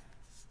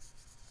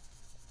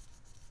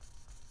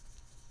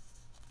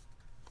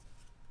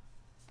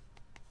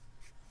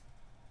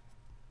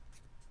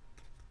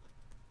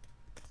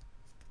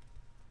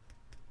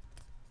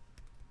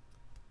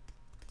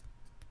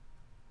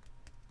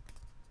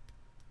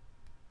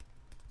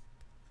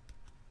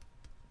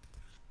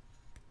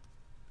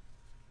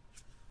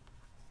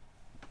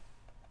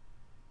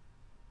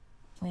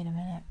 Wait a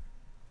minute.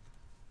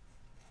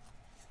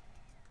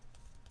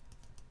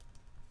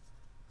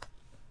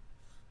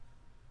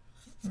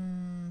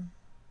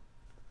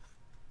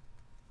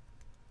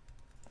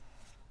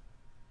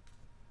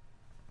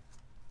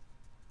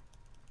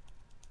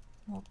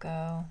 We'll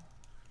go.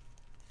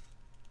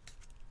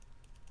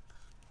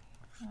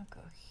 I'll go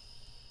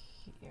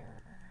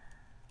here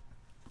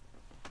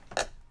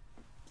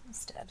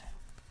instead.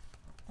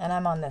 And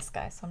I'm on this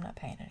guy, so I'm not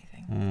paying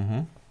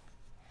anything.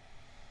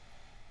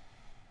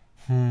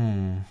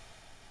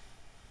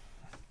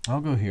 I'll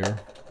go here,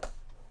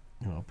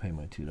 and I'll pay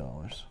my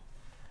 $2.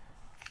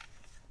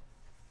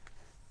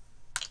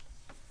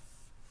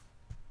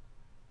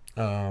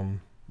 No.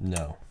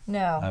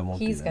 No, I won't.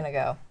 He's gonna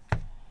go.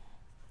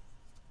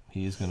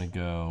 He's gonna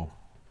go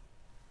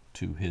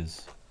to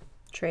his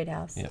trade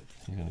house. Yep,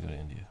 he's gonna go to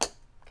India.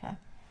 Okay,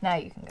 now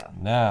you can go.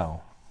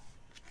 Now,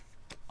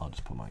 I'll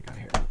just put my guy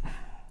here.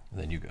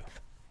 Then you go.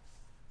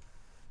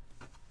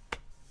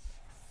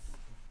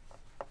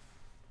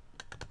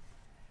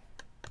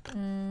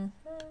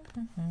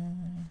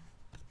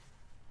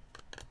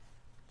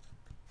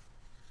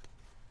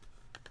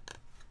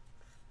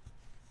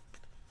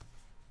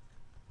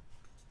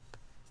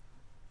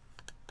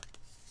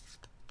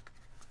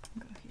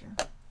 Go here.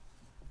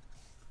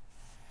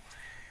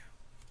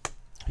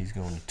 He's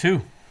going to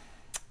 2.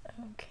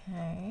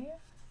 Okay.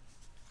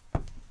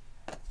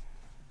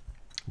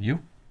 You?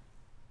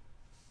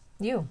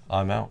 You.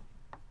 I'm out.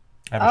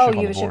 Oh,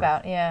 you ship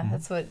out. Yeah,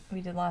 that's what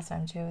we did last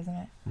time too, isn't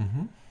it?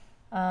 Mm-hmm.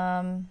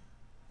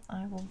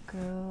 I will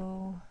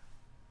go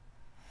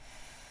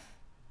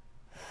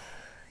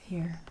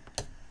here.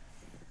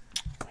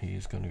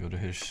 He's going to go to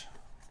his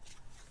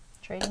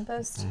trading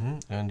post.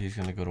 And he's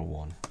going to go to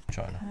 1,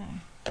 China.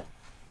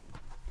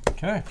 Okay.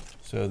 Okay,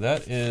 so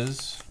that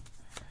is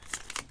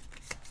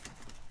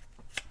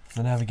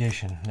the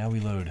navigation. Now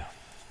we load.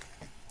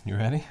 You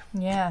ready?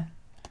 Yeah.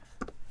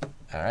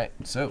 All right,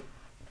 so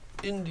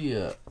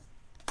India,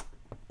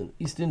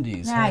 East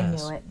Indies. I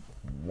knew it.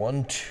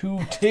 1, 2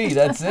 T.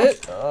 That's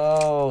it.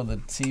 Oh, the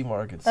T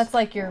markets. That's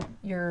like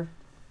your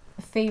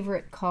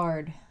favorite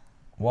card.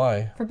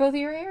 Why? For both of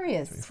your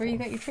areas. It's where you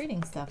got your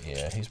trading stuff.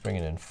 Yeah, he's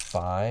bringing in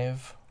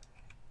 5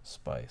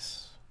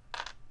 spice.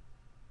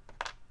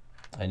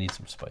 I need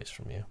some spice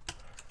from you.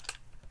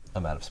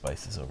 I'm out of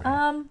spices over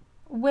here.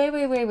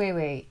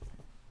 Wait.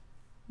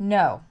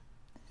 No.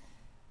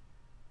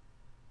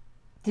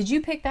 Did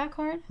you pick that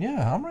card?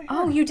 Yeah, I'm right here.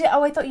 Oh, you did.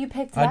 Oh, I thought you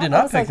picked that. I did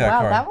not pick that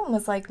card. Wow, that one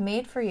was like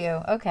made for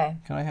you. Okay.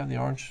 Can I have the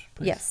orange,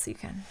 please? Yes, you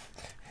can.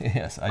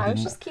 Yes, I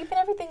was just keeping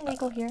everything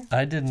legal here.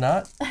 I did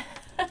not.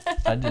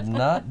 I did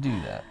not do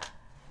that.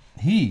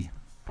 He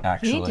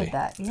actually did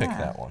that. picked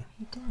that one.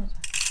 He did.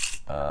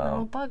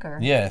 Little bugger.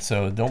 Yeah,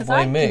 so don't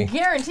blame me. I can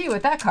guarantee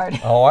what that card is.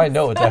 Oh, I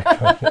know what that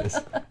card is.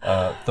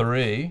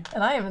 3.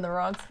 And I am in the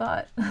wrong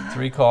spot.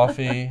 3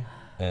 coffee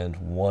and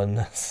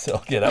 1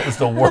 silk. Yeah, that was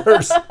the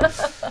worst.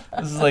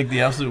 This is like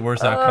the absolute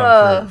worst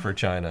outcome for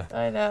China.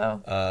 I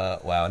know.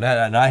 Wow,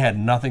 and I had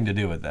nothing to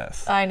do with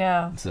this. I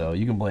know. So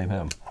you can blame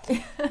him.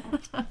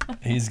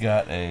 He's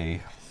got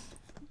a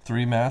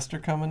 3 master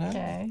coming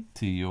in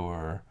to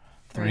your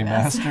 3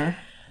 master,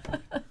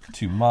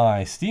 to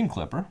my steam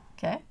clipper.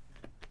 Okay.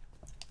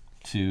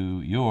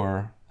 To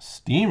your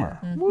steamer.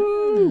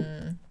 Woo!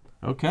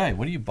 Okay,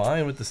 what are you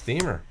buying with the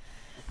steamer?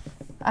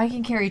 I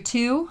can carry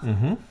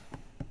 2.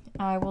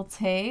 I will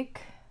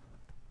take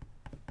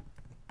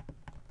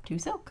 2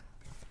 silk.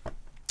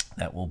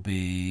 That will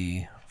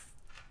be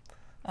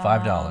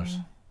 $5.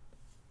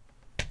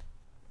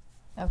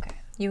 Okay.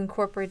 You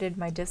incorporated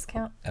my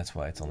discount? That's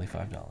why it's only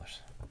 $5. All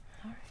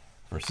right.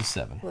 Versus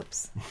 7.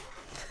 Whoops.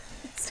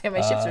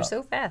 My ships are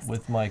so fast.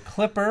 With my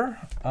clipper,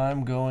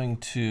 I'm going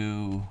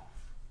to...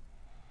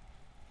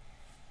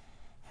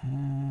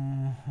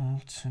 I'm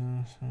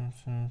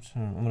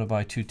going to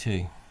buy 2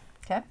 tea.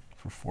 Okay.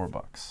 For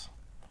 $4.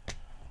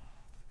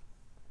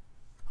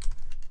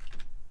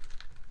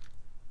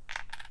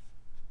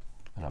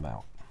 And I'm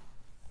out.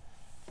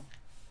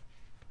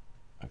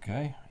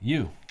 Okay,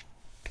 you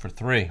for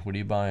 3. What are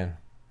you buying?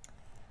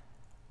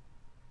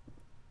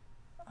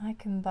 I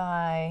can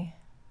buy.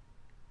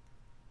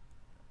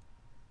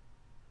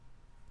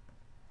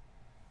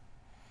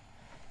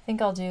 I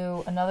think I'll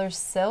do another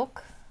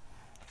silk.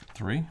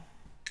 3.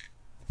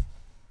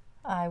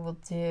 I will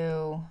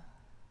do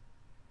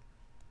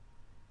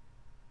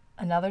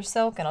another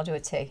silk, and I'll do a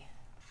tea.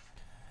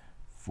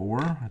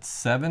 4. That's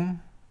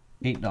 7.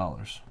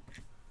 $8,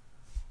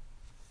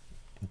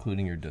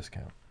 including your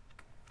discount.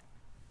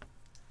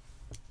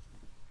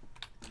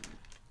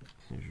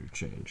 Here's your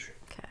change.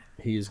 Okay.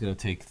 He is going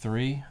to take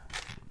 3,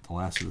 the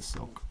last of the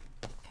silk.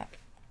 Okay.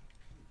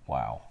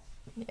 Wow.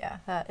 Yeah,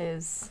 that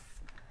is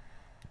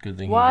good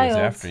thing wild. He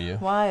goes after you.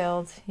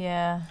 Wild,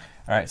 yeah.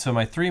 All right, so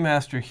my 3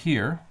 master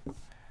here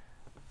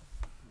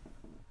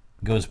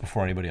goes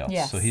before anybody else.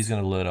 Yes. So he's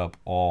going to load up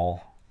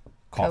all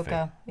coffee.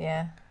 Cocoa,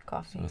 yeah,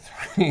 coffee. So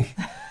 3,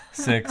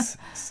 6,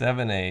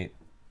 7, 8,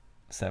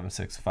 7,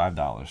 6,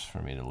 $5 for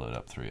me to load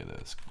up 3 of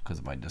those because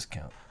of my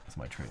discount. That's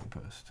my trading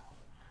post.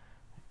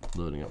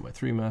 Loading up my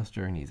 3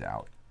 master, and he's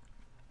out.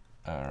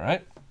 All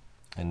right,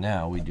 and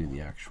now we do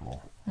the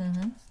actual.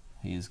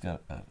 He's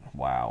got.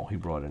 Wow, he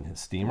brought in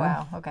his steamer.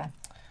 Wow. Okay.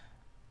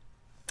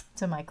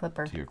 To my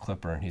clipper. To your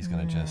clipper, and he's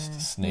gonna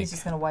just snake. He's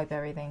just gonna wipe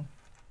everything.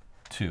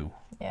 2.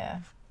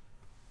 Yeah.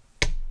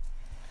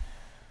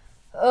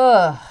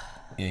 Ugh.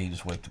 Yeah, he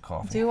just wiped the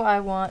coffee. Do I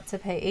want to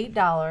pay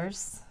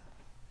 $8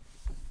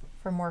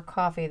 for more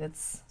coffee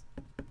that's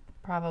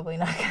probably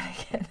not gonna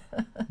get?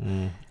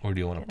 Or do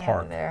you want to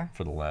park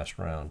for the last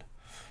round?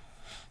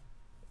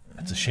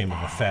 That's a shame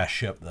of a fast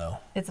ship, though.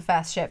 It's a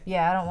fast ship.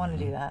 Yeah, I don't want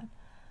to do that.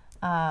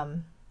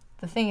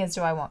 The thing is,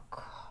 do I want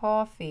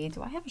coffee?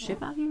 Do I have a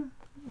ship out here?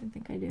 I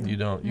think I do. You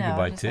don't. You no, can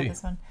buy I just tea.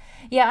 This one.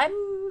 Yeah, I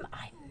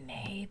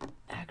may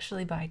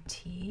actually buy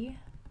tea.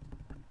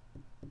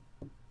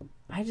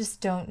 I just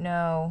don't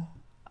know.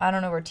 I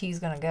don't know where tea's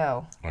gonna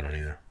go. I don't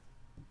either.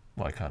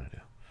 Well, I kind of do.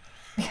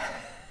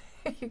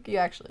 you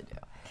actually do.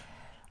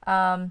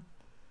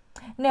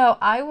 No,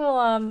 I will.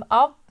 I'm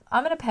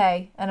gonna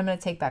pay, and I'm gonna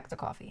take back the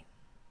coffee.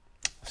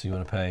 So you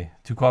want to pay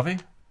 2 coffee?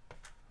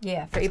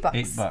 Yeah, for $8.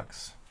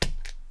 $8.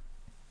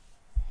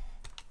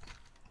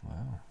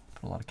 Wow,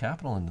 put a lot of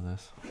capital into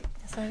this.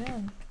 Yes, I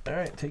did. All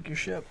right, take your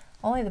ship.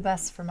 Only the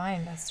best for my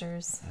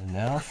investors. And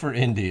now for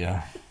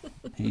India.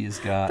 He's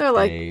got they're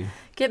like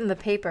getting the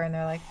paper, and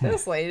they're like,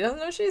 this lady doesn't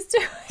know what she's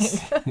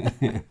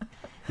doing.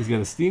 He's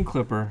got a steam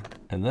clipper,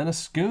 and then a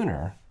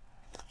schooner,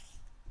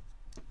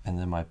 and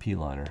then my pea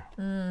liner.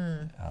 Oh,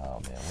 man,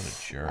 what a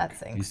jerk. That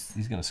sinks.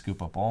 He's going to scoop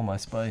up all my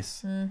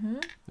spice. Mm-hmm.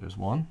 There's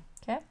 1.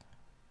 Okay.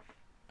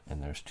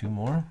 And there's 2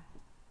 more.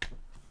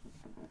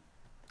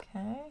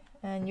 Okay.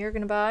 And you're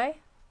going to buy?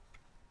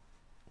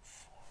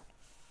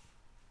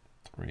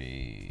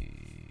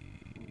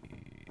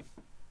 3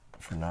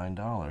 for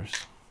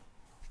 $9.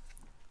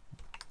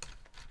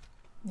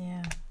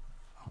 Yeah.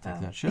 I'll take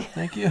that ship.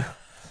 Thank you.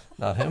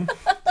 Not him.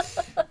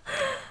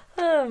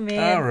 Oh,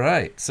 man. All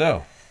right.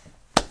 So.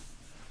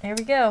 Here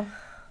we go.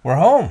 We're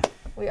home.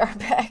 We are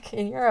back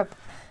in Europe.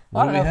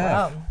 What do we have?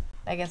 We're home.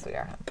 I guess we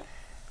are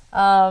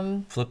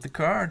home. Flip the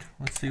card.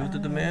 Let's see what the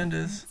demand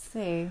is. Let's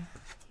see.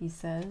 He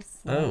says.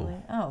 Slowly.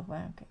 Oh,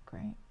 wow. Okay,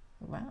 great.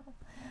 Wow.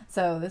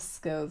 So this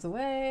goes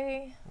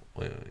away.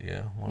 Wait,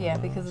 yeah. Yeah,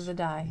 because of the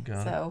die.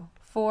 So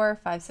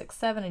 4, 5, 6,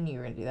 7, and you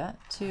were gonna do that.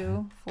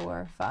 2,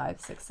 4, 5,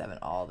 6, 7.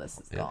 All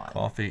this is gone.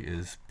 Coffee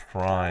is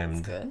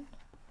primed. That's good.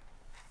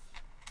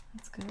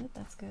 That's good.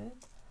 That's good.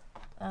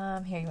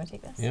 Here, you want to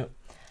take this? Yep.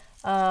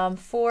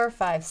 4,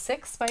 5,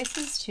 6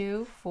 spices.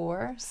 2,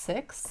 4,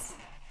 6.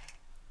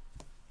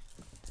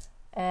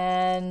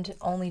 And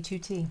only 2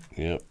 tea.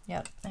 Yep.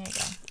 Yep. There you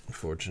go.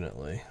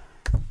 Unfortunately,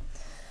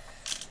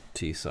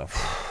 tea suffer.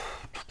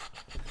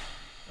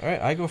 All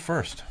right, I go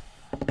first.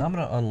 I'm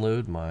gonna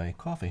unload my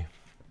coffee.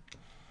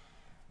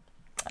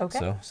 Okay.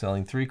 So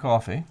selling 3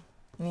 coffee.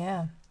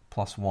 Yeah.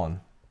 Plus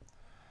 1.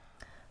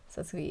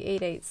 So it's gonna be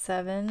 8, 8,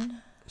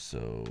 7.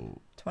 So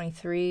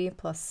 23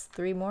 plus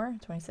 3 more,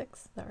 26.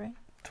 Is that right?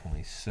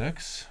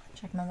 26.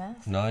 Check my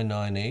math. 9,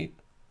 9, 8.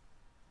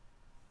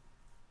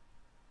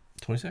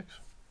 26.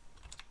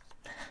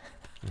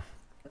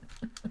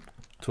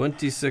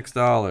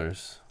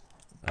 $26.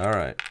 All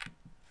right.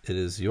 It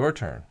is your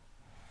turn.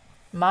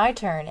 My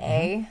turn,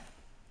 eh?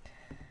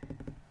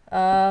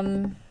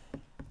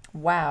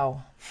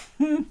 Wow.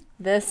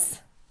 This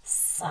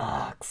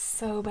sucks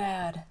so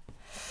bad.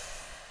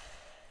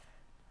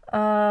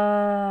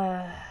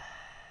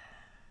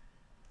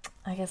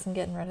 I guess I'm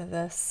getting rid of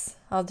this.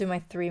 I'll do my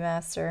 3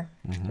 master.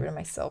 Get rid of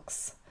my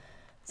silks.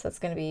 So it's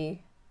going to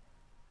be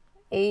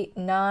 8,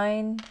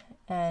 9,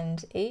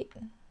 and 8.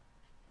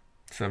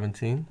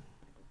 17.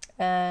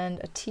 And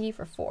a tea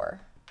for 4.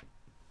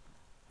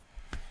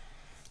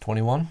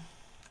 21.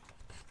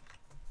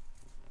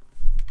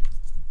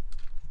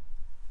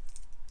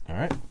 All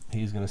right.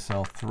 He's going to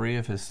sell 3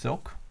 of his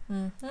silk.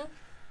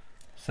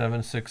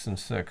 7, 6, and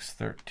 6.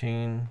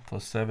 13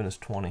 plus 7 is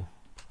 20.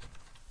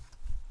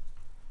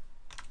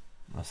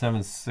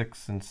 7,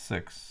 6, and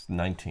 6.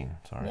 19.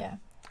 Sorry. Yeah.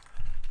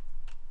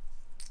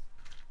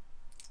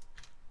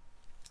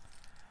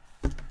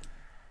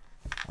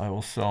 I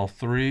will sell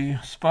 3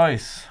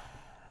 spice.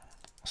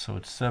 So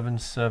it's 7,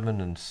 7,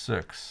 and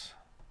 6.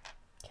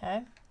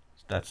 Okay.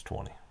 That's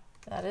 20.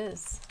 That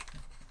is.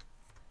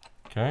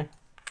 Okay.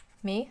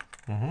 Me?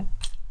 Mm-hmm.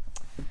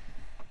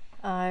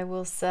 I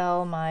will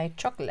sell my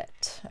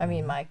chocolate. I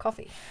mean, my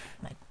coffee.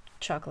 My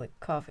chocolate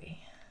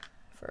coffee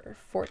for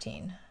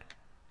 14.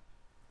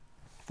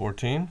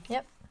 14?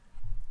 Yep.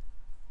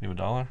 You have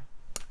 $1?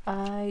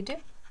 I do.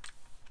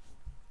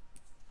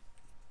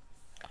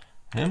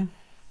 Him?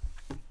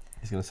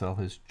 He's going to sell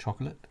his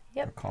chocolate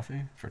Yep. or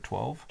coffee for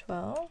 12.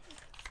 12.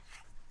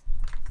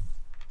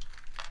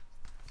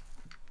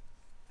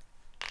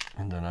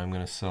 And then I'm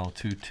going to sell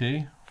 2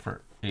 tea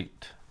for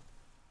 8.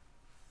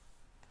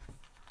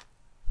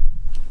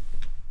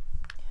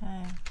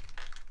 Okay.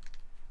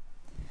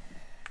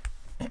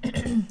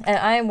 And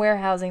I am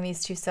warehousing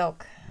these 2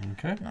 silk.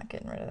 Okay. I'm not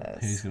getting rid of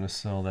those. He's going to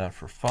sell that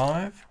for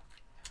 5.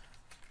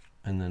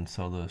 And then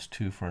sell those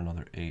 2 for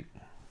another 8.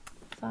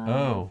 5.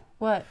 Oh.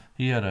 What?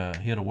 He had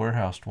a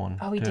warehoused one.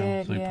 Oh, he too,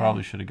 did, So he yeah.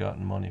 probably should have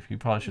gotten money. He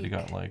probably should have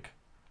got like,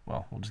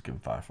 well, we'll just give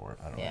him 5 for it.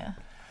 I don't know. Yeah.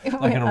 I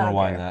can don't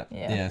rewind care. that.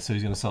 Yeah. So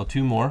he's going to sell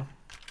 2 more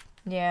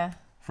Yeah.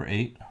 for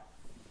 8.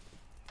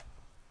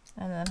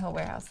 And then he'll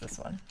warehouse this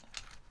one.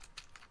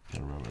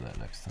 Gotta remember that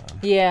next time.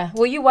 Yeah.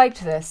 Well, you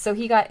wiped this. So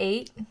he got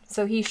 8.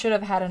 So he should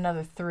have had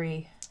another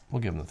 3.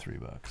 We'll give him the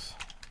 $3.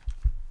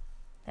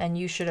 And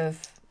you should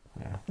have,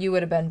 Yeah. you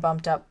would have been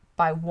bumped up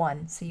by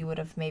 1. So you would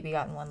have maybe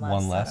gotten 1 less.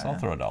 1 less. I'll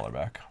throw $1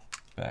 back.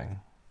 Bang.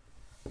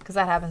 Because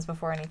that happens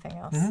before anything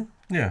else.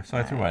 Yeah. So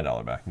I threw my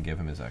 $1 back and gave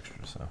him his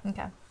extra. So.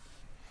 Okay.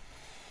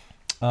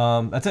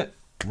 That's it.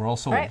 We're all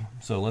sold. All right.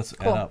 So let's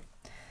Cool. add up.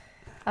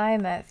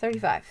 I'm at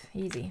 35.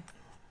 Easy.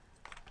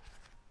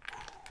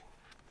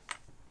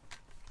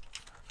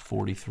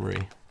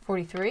 43.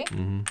 43?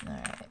 Mm-hmm. All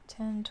right.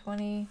 10,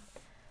 20,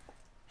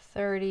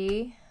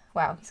 30.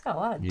 Wow, he's got a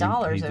lot of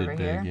dollars over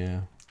here.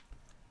 Yeah.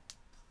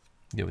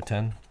 You have a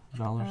 $10?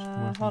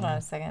 Hold on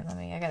a second.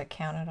 I gotta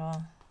count it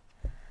all.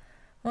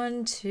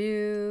 1,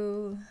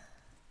 2,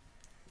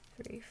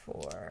 3,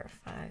 4,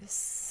 5,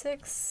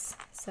 6,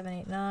 7,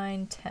 8,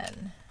 9,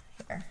 10.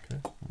 Here.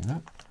 Okay. Yeah.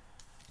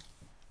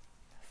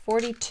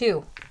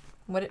 42.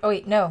 What? Oh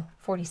wait, no,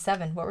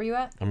 47. What were you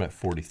at? I'm at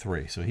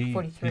 43. So he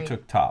 43. he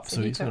took top.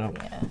 So he's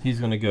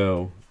gonna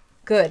go.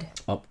 Good.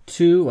 Up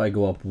 2. I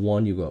go up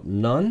 1. You go up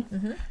none.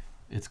 Mm-hmm.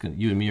 It's gonna.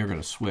 You and me are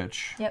gonna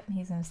switch. Yep.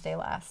 He's gonna stay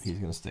last. He's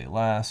gonna stay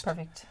last.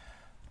 Perfect.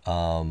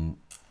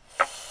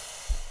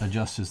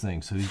 Adjust his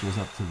thing. So he goes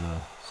up to the.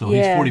 So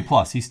he's 40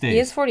 plus. He stays. He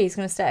is 40. He's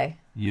gonna stay.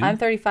 You? I'm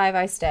 35.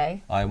 I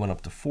stay. I went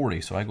up to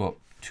 40. So I go up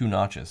 2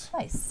 notches.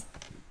 Nice.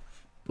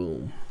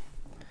 Boom.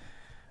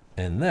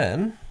 And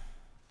then.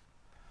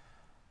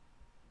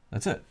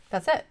 That's it.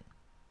 That's it.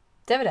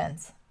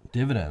 Dividends.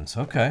 Dividends.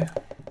 Okay.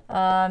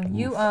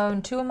 You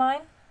own 2 of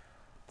mine,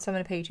 so I'm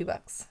gonna pay you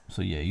 $2.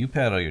 So yeah, you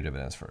pay out all your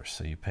dividends first.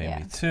 So you pay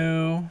me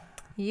 2.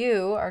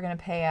 You are gonna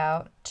pay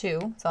out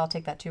 2, so I'll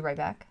take that 2 right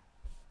back.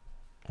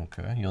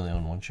 Okay. You only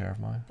own 1 share of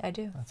mine. I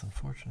do. That's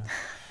unfortunate.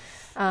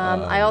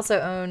 I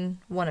also own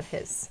 1 of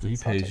his. So he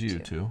pays you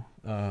 2.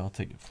 I'll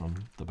take it from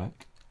the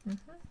bank.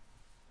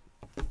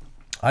 Mm-hmm.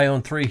 I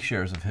own 3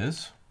 shares of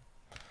his.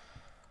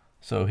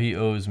 So he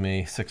owes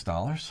me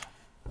 $6.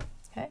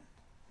 Okay.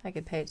 I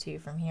could pay it to you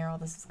from here. All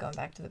this is going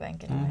back to the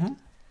bank anyway.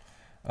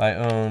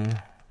 Mm-hmm.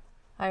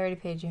 I already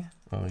paid you.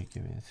 Oh, you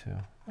gave me the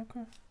 2.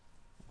 Okay.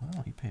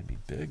 Wow, he paid me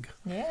big.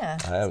 Yeah,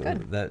 that's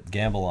good. That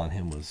gamble on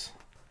him was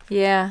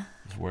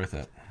worth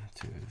it.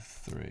 2,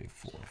 3,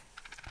 4,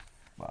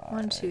 5.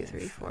 1, 2, 3,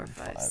 4,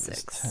 5,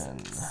 6,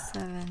 10.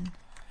 7,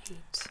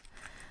 8.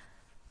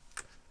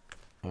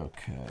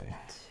 Okay.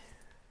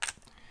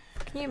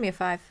 Can you give me a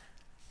 5?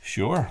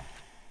 Sure.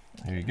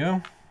 There you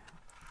go.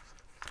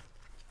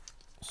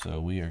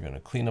 So we are going to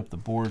clean up the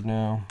board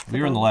now.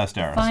 We are in the last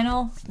arrow.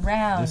 Final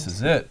round. This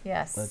is it.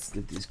 Yes. Let's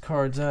get these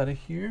cards out of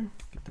here.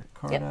 Get that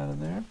card out of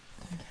there.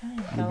 Okay.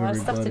 Got a lot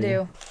of stuff to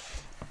do.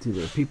 To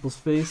their people's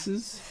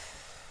faces.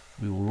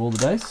 We will roll the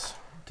dice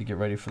to get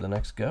ready for the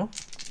next go.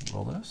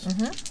 Roll those.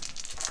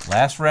 Mm-hmm.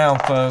 Last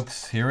round,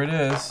 folks. Here it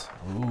is.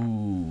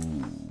 Ooh.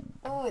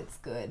 Oh, it's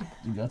good.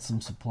 You got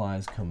some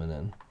supplies coming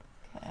in.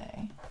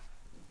 Okay.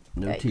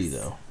 No tea,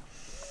 though.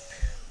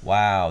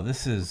 Wow,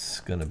 this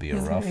is gonna be a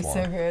rough one.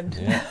 So good.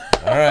 Yeah.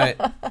 All right,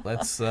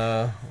 let's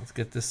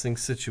get this thing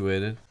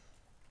situated.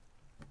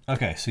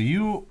 Okay, so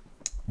you're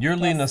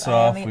leading us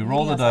off. We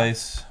roll the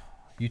dice.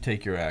 You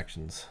take your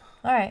actions.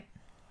 All right,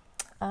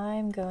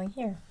 I'm going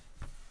here.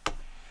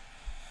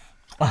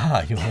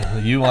 Ah,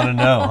 you want to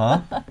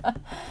know, huh?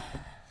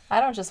 I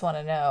don't just want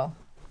to know.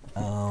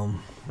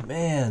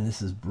 Man,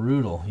 this is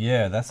brutal.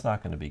 Yeah, that's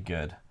not going to be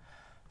good.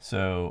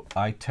 So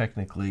I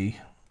technically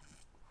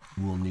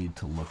we'll need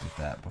to look at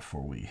that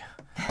before we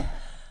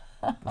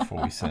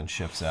send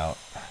ships out.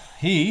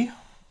 He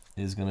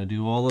is going to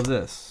do all of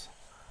this.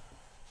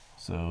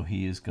 So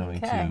he is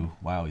going to,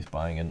 wow, he's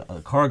buying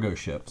a cargo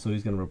ship. So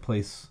he's going to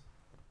replace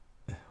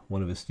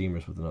one of his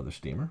steamers with another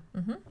steamer.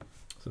 Mm-hmm.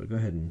 So go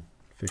ahead and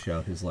fish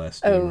out his last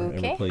steamer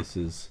and replace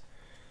his.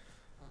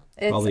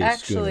 It's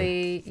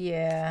actually,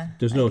 yeah.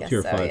 There's no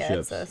tier 5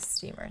 ships. It's a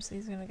steamer, so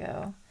he's going to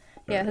go.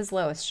 Yeah, his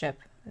lowest ship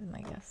is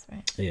my guess,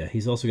 right? Yeah,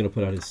 he's also going to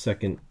put out his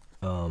second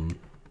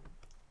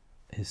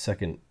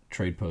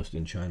trade post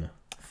in China.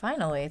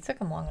 Finally, it took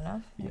him long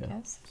enough, I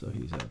guess. So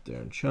he's out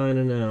there in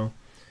China now.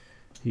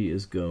 He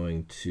is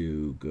going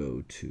to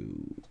go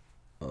to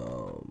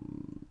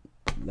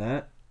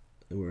that,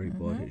 where he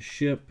bought his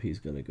ship. He's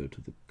going to go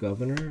to the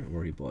governor,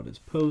 where he bought his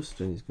post,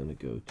 and he's going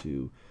to go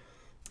to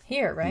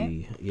here,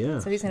 right?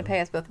 So he's going to pay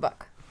us both $1.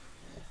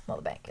 Well,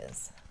 the bank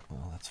is.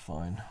 Well, that's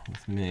fine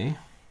with me.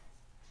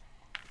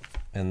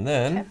 And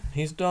then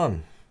he's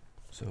done.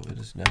 So it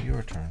is now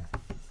your turn.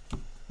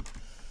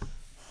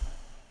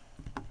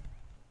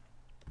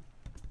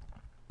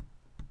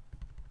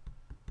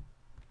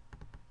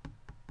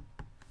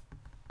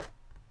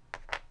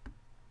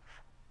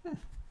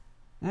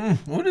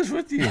 What is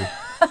with you?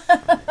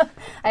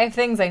 I have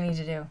things I need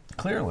to do.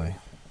 Clearly.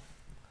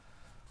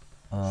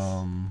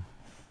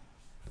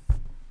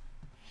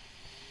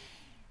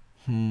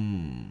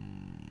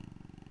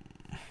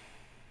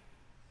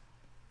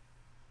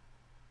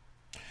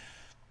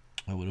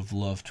 I would have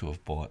loved to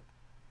have bought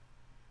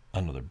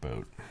another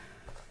boat.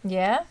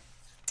 Yeah?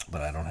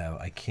 But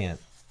I can't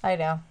I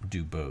know.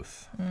 Do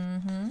both.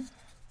 Mm-hmm.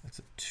 That's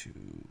a 2,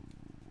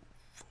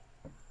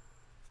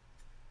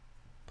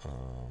 4.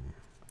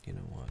 You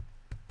know what?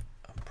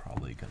 I'm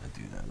probably going to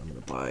do that. I'm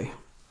going to buy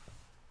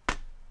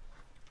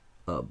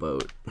a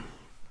boat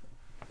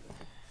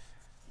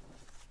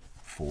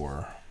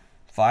for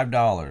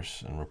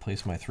 $5 and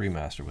replace my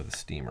 3-master with a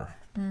steamer.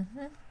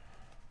 Mm-hmm.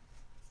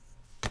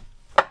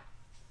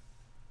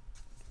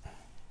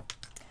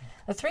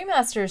 The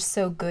 3-master is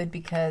so good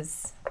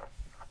because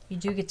you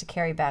do get to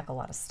carry back a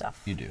lot of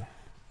stuff. You do.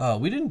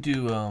 We didn't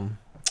do.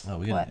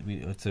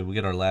 We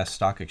get our last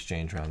stock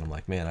exchange round. I'm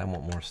like, man, I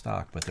want more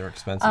stock, but they're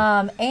expensive.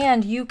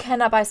 And you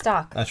cannot buy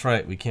stock. That's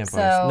right. We can't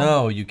buy.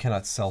 No, you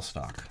cannot sell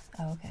stock.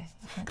 Oh, okay.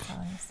 You can't sell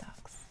any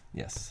stocks.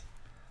 Yes,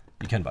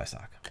 you can buy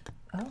stock.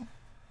 Oh.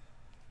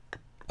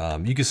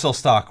 You can sell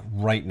stock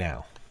right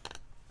now.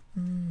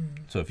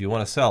 So if you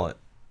want to sell it,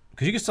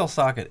 because you can sell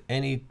stock at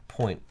any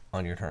point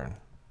on your turn,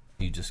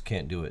 you just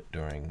can't do it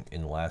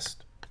in the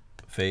last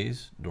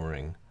phase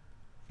during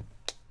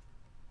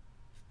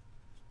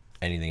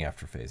anything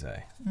after phase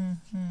A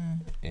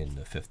in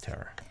the fifth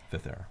era,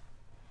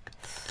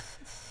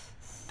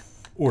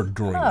 or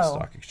during the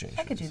stock exchange.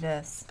 I could do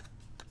this.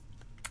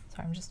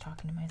 Sorry, I'm just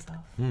talking to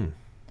myself.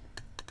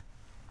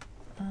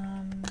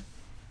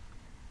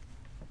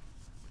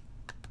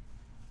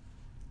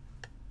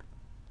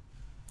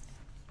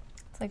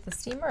 It's like the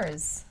steamer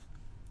is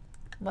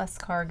less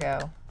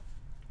cargo,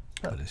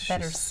 but it's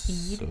better just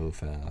speed. So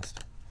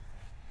fast.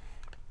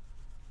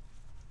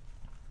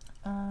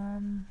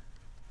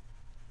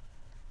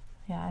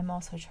 Yeah, I'm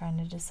also trying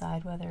to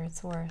decide whether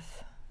it's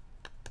worth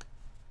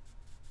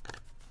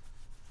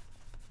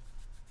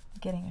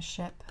getting a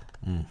ship.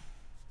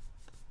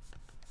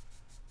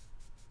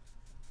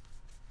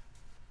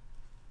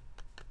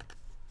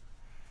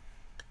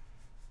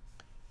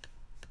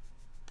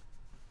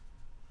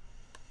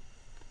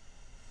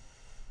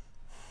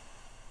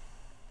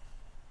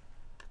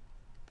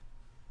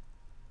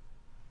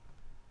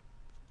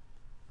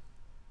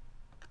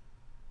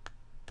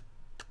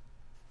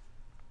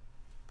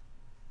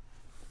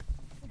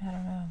 I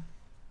don't know.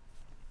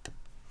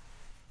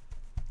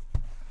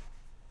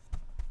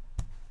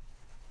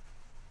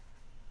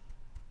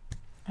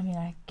 I mean,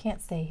 I can't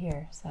stay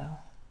here, so.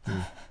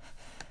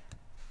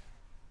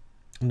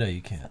 No,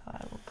 you can't. So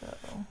I will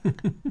go.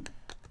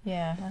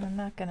 Yeah, and I'm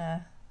not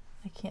gonna.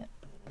 I can't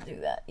do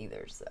that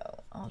either, so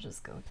I'll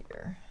just go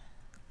here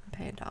and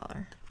pay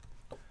 $1.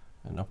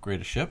 And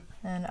upgrade a ship.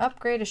 And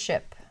upgrade a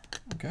ship.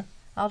 Okay.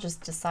 I'll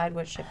just decide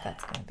what ship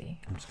that's gonna be.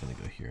 I'm just gonna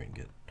go here and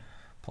get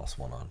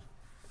 +1 on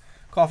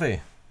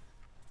coffee.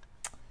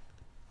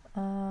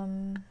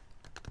 I'm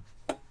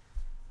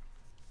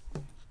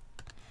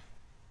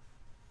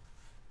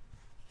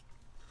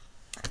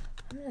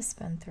gonna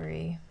spend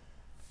 3.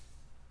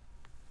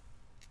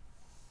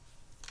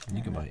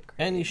 You can buy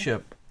any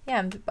ship. Yeah,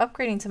 I'm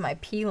upgrading to my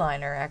P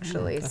liner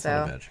actually, that's so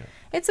not a bad ship.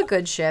 It's a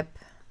good ship.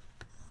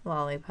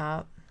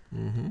 Lollipop.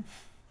 I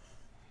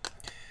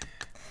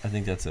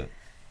think that's it.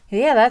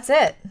 Yeah, that's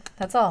it.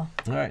 That's all.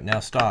 All right, now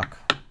stock.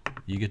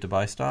 You get to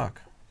buy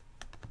stock.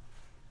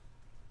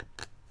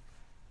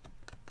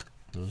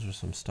 Those are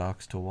some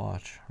stocks to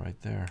watch right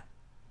there.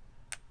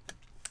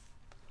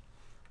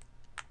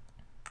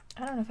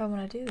 I don't know if I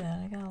want to do that.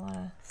 I got a lot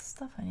of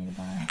stuff I need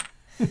to buy.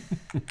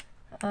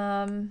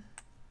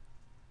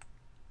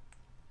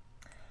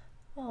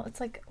 Well,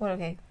 it's like, what,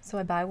 okay, so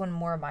I buy one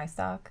more of my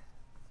stock?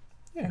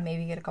 Yeah. And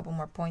maybe get a couple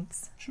more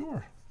points?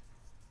 Sure.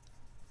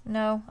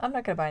 No, I'm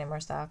not going to buy any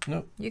more stock.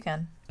 Nope. You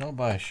can. I'll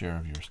buy a share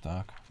of your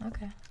stock.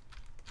 Okay.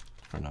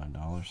 For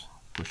 $9.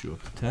 Push you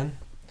up to 10.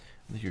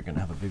 I think you're going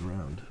to have a big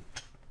round.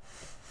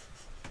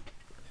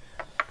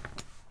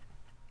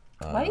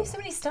 Why do you have so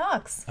many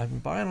stocks? I've been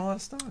buying a lot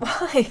of stocks.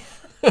 Why?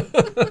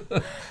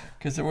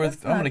 Because they're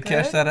worth. I'm going to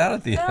cash that out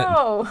at the end.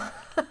 No.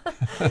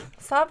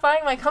 Stop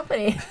buying my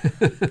company.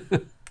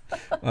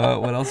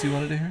 What else you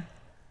wanted to hear?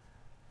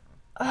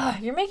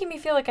 You're making me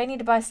feel like I need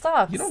to buy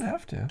stocks. You don't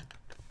have to.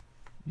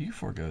 You can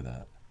forego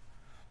that.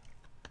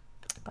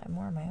 Buy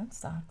more of my own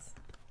stocks.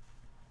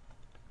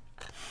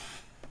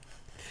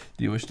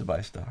 Do you wish to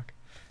buy stock?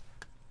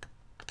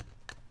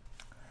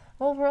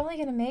 Well, we're only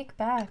going to make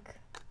back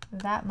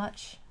that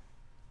much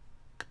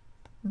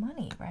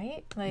money,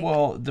 right? Like,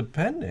 well,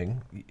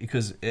 depending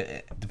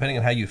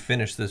on how you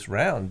finish this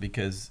round,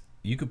 because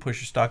you could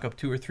push your stock up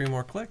 2 or 3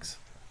 more clicks.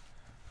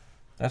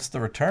 That's the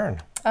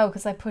return. Oh,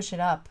 because I push it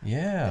up.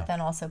 Yeah. But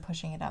then also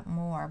pushing it up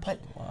more. But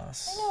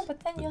plus, I know, but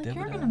then you're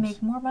going to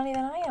make more money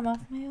than I am off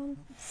my own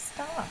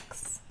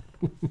stocks.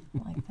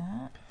 Like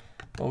that.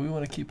 Well, we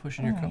want to keep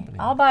pushing your company.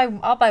 I'll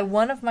buy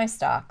one of my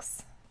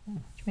stocks,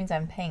 which means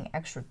I'm paying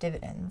extra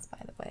dividends, by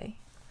the way.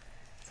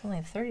 It's only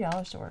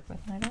 $30 to work with,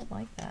 and I don't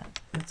like that.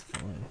 That's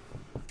fine.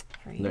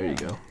 For you. There you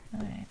go.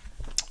 All right.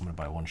 I'm going to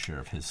buy 1 share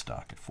of his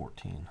stock at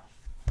 14.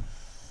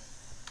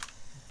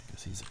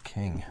 Because he's a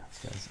king.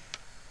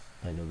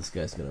 I know this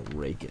guy's going to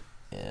rake it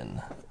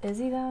in. Is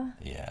he, though?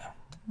 Yeah.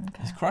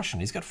 Okay. He's crushing.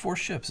 He's got 4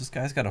 ships. This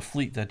guy's got a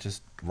fleet that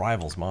just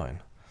rivals mine.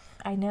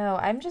 I know.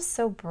 I'm just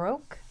so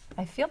broke.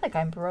 I feel like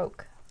I'm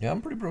broke. Yeah,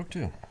 I'm pretty broke,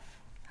 too.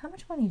 How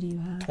much money do you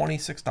have?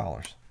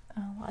 $26.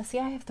 Oh, well, see,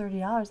 I have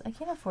 $30. I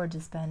can't afford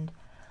to spend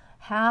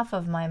half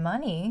of my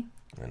money.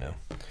 I know.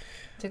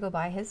 To go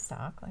buy his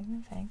stock. Like,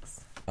 no,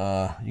 thanks.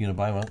 You gonna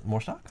buy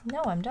more stock?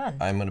 No, I'm done.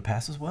 I'm gonna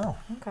pass as well.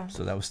 Okay.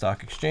 So that was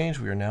stock exchange.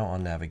 We are now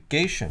on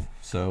navigation.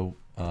 So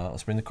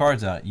let's bring the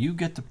cards out. You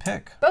get to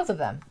pick. Both of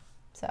them.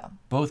 So.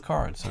 Both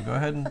cards. So go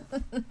ahead and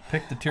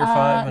pick the tier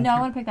 5. No, I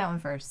want to pick that one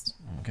first.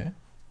 Okay.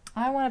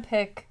 I want to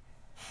pick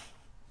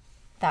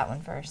That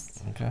one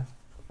first. Okay.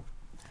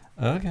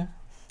 Okay.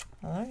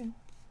 Okay.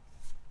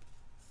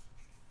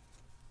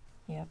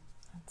 Yep,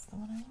 that's the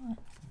one I want.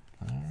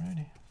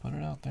 Alrighty, put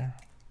it out there.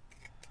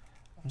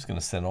 I'm just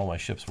gonna send all my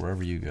ships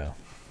wherever you go.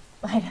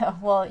 I know.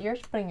 Well, you're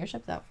putting your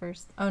ships out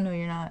first. Oh no,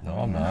 you're not. No,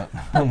 I'm not.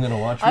 I'm gonna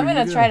watch. I'm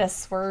gonna try to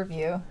swerve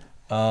you.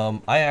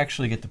 I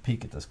actually get to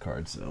peek at this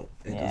card, so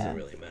it doesn't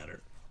really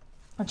matter.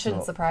 It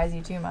shouldn't surprise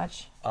you too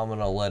much. I'm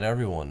gonna let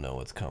everyone know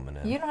what's coming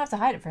in. You don't have to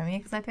hide it from me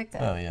because I picked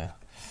it. Oh yeah.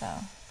 So.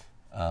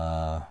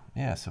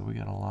 Yeah. So we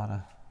got a lot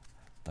of.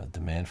 The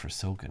demand for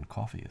silk and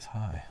coffee is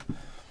high.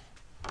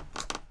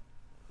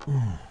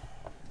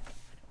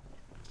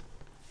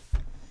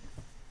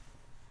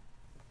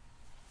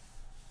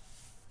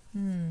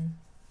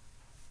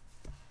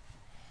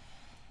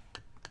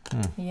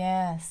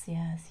 Yes.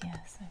 I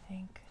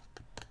think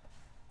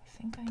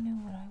I know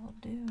what I will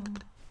do.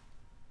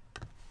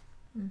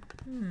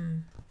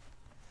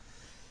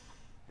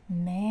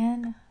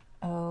 Man,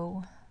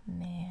 oh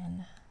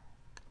man.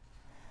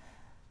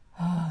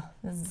 Oh,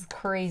 this is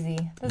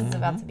crazy. This is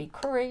about to be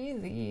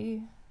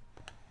crazy.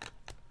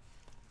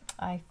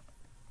 I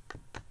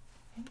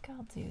think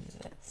I'll do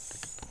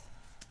this.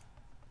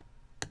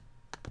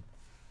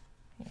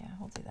 Yeah,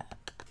 we'll do that.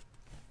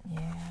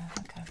 Yeah,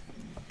 okay.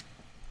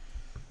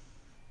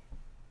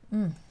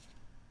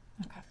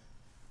 Okay.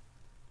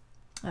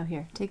 Oh,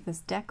 here, take this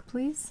deck,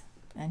 please.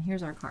 And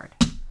here's our card.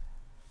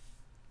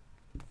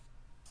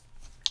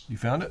 You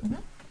found it? Mm-hmm.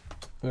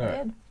 All right.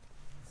 I did.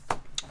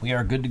 We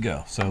are good to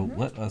go. So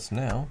let us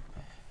now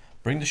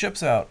bring the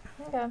ships out.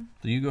 Okay.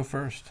 So you go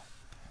first.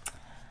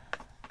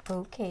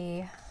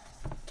 Okay.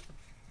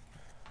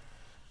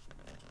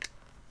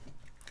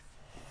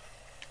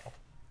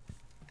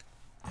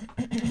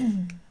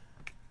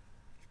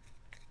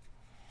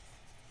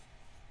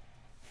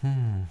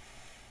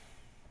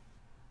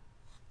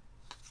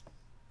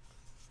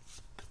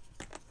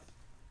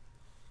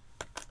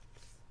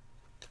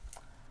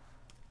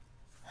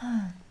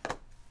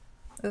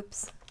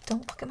 Oops.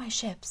 Don't look at my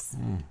ships.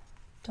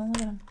 Don't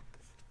look at them.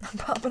 I'm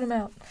popping them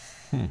out.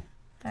 All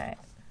right.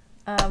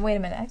 Wait a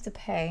minute. I have to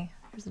pay.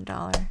 Here's $1.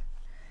 Can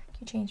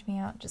you change me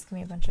out? Just give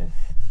me a bunch of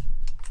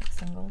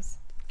singles.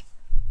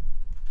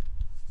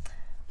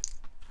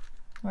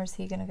 Where's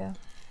he going to go?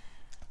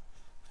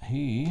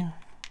 He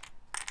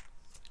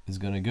is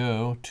going to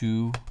go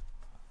to...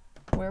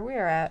 where we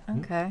are at.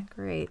 Okay,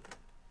 great.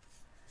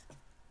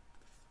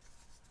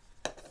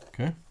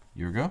 Okay,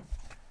 your go.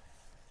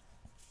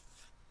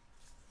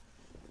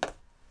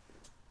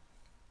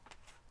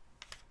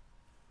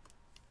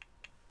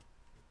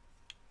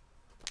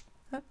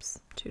 Oops,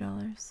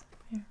 $2.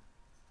 Here.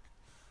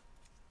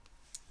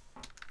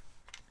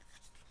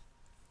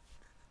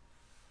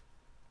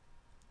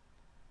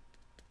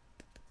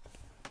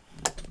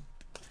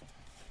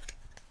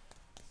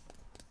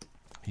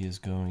 He is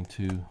going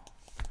to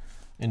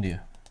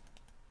India.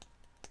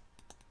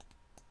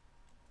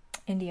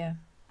 India.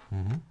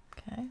 Mm-hmm.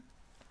 Okay.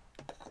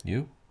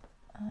 You?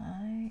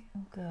 I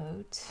will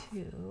go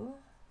to...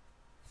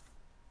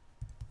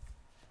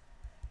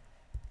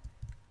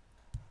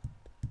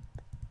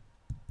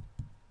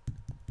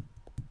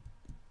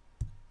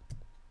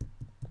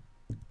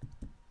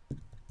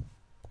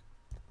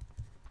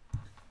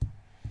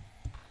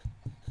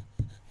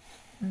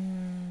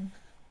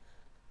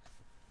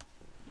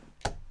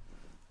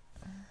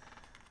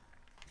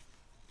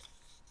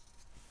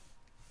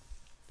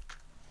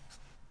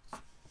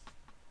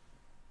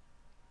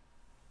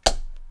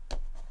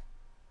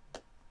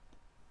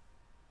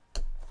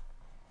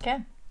 Okay.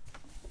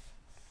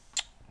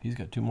 He's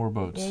got 2 more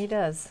boats. Yeah, he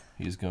does.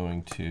 He's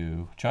going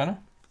to China,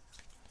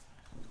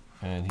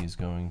 and he's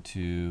going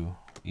to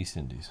East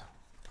Indies.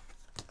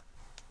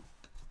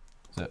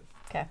 That's it.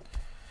 Okay.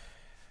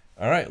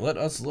 All right, let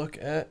us look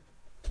at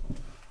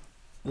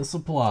the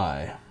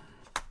supply.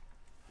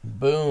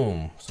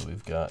 Boom. So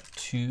we've got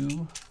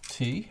 2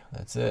 tea.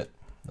 That's it.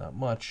 Not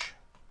much.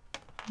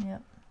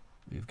 Yep.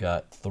 We've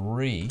got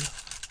 3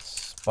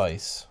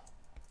 spice.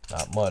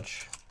 Not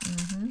much.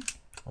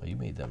 Well, you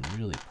made them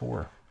really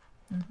poor.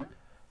 I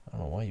don't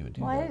know why you would do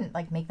that. Well, I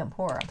didn't make them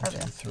pour on 1, 2,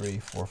 purpose. 3,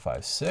 4,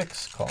 5,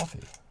 6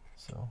 coffee.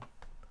 So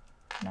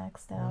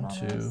Maxed out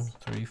 1, 2,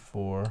 3,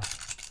 4,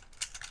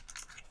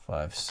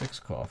 5, 6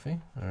 coffee.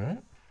 All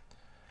right.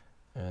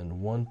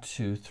 And 1,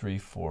 2, 3,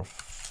 4,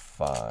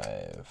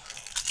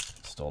 5.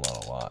 Still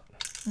not a lot.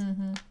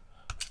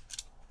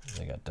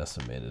 They got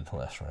decimated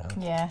last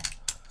round. Yeah.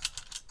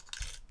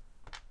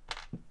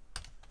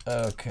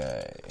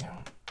 Okay.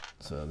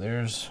 So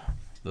there's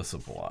the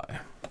supply.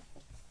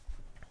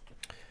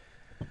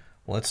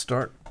 Let's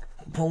start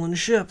pulling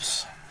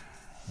ships.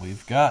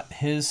 We've got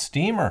his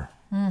steamer.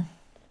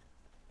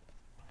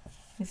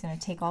 He's going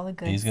to take all the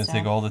good He's going to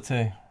take all the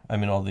tea. I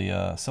mean, all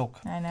the silk.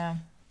 I know.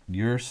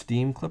 Your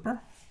steam clipper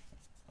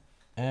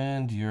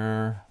and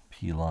your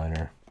pea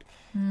liner.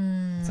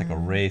 It's like a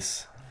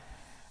race.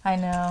 I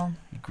know.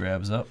 He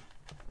grabs up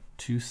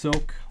 2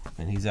 silk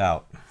and he's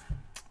out.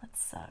 That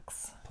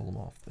sucks. Pull him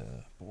off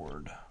the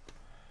board.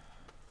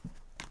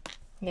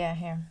 Yeah,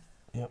 here.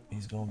 Yep,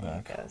 he's going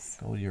back. There he goes.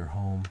 Go to your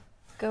home.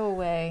 Go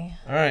away.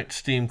 All right,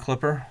 Steam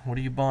Clipper, what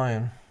are you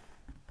buying?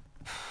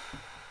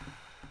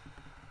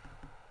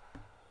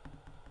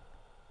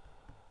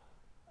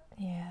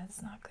 Yeah,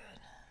 it's not good.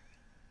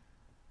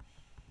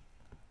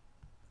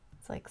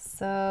 It's like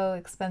so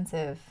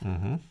expensive.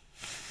 Mm-hmm.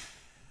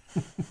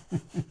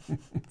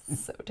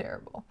 So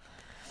terrible.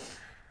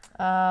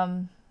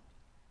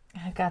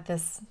 I've got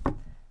this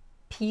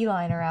P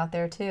liner out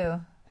there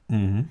too.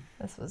 Mm-hmm.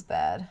 This was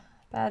bad.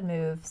 Bad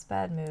moves.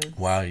 Bad moves.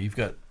 Wow, you've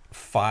got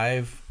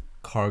 5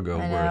 cargo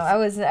I know.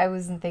 worth. I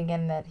wasn't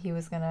thinking that he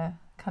was gonna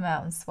come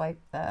out and swipe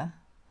the.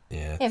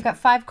 Yeah. Yeah, I've got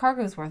 5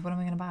 cargoes worth. What am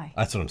I gonna buy?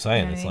 That's what I'm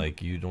saying. You know It's what I mean?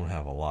 like you don't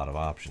have a lot of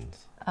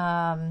options.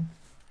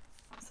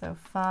 So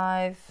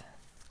 5.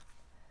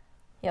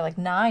 Yeah, like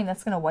 9.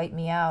 That's gonna wipe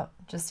me out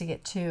just to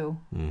get 2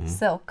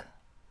 silk.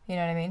 You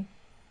know what I mean?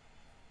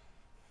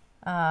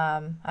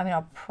 I mean,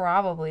 I'll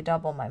probably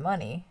double my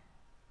money.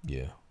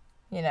 Yeah.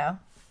 You know.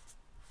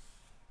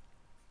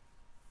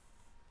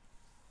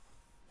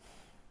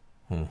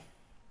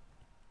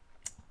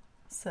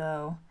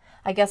 So,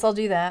 I guess I'll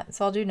do that.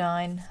 So I'll do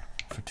 9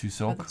 For 2 for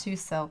silk? the 2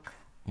 silk.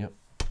 Yep.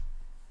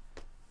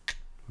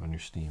 On your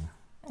Steam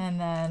And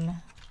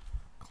then,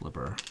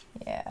 Clipper.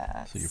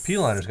 yeah. So your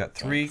P-liner's got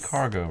 3 stinks.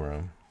 cargo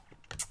room.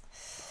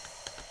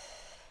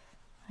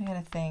 I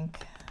gotta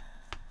think.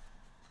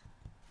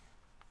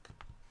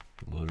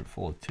 Load it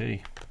full of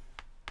tea.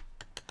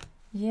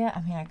 Yeah,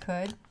 I mean, I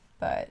could,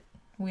 but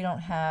we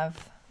don't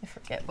have. I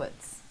forget what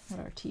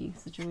our tea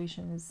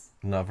situation is.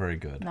 Not very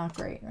good. Not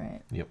great,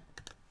 right? Yep.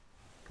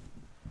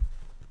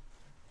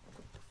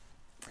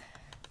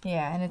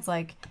 Yeah, and it's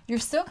like you're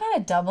still kind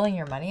of doubling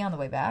your money on the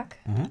way back.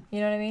 Mm-hmm. You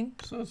know what I mean?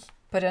 So it's,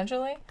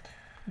 Potentially,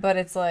 but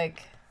it's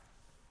like,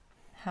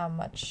 how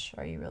much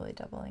are you really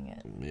doubling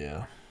it,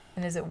 yeah.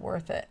 and is it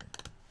worth it?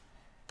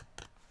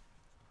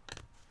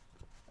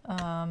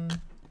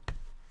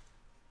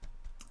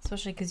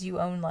 Especially because you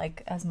own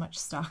like as much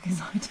stock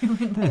as I do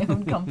in my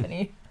own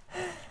company.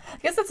 I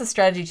guess that's a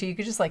strategy too. You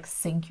could just like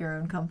sink your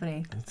own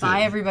company,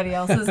 buy everybody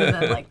else's, and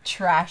then like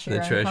trash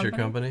your own trash company. your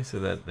company so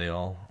that they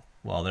all.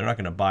 Well, they're not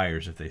going to buy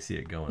yours if they see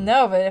it going.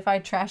 No, but if I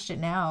trashed it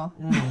now,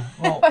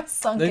 Well, if I I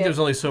sunk think it. there's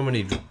only so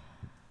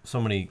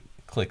many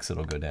clicks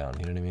it'll go down.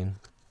 You know what I mean?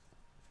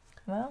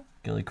 Well,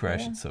 You only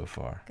crash yeah. it so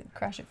far. could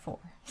crash it 4.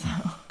 So,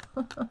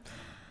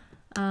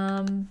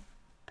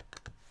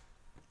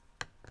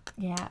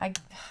 yeah, that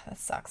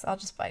sucks. I'll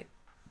just buy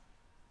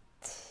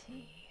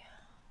tea.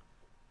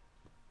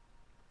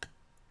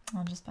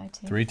 I'll just buy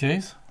tea. 3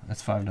 teas?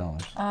 That's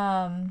 $5.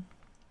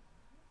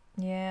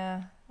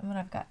 Yeah. And when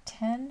I've got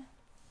 10.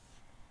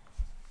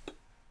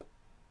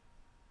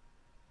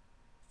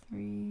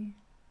 3.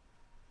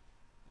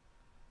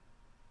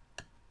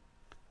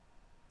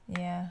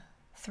 Yeah.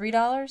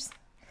 $3?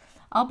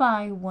 I'll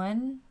buy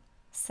 1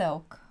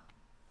 silk.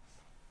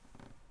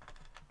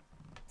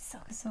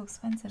 Silk is so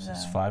expensive This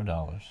is though.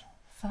 $5.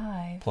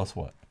 5 Plus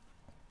what?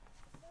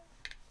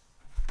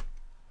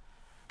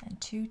 and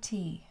 2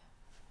 tea.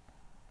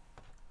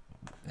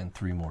 And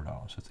 $3 more.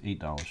 That's $8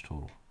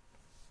 total.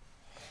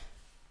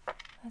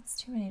 That's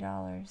too many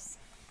dollars.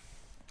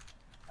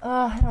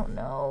 Oh, I don't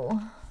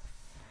know.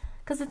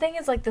 Because the thing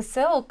is, like, the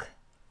silk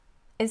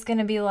is going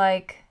to be,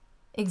 like,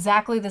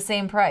 exactly the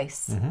same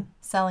price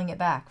selling it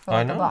back for,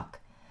 like, $1.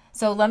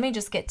 So let me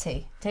just get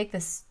tea. Take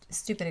this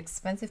stupid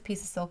expensive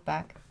piece of silk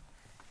back.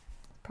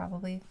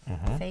 Probably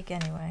fake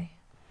anyway.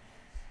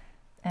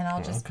 And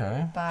I'll just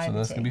buy so the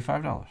that's tea. going to be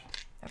 $5.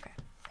 Okay,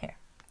 here.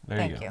 There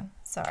Thank you go. you.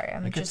 Sorry,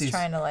 I'm Like, just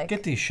trying to, like...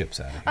 Get these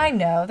ships out of here. I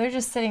know. They're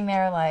just sitting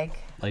there, like...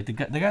 Like, the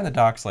guy in the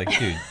dock's like,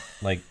 dude,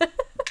 like...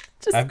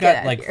 Just I've get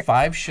got out like here.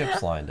 5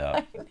 ships lined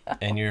up,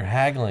 and you're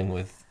haggling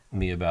with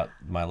me about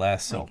my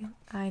last silk.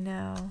 I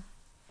know.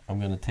 I'm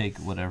going to take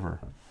whatever.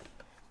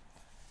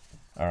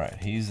 All right,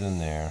 he's in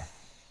there.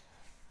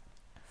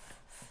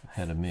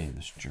 Ahead of me,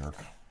 this jerk.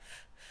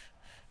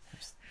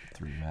 He's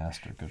 3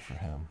 master, good for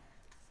him.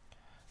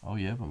 Oh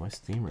yeah, but my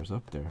steamer's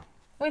up there.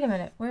 Wait a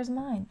minute. Where's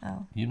mine?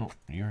 Oh.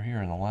 You're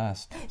here in the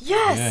last.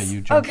 Yes! Yeah,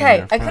 you jumped in okay,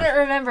 there I first. couldn't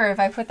remember if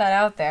I put that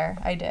out there.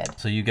 I did.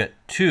 So you get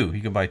 2.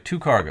 You can buy 2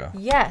 cargo.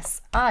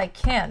 Yes, I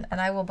can.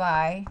 And I will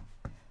buy,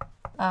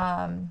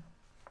 I'll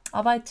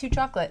buy 2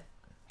 chocolate,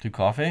 2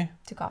 coffee?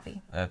 2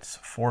 coffee. That's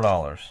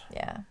 $4.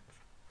 Yeah.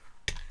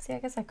 See, I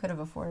guess I could have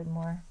afforded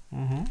more.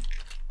 Mm-hmm.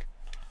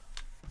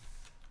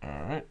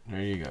 All right,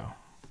 there you go.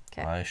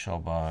 Okay. I shall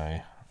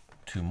buy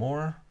 2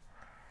 more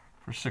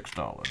for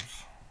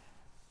 $6.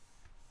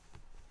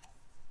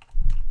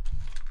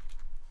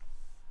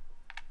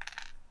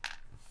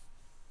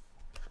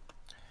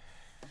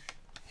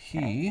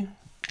 He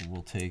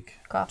will take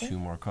Coffee? 2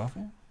 more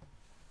coffee,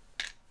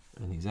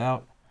 and he's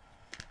out.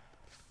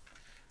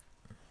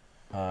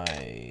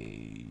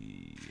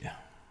 I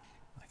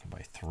can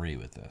buy 3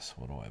 with this.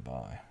 What do I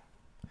buy?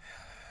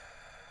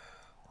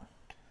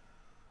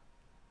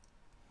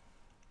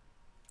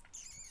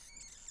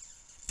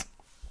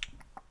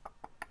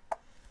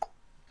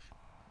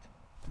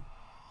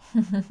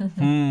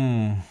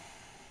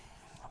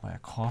 I'll buy a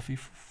coffee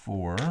for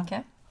 4.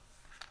 Okay.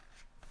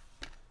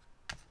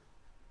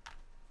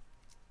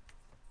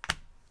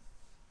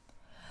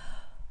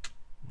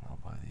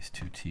 these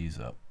two teas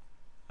up.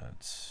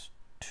 That's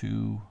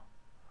 2,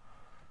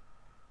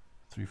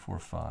 3, 4,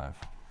 5.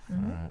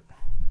 Mm-hmm. All right.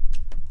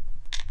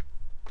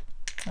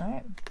 All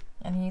right.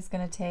 And he's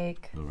going to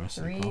take The rest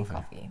 3 of the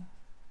coffee.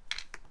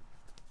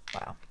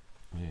 Wow.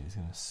 Yeah,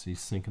 he's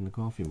sinking the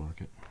coffee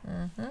market.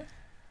 Mm-hmm.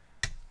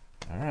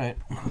 All right,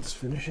 let's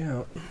finish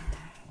out.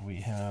 We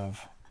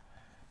have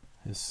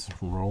his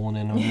rolling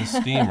in on the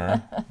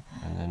steamer,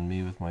 and then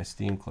me with my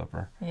steam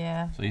clipper.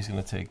 Yeah. So he's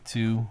going to take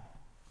 2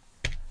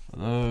 of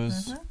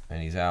those,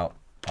 and he's out.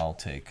 I'll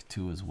take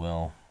 2 as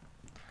well.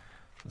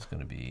 It's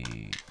going to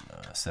be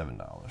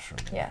 $7 for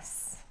me.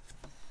 Yes.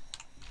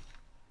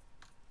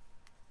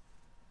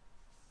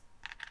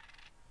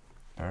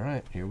 All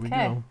right, here we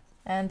go.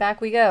 And back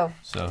we go.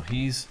 So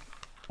he's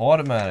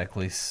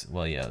automatically, adjust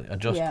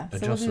so we'll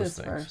do those this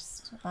things.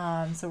 first.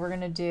 So we're going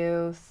to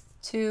do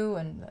 2,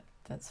 and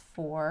that's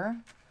 4.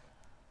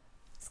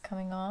 It's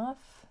coming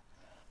off.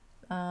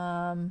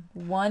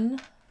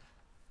 1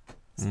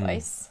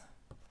 spice.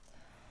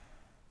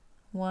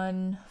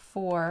 1,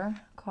 4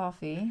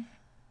 coffee.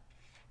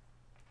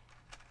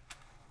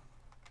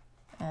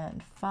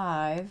 And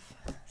 5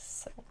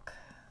 silk.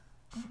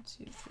 1,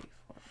 2, 3,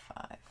 4,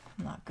 5.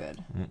 Not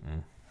good.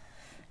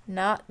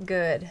 Not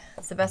good.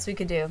 It's the best we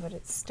could do, but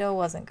it still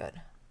wasn't good.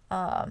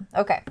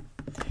 Okay.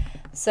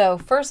 So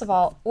first of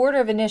all, order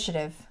of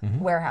initiative,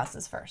 warehouse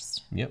is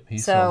first. Yep, he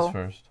sells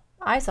first.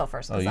 I sell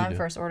first because I'm do.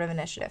 first order of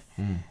initiative.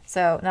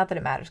 So not that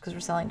it matters because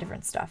we're selling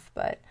different stuff,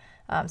 but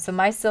so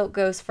my silk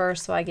goes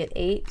first, so I get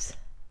 8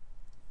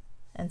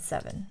 and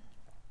 7.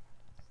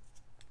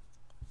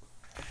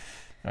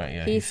 All right,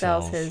 yeah, he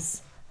sells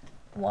his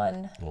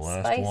 1 the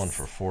last spice. one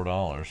for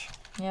 $4.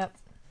 Yep.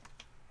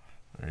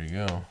 There you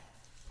go.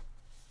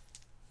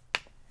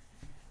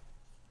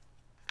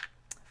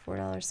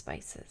 $4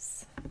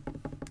 spices.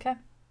 Okay.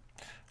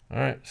 All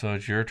right, so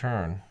it's your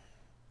turn.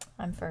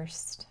 I'm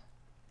first.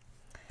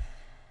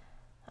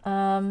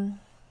 Yeah,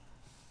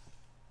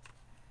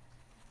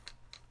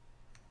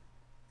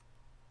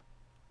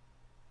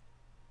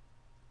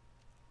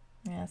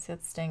 see,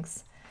 that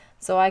stinks.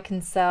 So I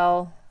can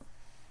sell.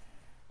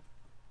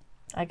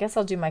 I guess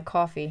I'll do my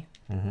coffee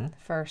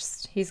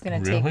first. He's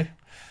gonna take.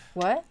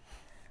 What?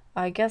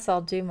 I guess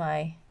I'll do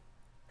my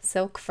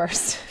silk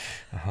first.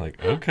 I'm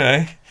like,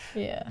 okay.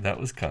 Yeah. That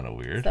was kind of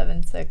weird.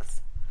 7,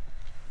 6.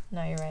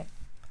 No, you're right.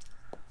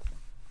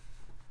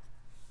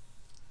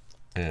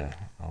 Yeah,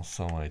 I'll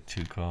sell my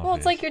 2 coffees. Well,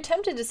 it's like you're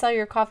tempted to sell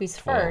your coffees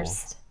 12.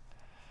 first,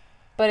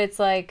 but it's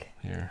like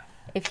here.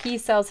 If he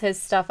sells his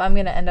stuff, I'm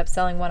gonna end up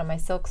selling one of my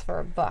silks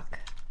for $1.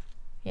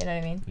 You know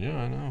what I mean? Yeah,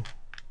 I know.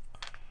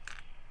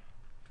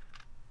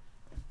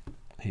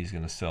 He's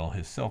gonna sell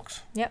his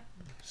silks. Yep.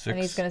 6 and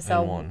he's gonna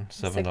sell $7.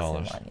 6 and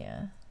 1,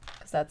 yeah,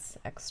 because that's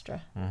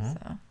extra.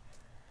 So.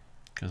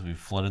 Because we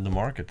flooded the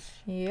markets.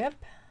 Yep.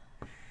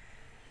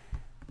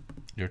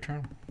 Your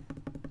turn.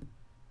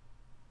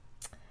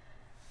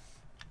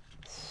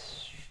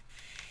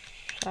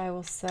 I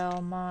will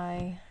sell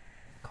my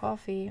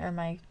coffee or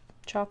my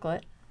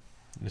chocolate.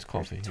 This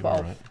coffee. 12.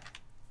 You were right.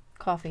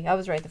 Coffee. I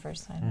was right the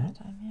first time. That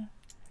time,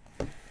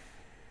 yeah.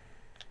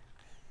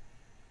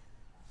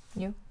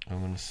 You?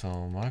 I'm going to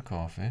sell my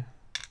coffee.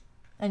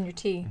 And your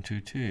tea. And 2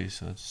 teas.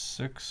 So that's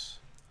 6,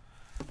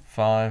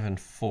 5, and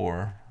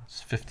 4.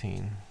 It's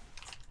 15.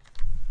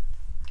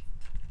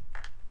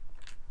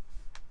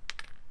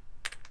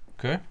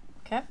 Okay.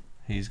 Okay.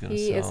 He's going to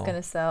sell. He is going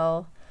to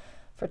sell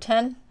for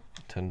 $10.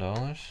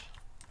 $10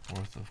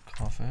 worth of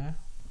coffee.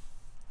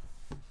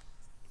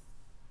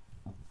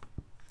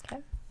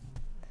 Okay.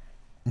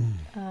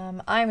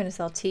 I'm going to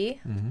sell tea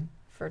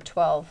for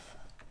 $12.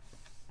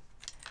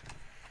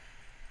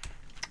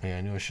 Yeah,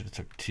 I knew I should have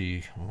took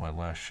tea on my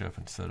last ship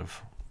instead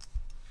of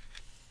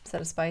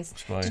spice.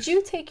 Spice. Did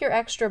you take your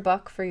extra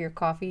 $1 for your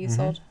coffee you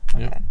sold?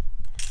 Yep. Okay.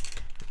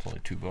 It's only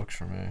 $2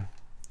 for me.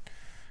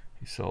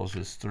 He sells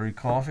his 3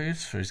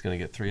 coffees, so he's going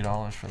to get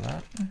 $3 for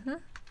that.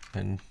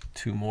 And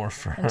 2 more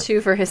for And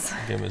 2 for his.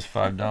 Give him his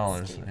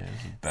 $5. It's a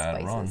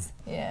bad spices. run.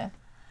 Yeah.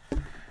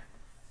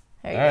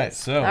 All right,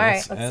 so all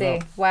right, let's see.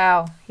 up.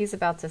 Wow, he's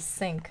about to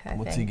sink.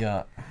 What's he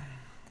got?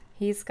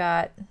 He's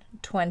got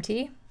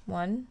 20.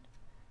 1,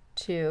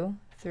 2,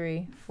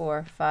 3,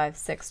 4, 5,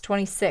 6.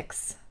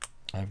 26.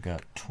 I've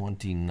got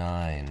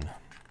 29.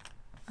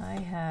 I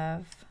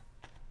have.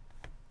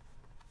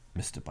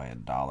 Missed it by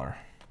 $1.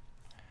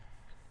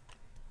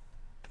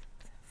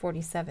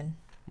 47.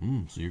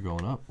 So you're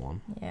going up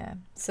 1. Yeah.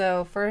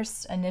 So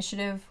first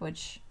initiative,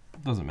 which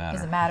Doesn't matter.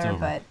 doesn't matter,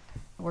 but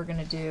we're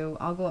gonna do.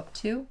 I'll go up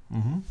 2.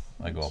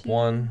 I go up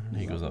 1.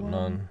 He goes up 1.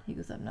 none. He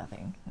goes up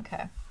nothing.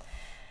 Okay.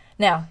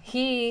 Now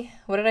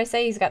what did I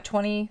say? He's got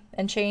 20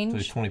 and change. So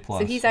he's 20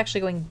 plus. So he's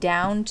actually going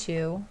down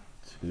 2.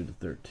 2 to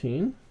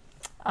 13.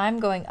 I'm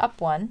going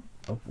up 1.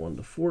 Up 1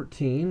 to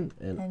 14,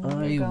 and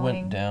you're I going...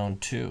 went down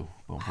 2.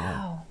 Boom, boom.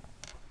 Wow.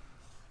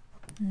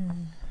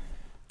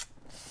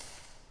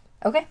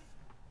 Okay.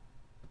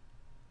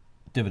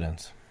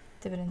 Dividends.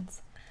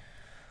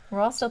 We're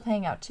all still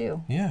paying out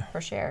too. Yeah.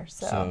 Per share.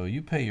 So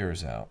you pay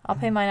yours out. I'll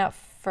pay mine out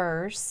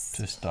first.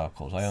 To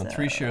stockholders. I own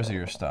 3 shares of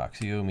your stock,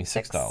 so you owe me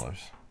 $6.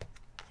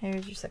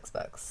 Here's your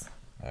 $6.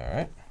 All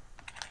right.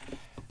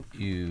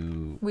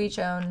 We each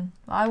own.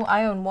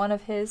 I own 1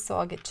 of his, so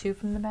I'll get 2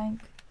 from the bank.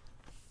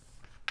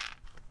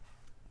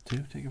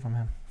 2? Take it from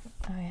him.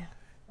 Oh yeah.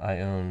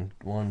 I own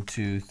 1,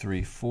 2,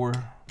 3, 4.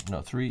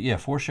 No, 3. Yeah,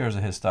 4 shares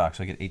of his stock,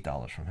 so I get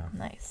 $8 from him.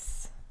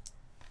 Nice.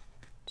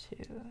 2,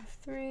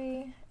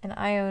 3, and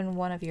I own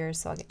 1 of yours,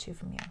 so I'll get 2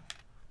 from you.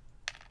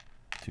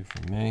 2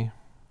 from me,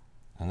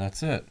 and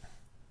that's it.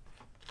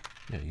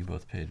 Yeah, you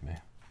both paid me.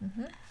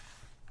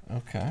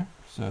 Okay,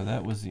 so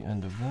that was the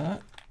end of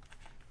that.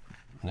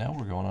 Now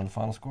we're going on to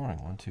final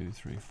scoring. 1, 2,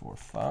 3, 4,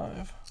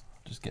 5.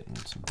 Just getting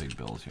some big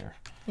bills here.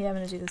 Yeah, I'm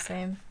gonna do the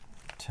same.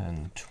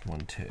 10,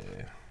 20.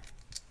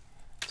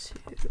 2,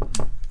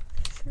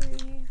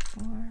 3, 4, 5.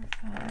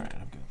 All right,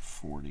 I've got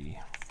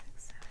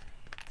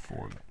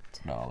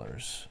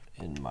 $44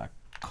 in my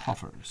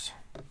coffers.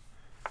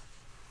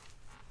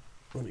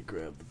 Let me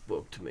grab the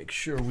book to make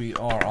sure we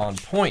are on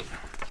point.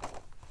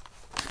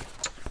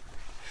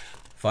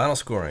 Final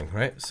scoring,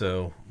 right?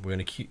 So we're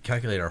going to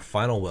calculate our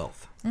final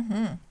wealth.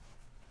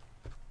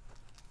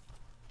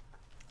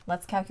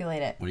 Let's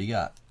calculate it. What do you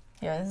got?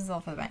 Here, this is all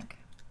for the bank.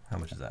 How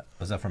much is that?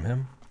 Was that from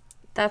him?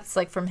 That's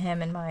like from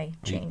him and my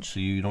change. So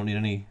you don't need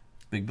any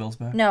big bills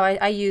back? No,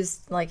 I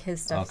used like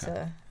his stuff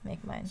to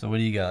make mine. So what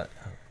do you got?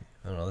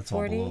 I don't know. That's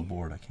 40? all below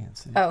board. I can't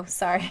see. Oh,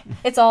 sorry.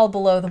 It's all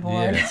below the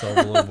board. Yeah, it's all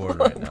below board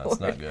right now. It's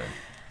not good.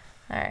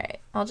 All right.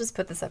 I'll just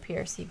put this up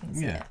here so you can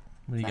see it.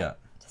 What do you got?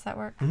 Does that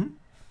work?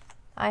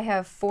 I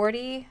have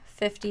 40,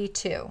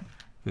 52.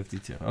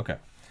 52. Okay.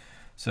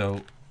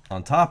 So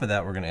on top of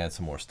that, we're going to add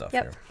some more stuff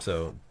here.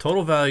 So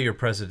total value of your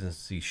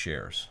presidency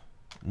shares.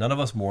 None of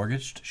us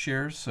mortgaged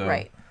shares. So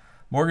right.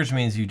 Mortgage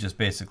means you just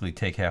basically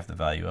take half the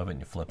value of it and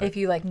you flip it. If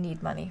you like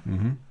need money.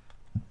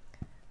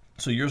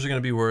 So yours are going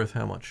to be worth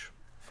how much?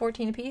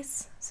 14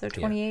 apiece. So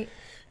 28. Yeah.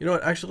 You know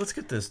what? Actually, let's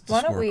get this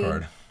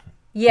scorecard.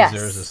 Yes.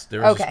 There is a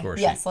score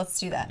sheet. Yes, let's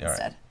do that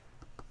instead.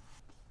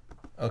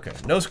 Right. Okay.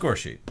 No score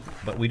sheet,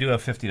 but we do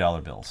have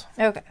 $50 bills.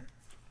 Okay.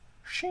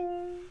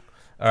 Shing.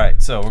 All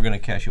right. So we're going to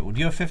cash it. Do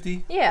you have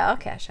 50? Yeah, I'll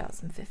cash out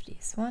some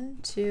 50s. 1,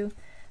 2,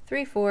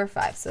 3, 4,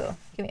 5. So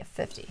give me a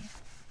 50.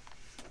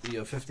 You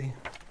have 50?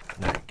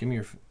 All right. Give me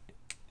your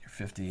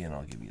 50 and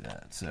I'll give you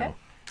that. So it'll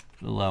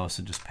allow us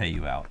to just pay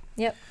you out.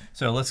 Yep.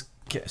 So let's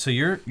get, so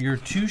your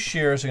 2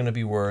 shares are going to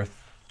be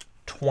worth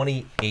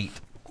 $28.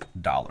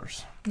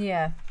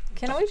 Yeah.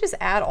 Can we just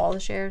add all the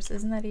shares?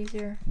 Isn't that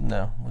easier?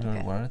 No, we're doing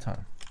it one at a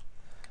time.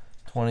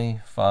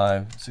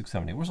 25,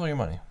 670. Where's all your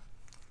money?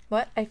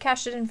 What? I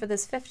cashed it in for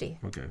this 50.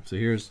 Okay, so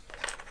here's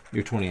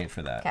your 28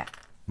 for that. Okay.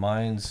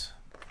 Mine's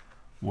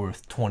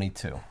worth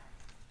 22.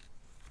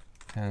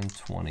 10,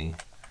 20,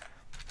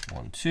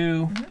 1,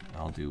 2.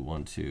 I'll do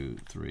 1, 2,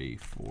 3,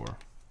 4,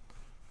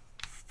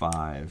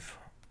 5,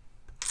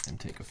 and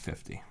take a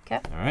 50.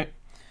 Okay. All right.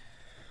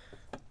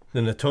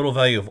 Then the total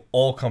value of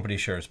all company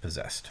shares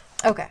possessed.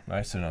 Okay. All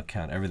right, so now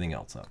count everything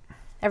else up.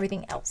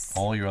 Everything else.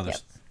 All your other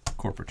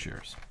corporate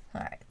shares.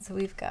 All right, so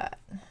we've got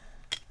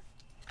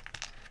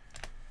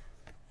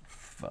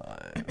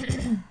 5.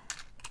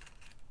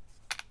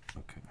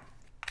 Okay.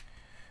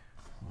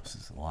 This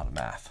is a lot of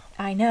math.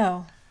 I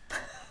know.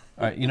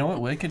 All right, you know what?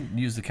 We could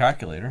use the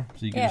calculator.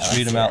 So you can just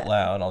read them out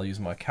loud. I'll use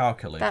my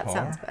calculator. That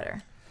sounds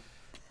better.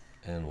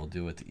 And we'll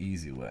do it the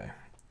easy way.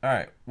 All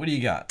right, what do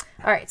you got?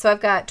 All right, so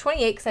I've got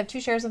 28 because I have 2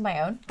 shares of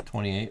my own.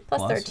 28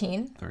 plus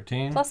 13.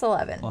 13. Plus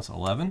 11. Plus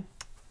 11.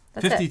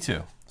 That's 52.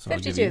 It. So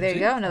 52, there you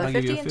go. Another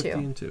 50 and 50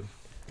 and 2.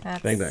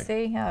 Let's bang, bang.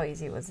 see, how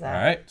easy was that?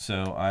 All right,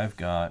 so I've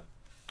got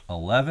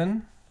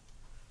 11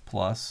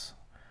 plus,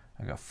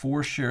 I got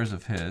 4 shares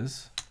of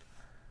his,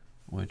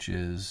 which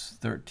is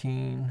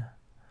 13,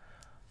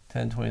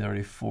 10, 20,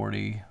 30,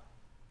 40,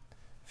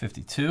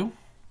 52.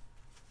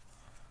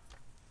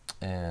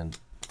 And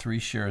 3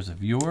 shares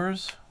of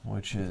yours,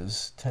 which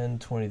is 10,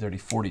 20, 30,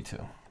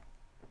 42.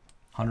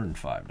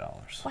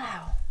 $105.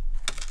 Wow.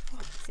 Oh,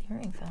 this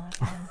earring fell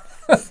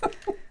out.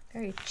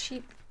 Very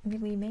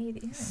cheaply made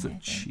earring. So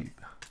cheap.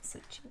 So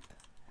cheap.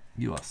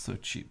 You are so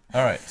cheap.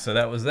 All right, so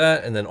that was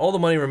that, and then all the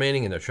money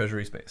remaining in their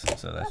treasury space.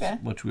 So that's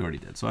which we already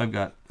did. So I've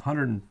got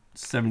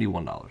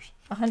 $171.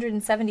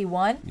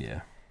 171?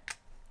 Yeah.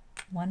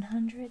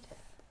 100?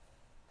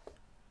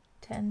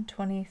 10,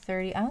 20,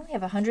 30. I only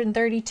have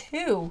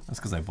 132. That's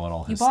because I bought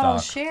all his stock. You bought all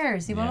the stock.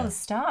 shares. You bought all the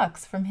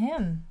stocks from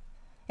him.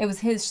 It was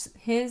his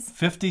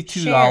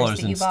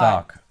 $52 in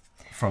stock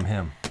from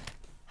him.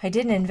 I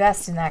didn't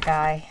invest in that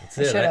guy. That's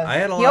it. I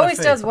had a lot He always of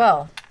faith. does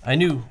well. I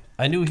knew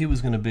he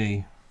was going to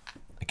be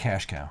a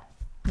cash cow.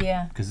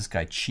 Yeah. Because this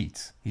guy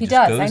cheats. He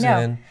just goes I know.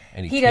 in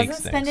and he takes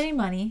doesn't things. spend any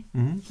money.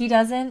 He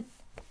doesn't.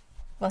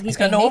 Well, he's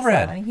got no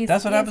overhead.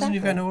 That's what happens when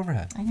you've got no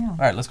overhead. I know. All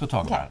right, let's go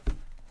talk about it.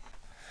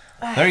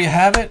 There you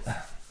have it.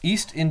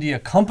 East India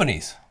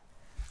Companies.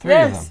 3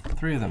 of them.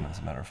 3 of them, as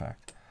a matter of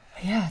fact.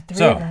 Yeah,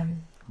 3 of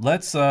them.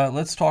 Let's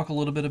talk a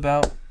little bit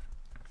about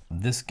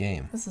this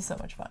game. This is so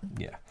much fun.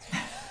 Yeah.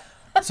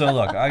 So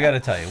look, I got to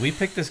tell you, we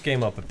picked this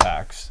game up at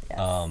PAX. Yes.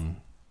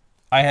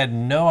 I had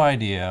no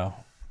idea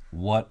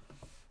what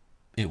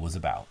it was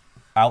about,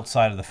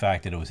 outside of the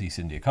fact that it was East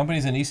India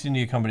Companies. And East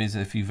India Companies,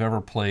 if you've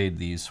ever played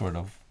these sort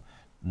of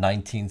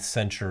 19th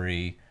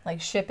century like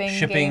shipping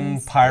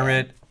games.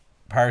 pirate,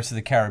 Pirates of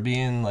the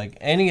Caribbean, like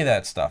any of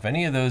that stuff,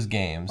 any of those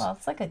games. Well,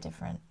 it's like a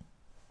different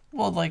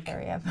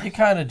area. You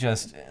kind of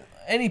just,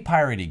 any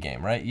piratey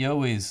game, right? You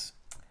always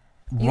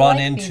you run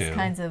like into these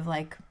kinds of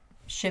like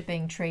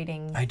shipping,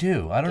 trading. I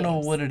do. I don't know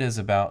games. what it is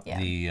about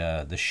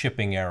the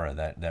shipping era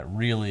that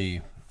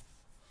really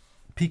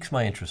piques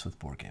my interest with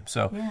board games.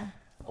 So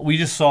we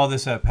just saw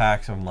this at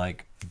PAX. I'm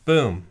like,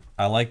 boom,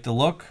 I like the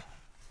look.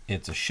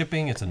 It's a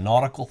shipping, it's a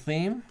nautical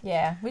theme.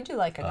 Yeah, we do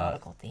like a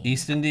nautical theme.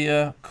 East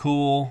India,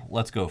 cool,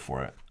 let's go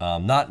for it.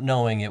 Not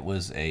knowing it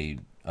was a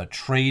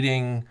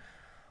trading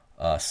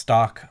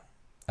stock.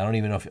 I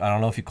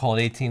don't know if you call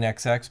it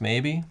 18xx,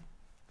 maybe.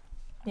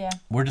 Yeah.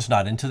 We're just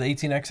not into the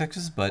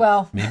 18xx's,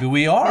 but maybe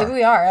we are. Maybe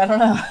we are, I don't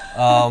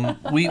know.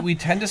 We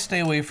tend to stay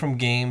away from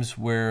games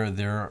where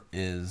there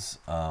is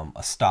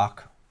a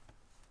stock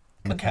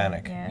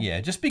mechanic.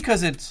 Yeah, just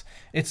because it's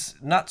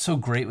not so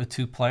great with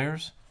two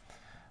players.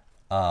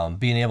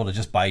 Being able to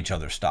just buy each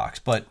other's stocks.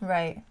 But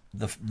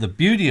the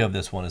beauty of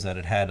this one is that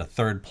it had a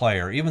third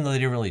player, even though they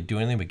didn't really do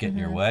anything but get in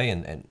your way,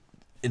 and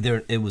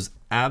it was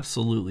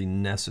absolutely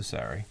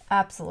necessary.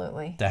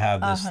 Absolutely. To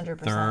have this 100%.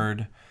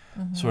 third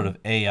sort of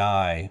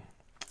AI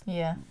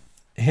Yeah.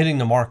 hitting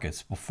the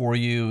markets before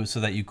you, so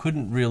that you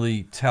couldn't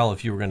really tell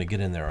if you were going to get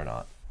in there or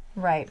not.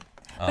 Right.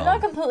 But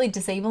not completely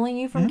disabling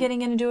you from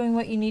getting in and doing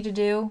what you need to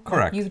do.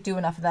 Correct. You do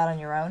enough of that on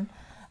your own.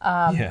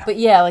 But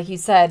yeah, like you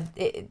said,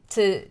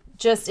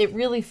 it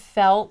really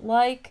felt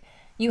like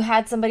you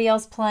had somebody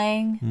else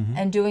playing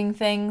and doing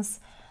things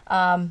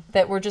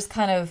that were just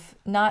kind of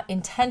not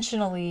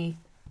intentionally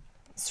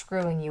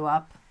screwing you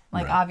up.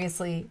 Like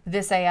obviously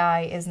this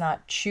AI is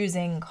not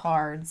choosing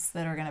cards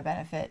that are going to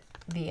benefit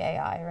the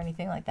AI or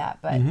anything like that.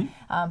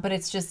 But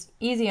it's just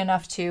easy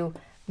enough to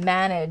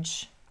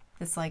manage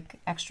this like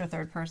extra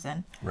third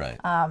person. Right.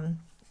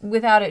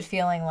 Without it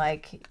feeling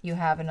like you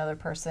have another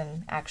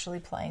person actually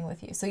playing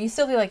with you. So you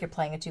still feel like you're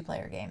playing a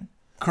two-player game.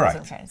 Correct.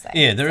 That's what I'm trying to say.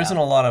 Yeah, there isn't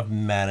a lot of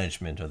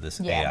management of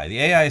this AI. The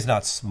AI is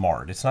not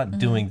smart. It's not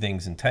doing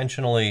things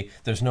intentionally.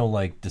 There's no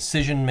like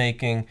decision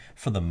making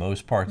for the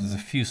most part. There's a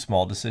few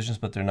small decisions,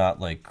 but they're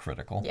not like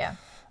critical. Yeah.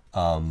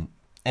 And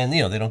they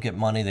don't get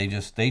money. They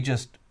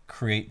just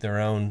create their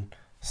own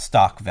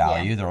stock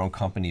value, their own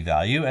company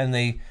value, and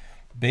they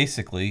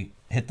basically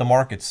hit the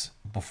markets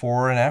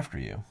before and after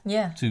you.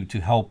 Yeah. To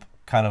help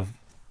kind of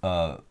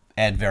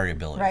add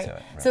variability to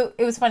it. Right. So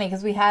it was funny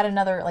because we had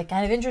another like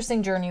kind of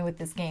interesting journey with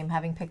this game,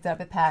 having picked it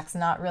up at PAX,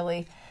 not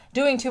really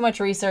doing too much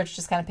research,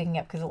 just kind of picking it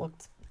up because it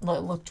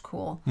looked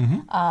cool.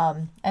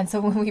 And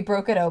so when we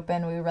broke it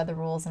open, we read the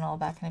rules and all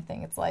that kind of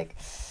thing. It's like,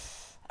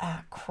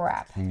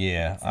 crap.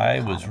 Yeah,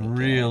 I was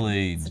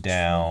really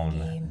down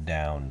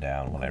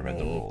when I read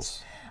the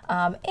rules.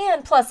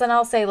 And plus, and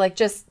I'll say, like,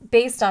 just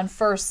based on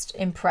first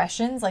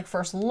impressions, like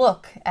first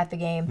look at the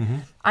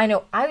game, I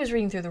know I was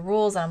reading through the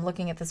rules and I'm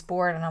looking at this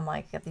board and I'm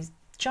like, got these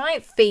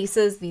giant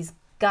faces, these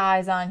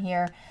guys on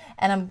here,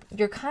 and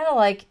you're kind of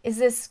like, is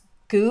this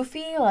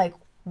goofy? Like,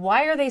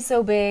 why are they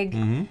so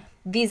big?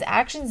 These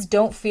actions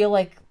don't feel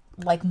like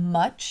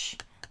much.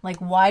 Like,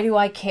 why do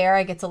I care?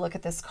 I get to look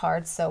at this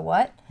card, so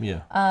what?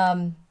 Yeah.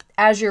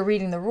 As you're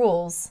reading the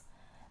rules,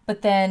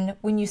 but then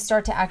when you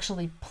start to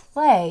actually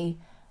play,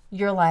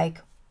 you're like,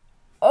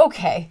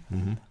 okay,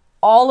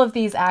 all of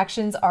these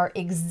actions are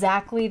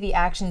exactly the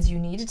actions you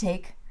need to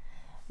take.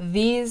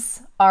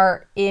 These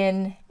are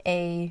in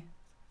a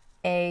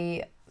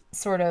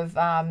sort of,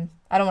 I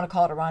don't want to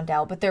call it a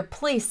rondelle, but they're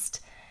placed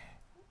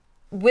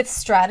with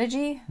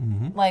strategy.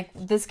 Like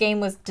this game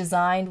was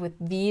designed with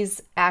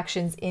these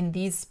actions in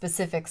these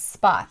specific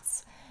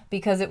spots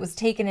because it was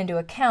taken into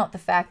account the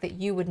fact that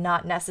you would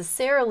not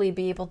necessarily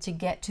be able to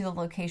get to the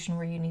location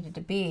where you needed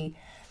to be.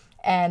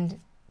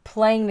 And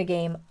playing the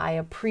game, I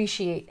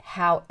appreciate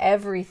how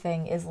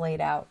everything is laid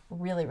out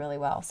really, really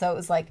well. So it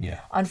was like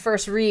on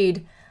first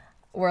read,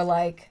 we're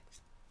like,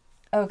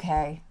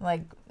 okay,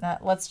 like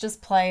let's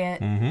just play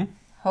it.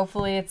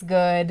 Hopefully it's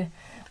good.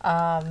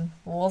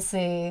 We'll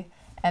see.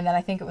 And then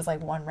I think it was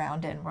like one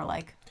round in, we're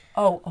like,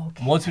 oh,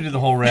 okay. Once we did the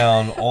whole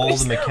round, all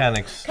the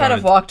mechanics kind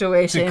of walked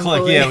away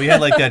shamefully. Click. Yeah, we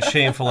had like that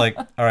shameful, like,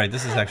 all right,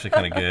 this is actually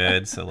kind of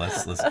good. So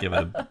let's give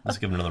it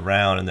another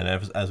round. And then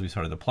as we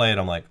started to play it,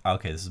 I'm like,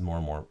 okay, this is more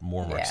and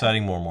more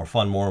exciting, more and more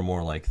fun, more and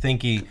more like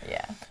thinky.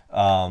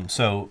 Yeah.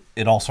 So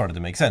it all started to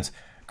make sense.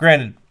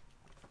 Granted,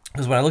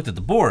 because when I looked at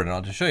the board, and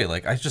I'll just show you,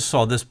 like I just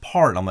saw this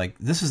part, and I'm like,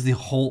 this is the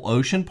whole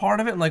ocean part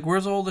of it. I'm like,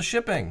 where's all the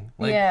shipping?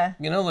 Like,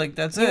 like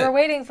that's it. You were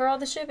waiting for all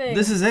the shipping.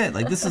 This is it.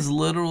 Like this is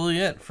literally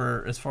it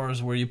for as far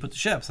as where you put the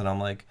ships. And I'm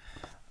like,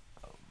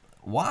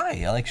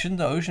 why? Like, shouldn't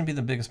the ocean be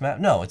the biggest map?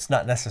 No, it's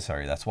not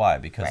necessary. That's why,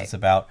 because it's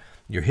about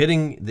you're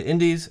hitting the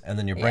Indies and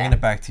then you're bringing it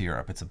back to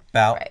Europe. It's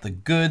about the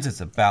goods. It's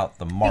about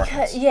the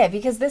markets.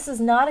 Because this is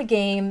not a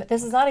game.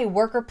 This is not a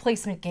worker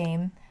placement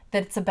game.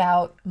 That's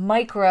about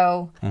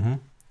micro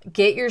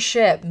get your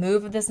ship,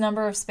 move this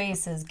number of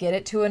spaces, get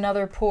it to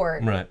another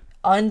port, right.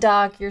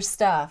 undock your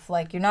stuff.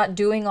 Like, you're not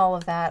doing all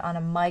of that on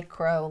a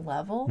micro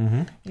level.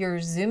 You're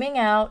zooming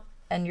out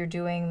and you're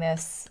doing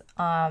this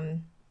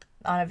on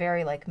a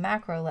very like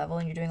macro level,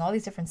 and you're doing all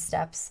these different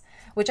steps,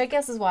 which I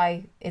guess is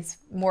why it's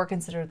more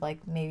considered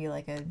like maybe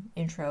like an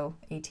intro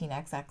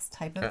 18xx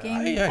type of game.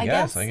 I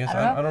guess.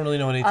 I don't really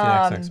know what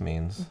 18xx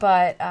means.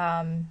 But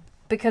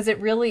because it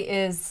really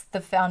is,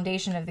 the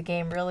foundation of the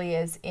game really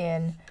is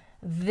in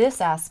this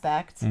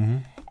aspect,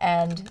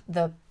 and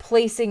the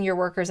placing your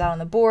workers out on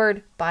the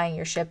board, buying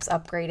your ships,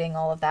 upgrading,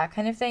 all of that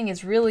kind of thing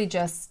is really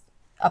just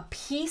a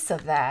piece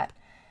of that.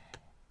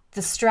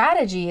 The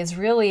strategy is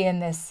really in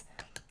this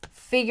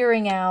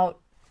figuring out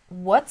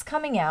what's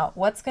coming out,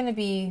 what's going to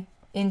be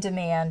in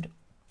demand,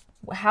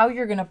 how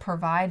you're going to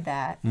provide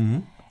that,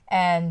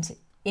 and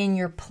in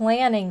your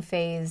planning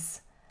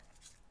phase,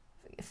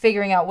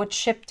 figuring out what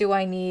ship do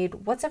I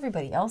need, what's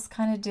everybody else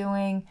kind of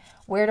doing,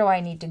 where do I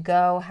need to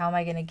go, how am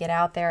I going to get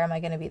out there, am I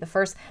going to be the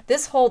first? The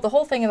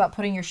whole thing about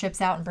putting your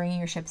ships out and bringing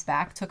your ships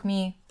back took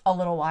me a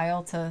little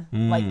while to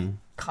like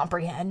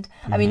comprehend.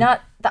 I mean,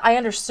 I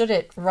understood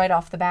it right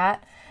off the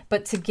bat,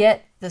 but to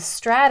get the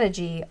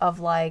strategy of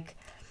like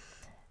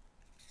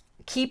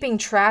keeping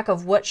track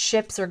of what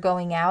ships are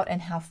going out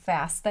and how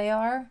fast they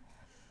are,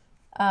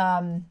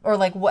 or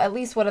like at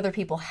least what other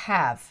people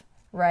have,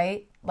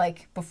 right?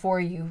 Like before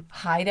you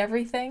hide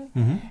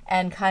everything,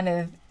 and kind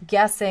of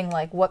guessing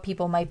like what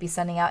people might be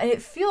sending out. And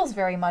it feels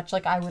very much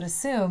like I would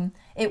assume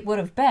it would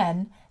have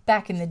been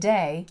back in the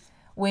day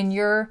when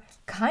you're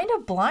kind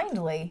of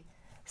blindly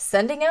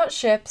sending out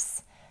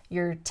ships.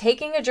 You're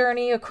taking a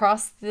journey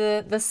across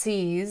the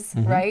seas,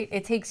 right?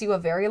 It takes you a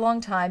very long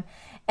time.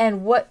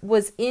 And what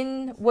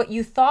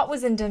you thought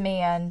was in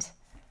demand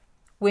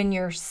when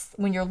you're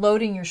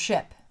loading your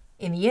ship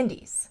in the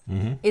Indies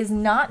is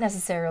not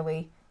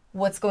necessarily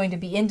what's going to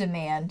be in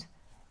demand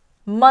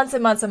months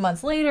and months and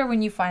months later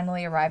when you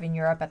finally arrive in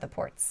Europe at the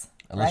ports.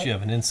 Unless you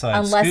have an inside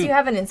scoop. Unless you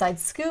have an inside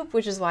scoop,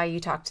 which is why you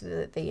talk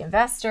to the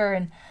investor.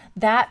 And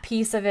that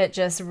piece of it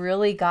just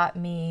really got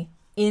me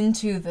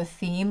into the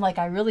theme. Like,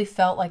 I really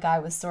felt like I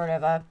was sort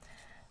of a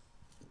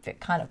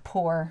kind of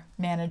poor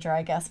manager,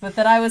 I guess, but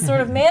that I was sort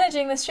of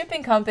managing this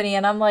shipping company,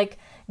 and I'm like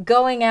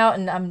going out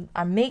and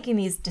I'm making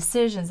these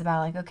decisions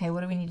about like, okay,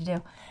 what do we need to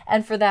do?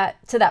 And to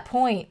that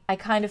point, I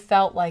kind of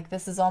felt like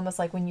this is almost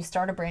like when you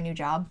start a brand new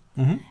job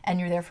and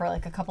you're there for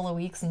like a couple of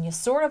weeks and you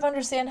sort of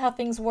understand how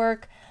things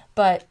work,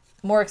 but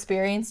more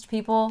experienced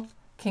people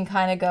can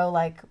kind of go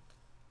like,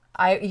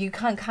 you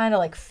can kind of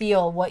like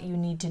feel what you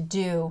need to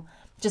do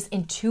just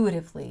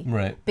intuitively,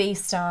 right,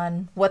 based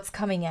on what's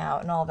coming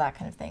out and all of that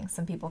kind of thing.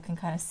 Some people can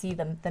kind of see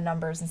the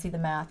numbers and see the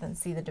math and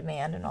see the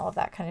demand and all of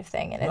that kind of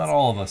thing. And not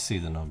all of us see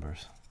the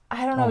numbers.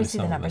 I don't always see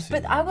the numbers,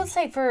 but I will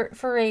say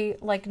for a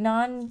like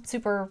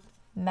non-super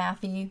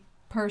mathy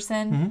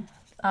person,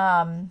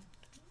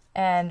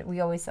 and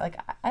we always say like,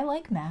 I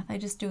like math. I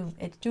just do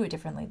it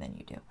differently than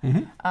you do.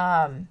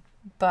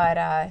 But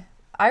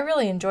I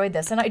really enjoyed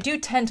this, and I do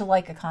tend to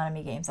like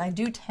economy games. I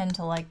do tend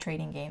to like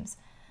trading games.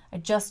 I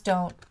just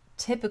don't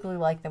typically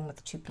like them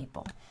with two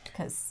people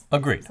because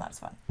it's not as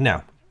fun.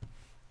 Now,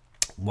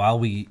 while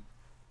we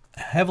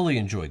heavily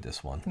enjoyed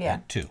this one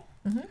at two,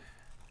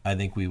 I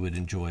think we would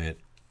enjoy it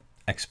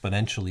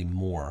exponentially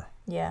more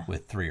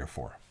with 3 or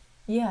 4.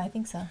 Yeah, I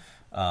think so.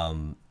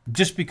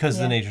 Just because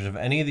of the nature of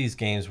any of these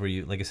games where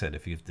you, like I said,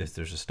 if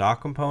there's a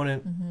stock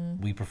component,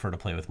 we prefer to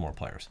play with more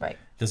players. Right.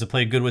 Does it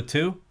play good with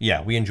 2?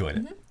 Yeah, we enjoyed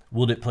it.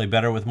 Would it play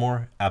better with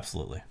more?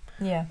 Absolutely.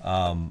 Yeah.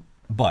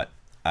 But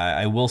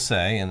I will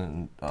say,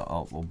 and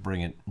we'll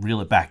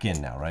reel it back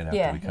in now, right?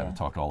 After we kind of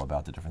talked all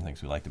about the different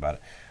things we liked about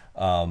it.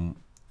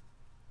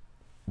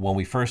 When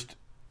we first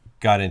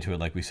got into it,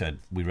 like we said,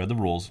 we read the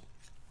rules.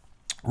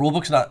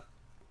 Rulebook's not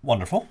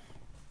wonderful,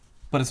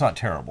 but it's not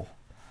terrible.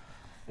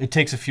 It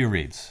takes a few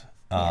reads,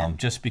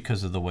 just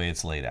because of the way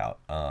it's laid out.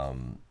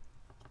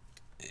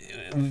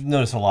 We've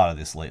noticed a lot of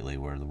this lately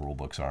where the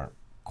rulebooks aren't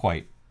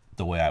quite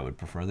the way I would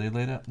prefer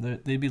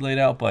they'd be laid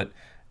out, but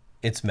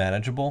it's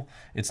manageable.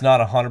 It's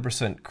not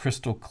 100%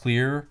 crystal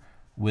clear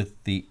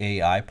with the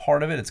AI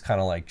part of it. It's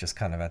kind of like just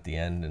kind of at the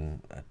end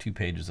and 2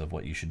 pages of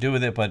what you should do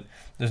with it, but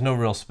there's no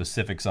real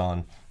specifics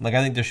on, like,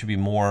 I think there should be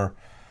more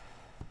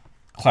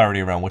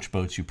clarity around which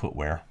boats you put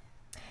where.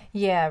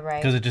 Yeah,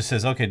 right. Because it just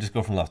says, okay, just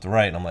go from left to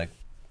right. And I'm like,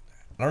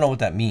 I don't know what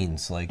that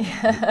means. Like,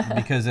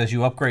 because as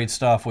you upgrade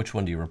stuff, which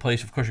one do you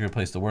replace? Of course, you're going to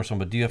replace the worst one,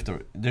 but do you have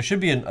to, there should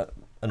be an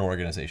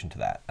organization to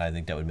that. I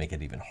think that would make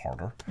it even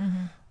harder.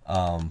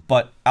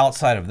 But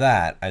outside of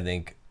that, I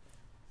think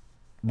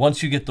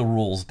once you get the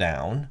rules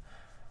down,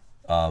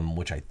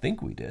 which I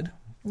think we did,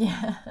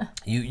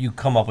 you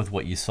come up with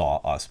what you saw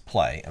us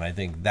play. And I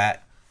think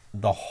that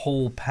the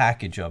whole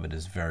package of it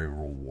is very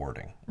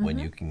rewarding when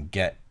you can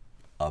get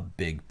a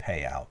big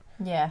payout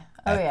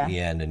at the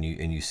end, and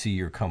you see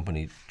your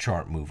company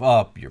chart move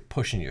up, you're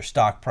pushing your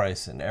stock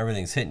price and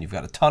everything's hitting. You've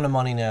got a ton of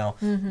money now.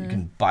 You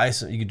can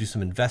you can do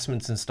some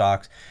investments in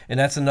stocks. And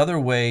that's another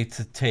way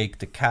to take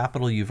the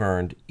capital you've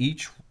earned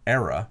each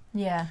era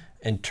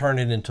and turn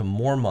it into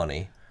more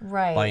money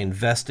by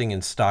investing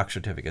in stock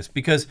certificates.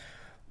 Because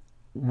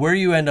where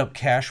you end up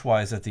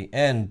cash-wise at the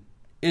end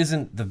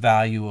isn't the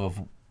value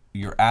of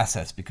your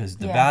assets, because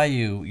the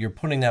value, you're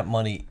putting that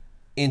money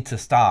into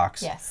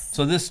stocks. Yes.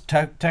 So this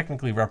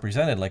technically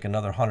represented like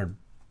another $100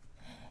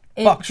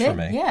 for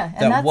me. Yeah.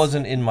 That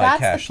wasn't in my cash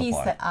supply. That's the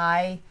piece that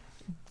I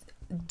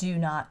do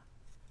not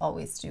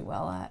always do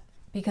well at,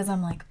 because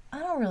I'm like, I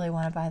don't really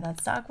want to buy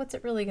that stock. What's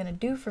it really going to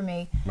do for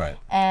me? Right.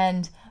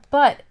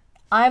 But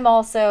I'm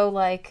also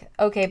like,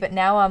 okay, but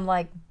now I'm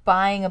like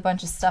buying a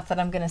bunch of stuff that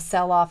I'm going to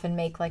sell off and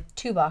make like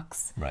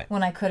 $2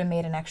 when I could have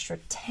made an extra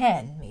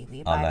 10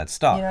 maybe on that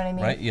stock. You know what I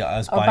mean? Right? Yeah, I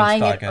was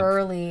buying it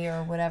early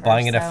or whatever.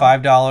 Buying it at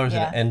 $5 and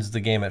it ends the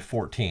game at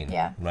 14.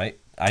 Yeah. Right?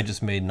 I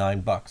just made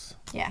 $9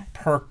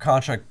 per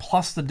contract,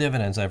 plus the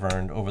dividends I've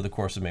earned over the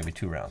course of maybe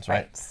 2 rounds,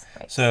 right?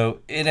 So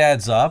it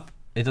adds up.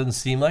 It doesn't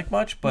seem like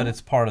much, but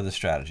it's part of the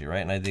strategy, right?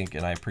 And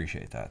I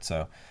appreciate that.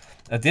 So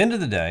at the end of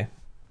the day,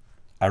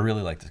 I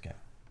really like this game.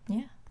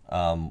 Yeah.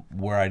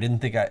 Where I didn't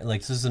think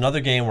this is another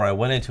game where I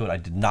went into it, I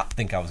did not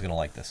think I was going to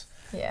like this.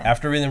 Yeah.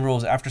 After reading the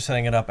rules, after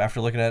setting it up,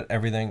 after looking at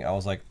everything, I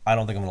was like, I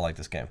don't think I'm going to like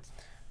this game.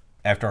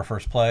 After our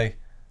first play,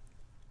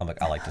 I'm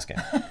like, I like this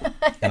game.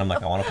 And I'm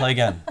like, I want to play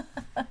again.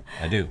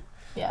 I do.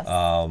 Yes.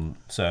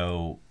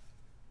 So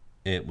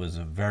it was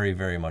very,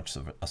 very much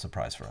a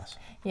surprise for us.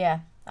 Yeah.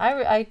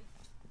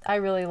 I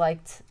really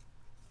liked,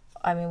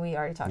 I mean, we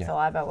already talked a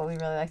lot about what we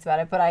really liked about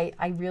it, but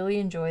I really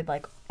enjoyed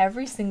like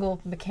every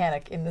single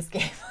mechanic in this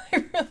game.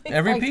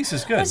 Every piece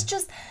is good. It was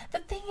just, the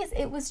thing is,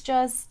 it was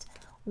just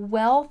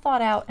well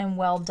thought out and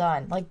well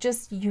done. Like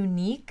just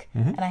unique,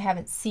 and I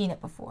haven't seen it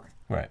before.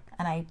 Right.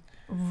 And I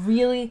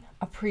really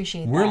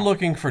appreciate that. We're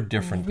looking for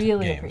different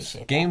really games.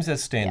 Games that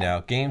stand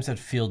out, games that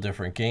feel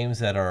different, games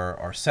that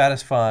are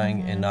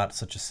satisfying and not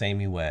such a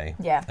samey way.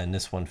 Yeah. And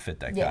this one fit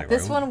that Yeah, category.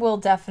 this one will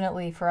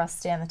definitely, for us,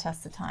 stand the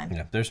test of time.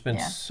 Yeah, there's been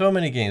so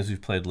many games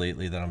we've played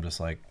lately that I'm just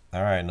like,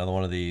 all right, another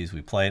one of these.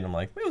 We played, and I'm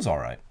like, it was all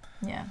right.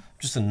 Yeah.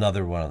 Just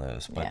another one of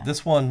those. But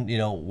this one, you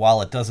know,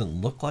 while it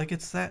doesn't look like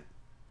it's that,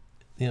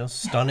 you know,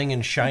 stunning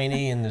and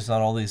shiny, and there's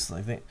not all these,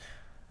 like, it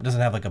doesn't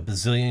have like a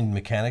bazillion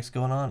mechanics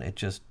going on.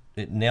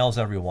 It nails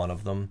every one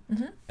of them,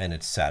 and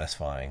it's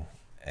satisfying,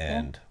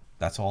 and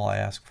that's all I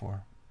ask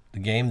for. The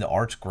game, the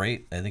art's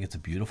great. I think it's a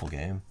beautiful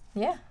game.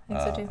 Yeah, I think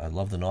so too. I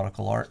love the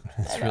nautical art.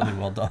 It's really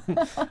well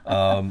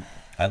done.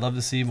 I'd love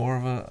to see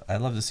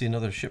I'd love to see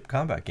another ship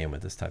combat game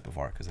with this type of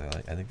art, because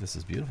I think this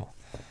is beautiful.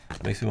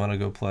 It makes me want to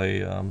go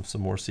play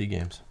some more sea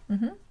games.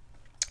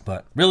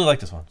 But really like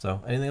this one.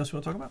 So anything else you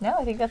want to talk about? No,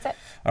 I think that's it.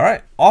 All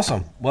right,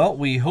 awesome. Well,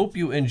 we hope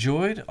you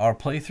enjoyed our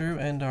playthrough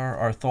and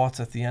our thoughts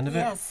at the end of it.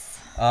 Yes.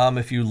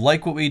 If you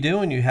like what we do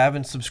and you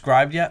haven't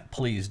subscribed yet,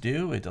 please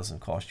do. It doesn't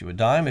cost you a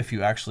dime. If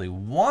you actually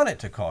want it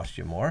to cost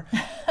you more,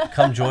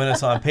 come join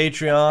us on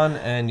Patreon,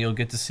 and you'll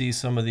get to see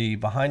some of the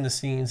behind the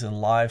scenes and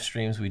live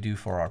streams we do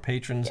for our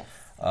patrons.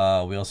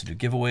 Yes. We also do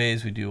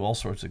giveaways. We do all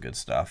sorts of good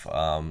stuff.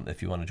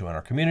 If you want to join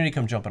our community,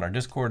 come jump in our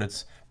Discord.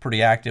 It's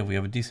pretty active. We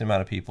have a decent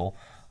amount of people,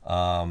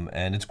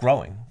 and it's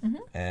growing.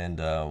 And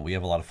we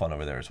have a lot of fun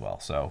over there as well.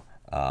 So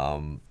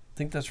I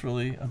think that's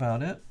really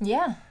about it.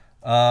 Yeah.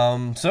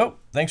 So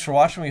thanks for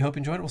watching. We hope you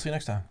enjoyed it. We'll see you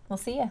next time. We'll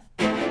see you.